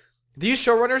showrunners. These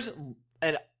showrunners,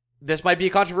 and this might be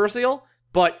controversial,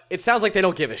 but it sounds like they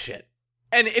don't give a shit.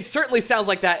 And it certainly sounds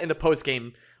like that in the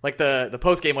post-game, the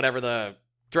post-game, whatever, the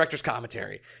director's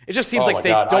commentary. It just seems like they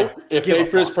don't If they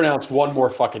mispronounced one more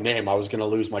fucking name, I was going to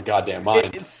lose my goddamn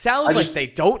mind. It sounds like they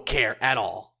don't care at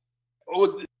all.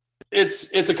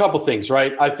 It's a couple things,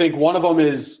 right? I think one of them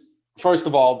is, first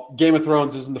of all, Game of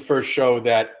Thrones isn't the first show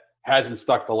that hasn't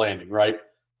stuck the landing, right?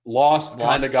 Lost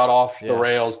kind of got off the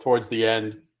rails towards the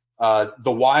end. The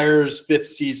Wire's 5th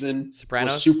season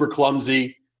was super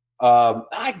clumsy.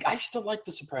 I still like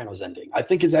The Sopranos ending. I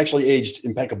think it's actually aged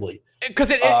impeccably. Because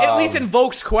it at least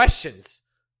invokes questions.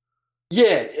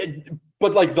 Yeah,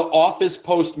 but The Office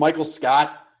post Michael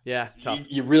Scott, tough.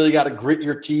 You really got to grit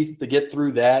your teeth to get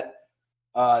through that.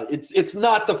 It's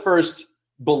not the first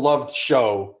beloved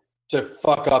show to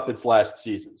fuck up its last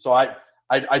season. So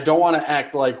I don't want to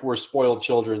act like we're spoiled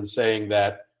children saying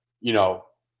that,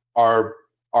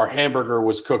 our hamburger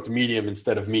was cooked medium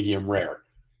instead of medium rare.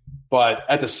 But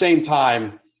at the same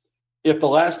time, if the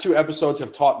last 2 episodes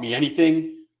have taught me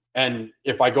anything, and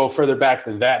if I go further back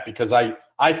than that, because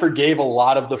I forgave a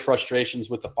lot of the frustrations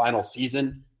with the final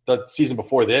season, the season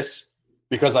before this,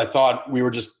 because I thought we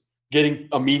were just getting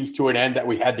a means to an end that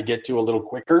we had to get to a little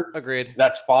quicker. Agreed.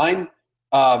 That's fine.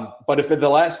 But if the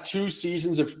last 2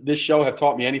 seasons of this show have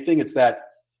taught me anything, it's that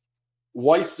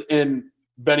Weiss and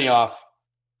Benioff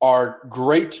are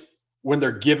great when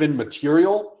they're given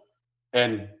material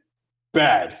and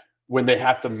bad when they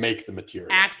have to make the material.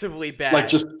 Actively bad. Like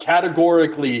just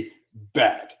categorically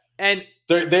bad. And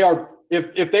they are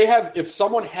if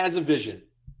someone has a vision,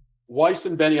 Weiss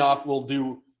and Benioff will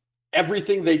do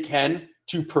everything they can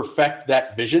to perfect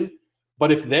that vision.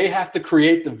 But if they have to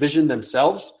create the vision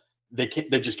themselves, they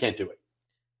just can't do it.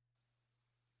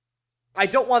 I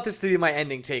don't want this to be my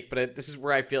ending take, but this is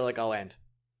where I feel like I'll end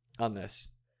on this.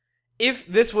 If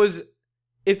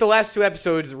the last 2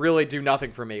 episodes really do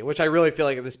nothing for me, which I really feel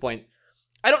like at this point,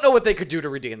 I don't know what they could do to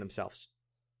redeem themselves.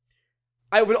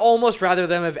 I would almost rather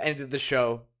them have ended the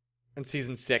show in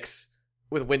season 6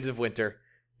 with Winds of Winter.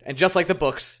 And just like the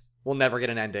books, we'll never get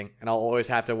an ending, and I'll always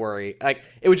have to worry. Like,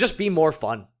 it would just be more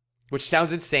fun, which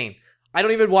sounds insane. I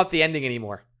don't even want the ending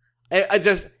anymore.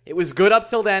 It was good up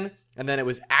till then, and then it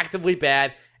was actively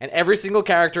bad, and every single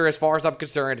character, as far as I'm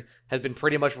concerned, has been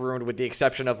pretty much ruined with the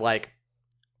exception of, like,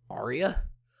 Arya?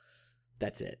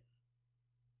 That's it.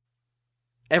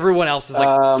 Everyone else is,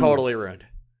 like, totally ruined.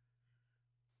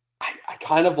 I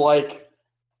kind of like...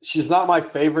 She's not my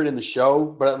favorite in the show,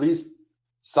 but at least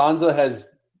Sansa has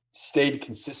stayed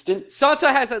consistent.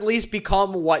 Sansa has at least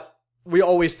become what we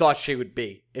always thought she would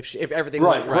be if everything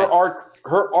went right.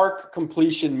 Her arc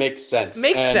completion makes sense.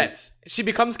 Makes sense. She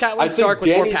becomes Catelyn Stark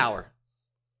with more power.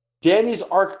 Dany's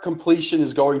arc completion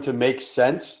is going to make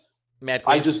sense.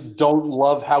 I just don't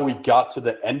love how we got to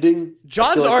the ending.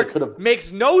 John's arc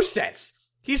makes no sense.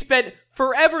 He spent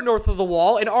forever north of the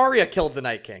Wall, and Arya killed the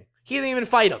Night King. He didn't even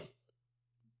fight him.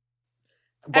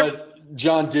 But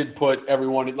John did put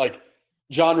everyone like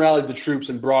John rallied the troops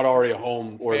and brought Arya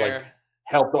home, or like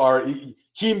helped Arya.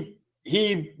 He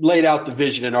laid out the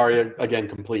vision, and Arya again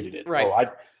completed it. Right.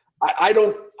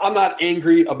 So I'm not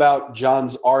angry about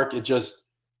John's arc. It just,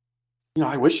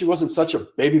 I wish he wasn't such a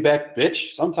baby back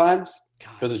bitch sometimes,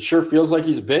 because it sure feels like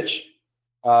he's a bitch.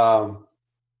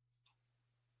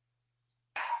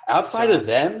 Outside of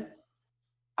them,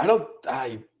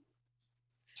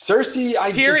 Cersei,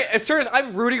 Cersei,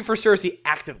 I'm rooting for Cersei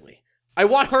actively. I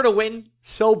want her to win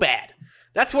so bad.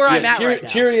 That's where I'm at right now.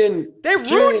 Tyrion. They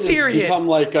ruined Tyrion. Has become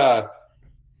like a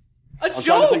joke. I'm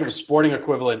trying to think of a sporting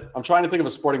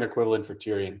equivalent. For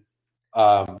Tyrion.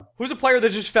 Who's a player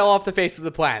that just fell off the face of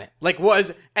the planet? Like,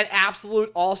 was an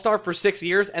absolute all-star for 6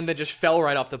 years and then just fell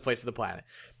right off the face of the planet.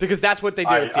 Because that's what they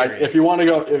do with Tyrion. If you want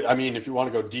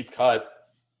to go deep cut.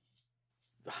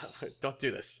 Don't do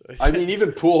this.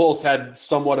 Even Pujols had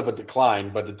somewhat of a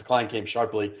decline, but the decline came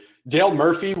sharply. Dale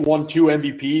Murphy won 2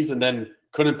 MVPs and then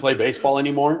couldn't play baseball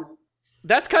anymore.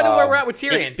 That's kind of where we're at with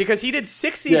Tyrion, because he did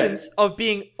 6 seasons of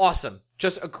being awesome.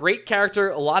 Just a great character,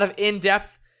 a lot of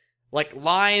in-depth like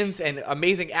lines and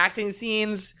amazing acting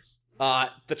scenes,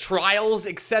 the trials,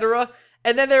 etc.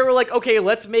 And then they were like, okay,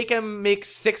 let's make him make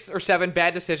 6 or 7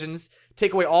 bad decisions,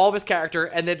 take away all of his character,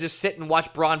 and then just sit and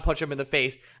watch Bronn punch him in the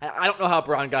face. And I don't know how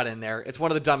Bronn got in there. It's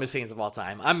one of the dumbest scenes of all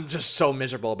time. I'm just so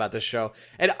miserable about this show.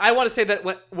 And I want to say that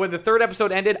when the 3rd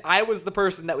episode ended, I was the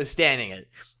person that was standing it.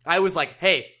 I was like,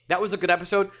 hey, that was a good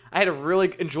episode. I had a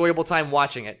really enjoyable time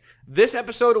watching it. This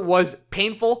episode was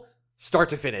painful, start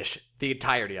to finish, the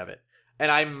entirety of it.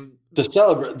 And I'm...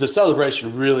 The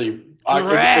celebration really... it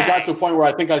got to a point where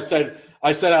I think I said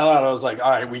out loud, I was like,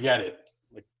 all right, we get it.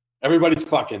 Like, everybody's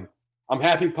fucking. I'm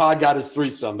happy Pod got his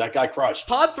threesome. That guy crushed.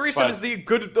 Pod threesome is the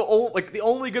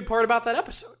only good part about that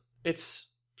episode. It's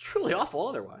truly awful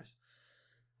otherwise.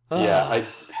 Yeah,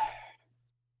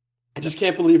 I just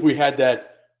can't believe we had that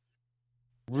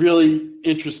really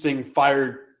interesting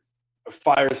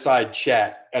fireside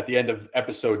chat at the end of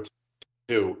episode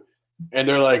 2. And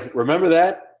they're like, remember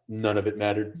that? None of it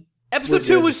mattered. Episode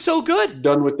 2 was so good.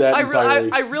 Done with that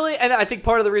entirely. I really, and I think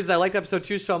part of the reason I liked episode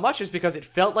 2 so much is because it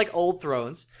felt like Old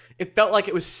Thrones. It felt like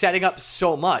it was setting up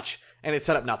so much, and it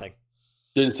set up nothing.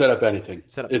 Didn't set up anything.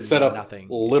 It set up nothing.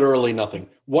 Literally nothing.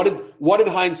 What in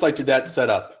hindsight did that set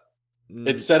up?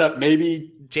 It set up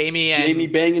maybe Jaime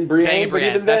banging Brienne, but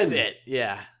even then, that's it.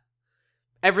 Yeah.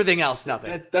 Everything else,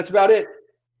 nothing. That's about it.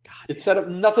 God, it set up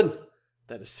nothing.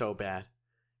 That is so bad.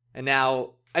 And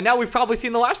now we've probably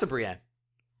seen the last of Brienne.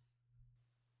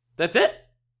 That's it?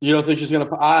 You don't think she's going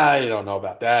to... I don't know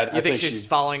about that. You think she's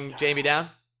following Jaime down?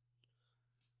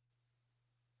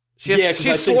 She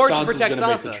swore to protect Sansa.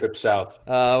 Make the trip south.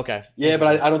 Okay. Yeah,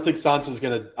 but I don't think Sansa's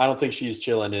going to... I don't think she's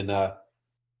chilling in... I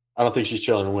don't think she's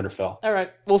chilling in Winterfell. All right,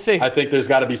 we'll see. I think there's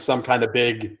got to be some kind of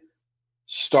big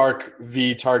Stark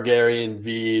v. Targaryen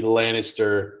v.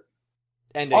 Lannister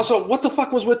ending. Also, what the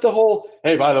fuck was with the whole...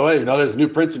 Hey, by the way, there's a new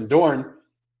prince in Dorne.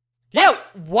 Yeah,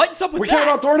 what's up with that? We care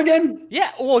about Dorne again?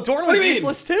 Yeah, well, Dorne was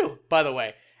useless too, by the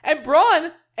way. And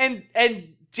Bronn and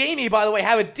Jaime, by the way,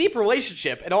 have a deep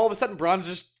relationship, and all of a sudden Bronn's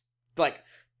just like...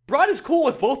 Bronn is cool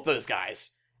with both those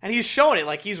guys. And he's shown it.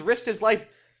 Like, he's risked his life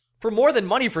for more than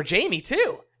money for Jaime,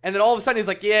 too. And then all of a sudden he's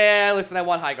like, yeah, listen, I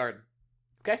want Highgarden.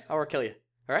 Okay, I'll kill you.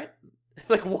 All right?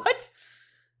 Like, what?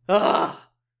 Ugh.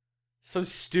 So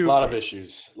stupid. A lot of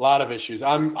issues.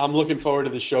 I'm looking forward to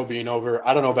the show being over.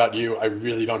 I don't know about you. I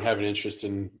really don't have an interest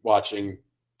in watching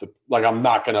I'm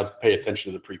not going to pay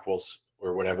attention to the prequels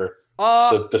or whatever.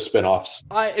 The spin-offs.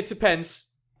 It depends.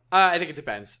 I think it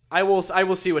depends. I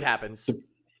will see what happens.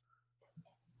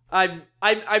 I'm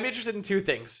interested in two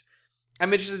things.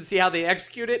 I'm interested to see how they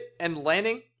execute it and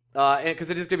landing, because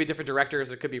it is going to be different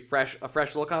directors. It could be a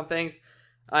fresh look on things.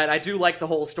 And I do like the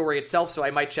whole story itself, so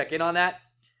I might check in on that.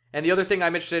 And the other thing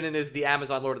I'm interested in is the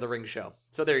Amazon Lord of the Rings show.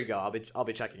 So there you go. I'll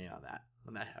be checking in on that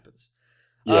when that happens.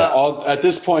 Yeah. At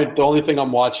this point, the only thing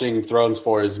I'm watching Thrones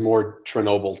for is more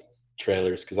Chernobyl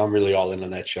trailers because I'm really all in on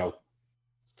that show.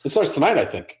 It starts tonight, I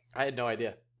think. I had no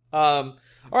idea. All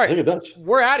right. I think it does.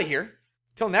 We're out of here.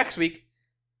 Till next week.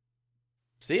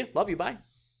 See you. Love you. Bye.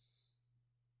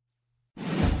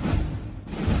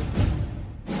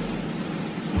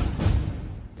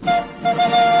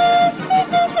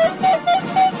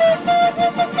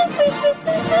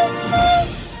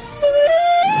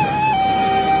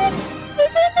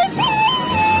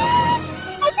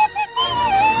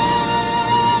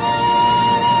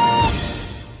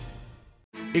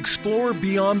 Explore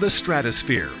beyond the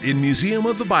stratosphere in Museum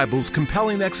of the Bible's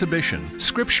compelling exhibition,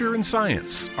 Scripture and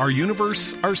Science, Our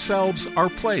Universe, Ourselves, Our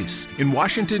Place, in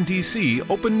Washington, D.C.,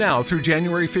 open now through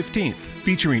January 15th,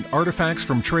 featuring artifacts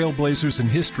from trailblazers in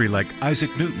history like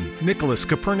Isaac Newton, Nicholas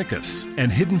Copernicus,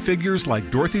 and hidden figures like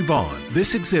Dorothy Vaughan.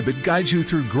 This exhibit guides you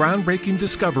through groundbreaking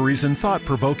discoveries and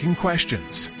thought-provoking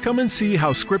questions. Come and see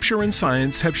how Scripture and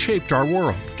Science have shaped our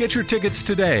world. Get your tickets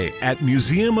today at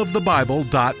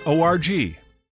museumofthebible.org.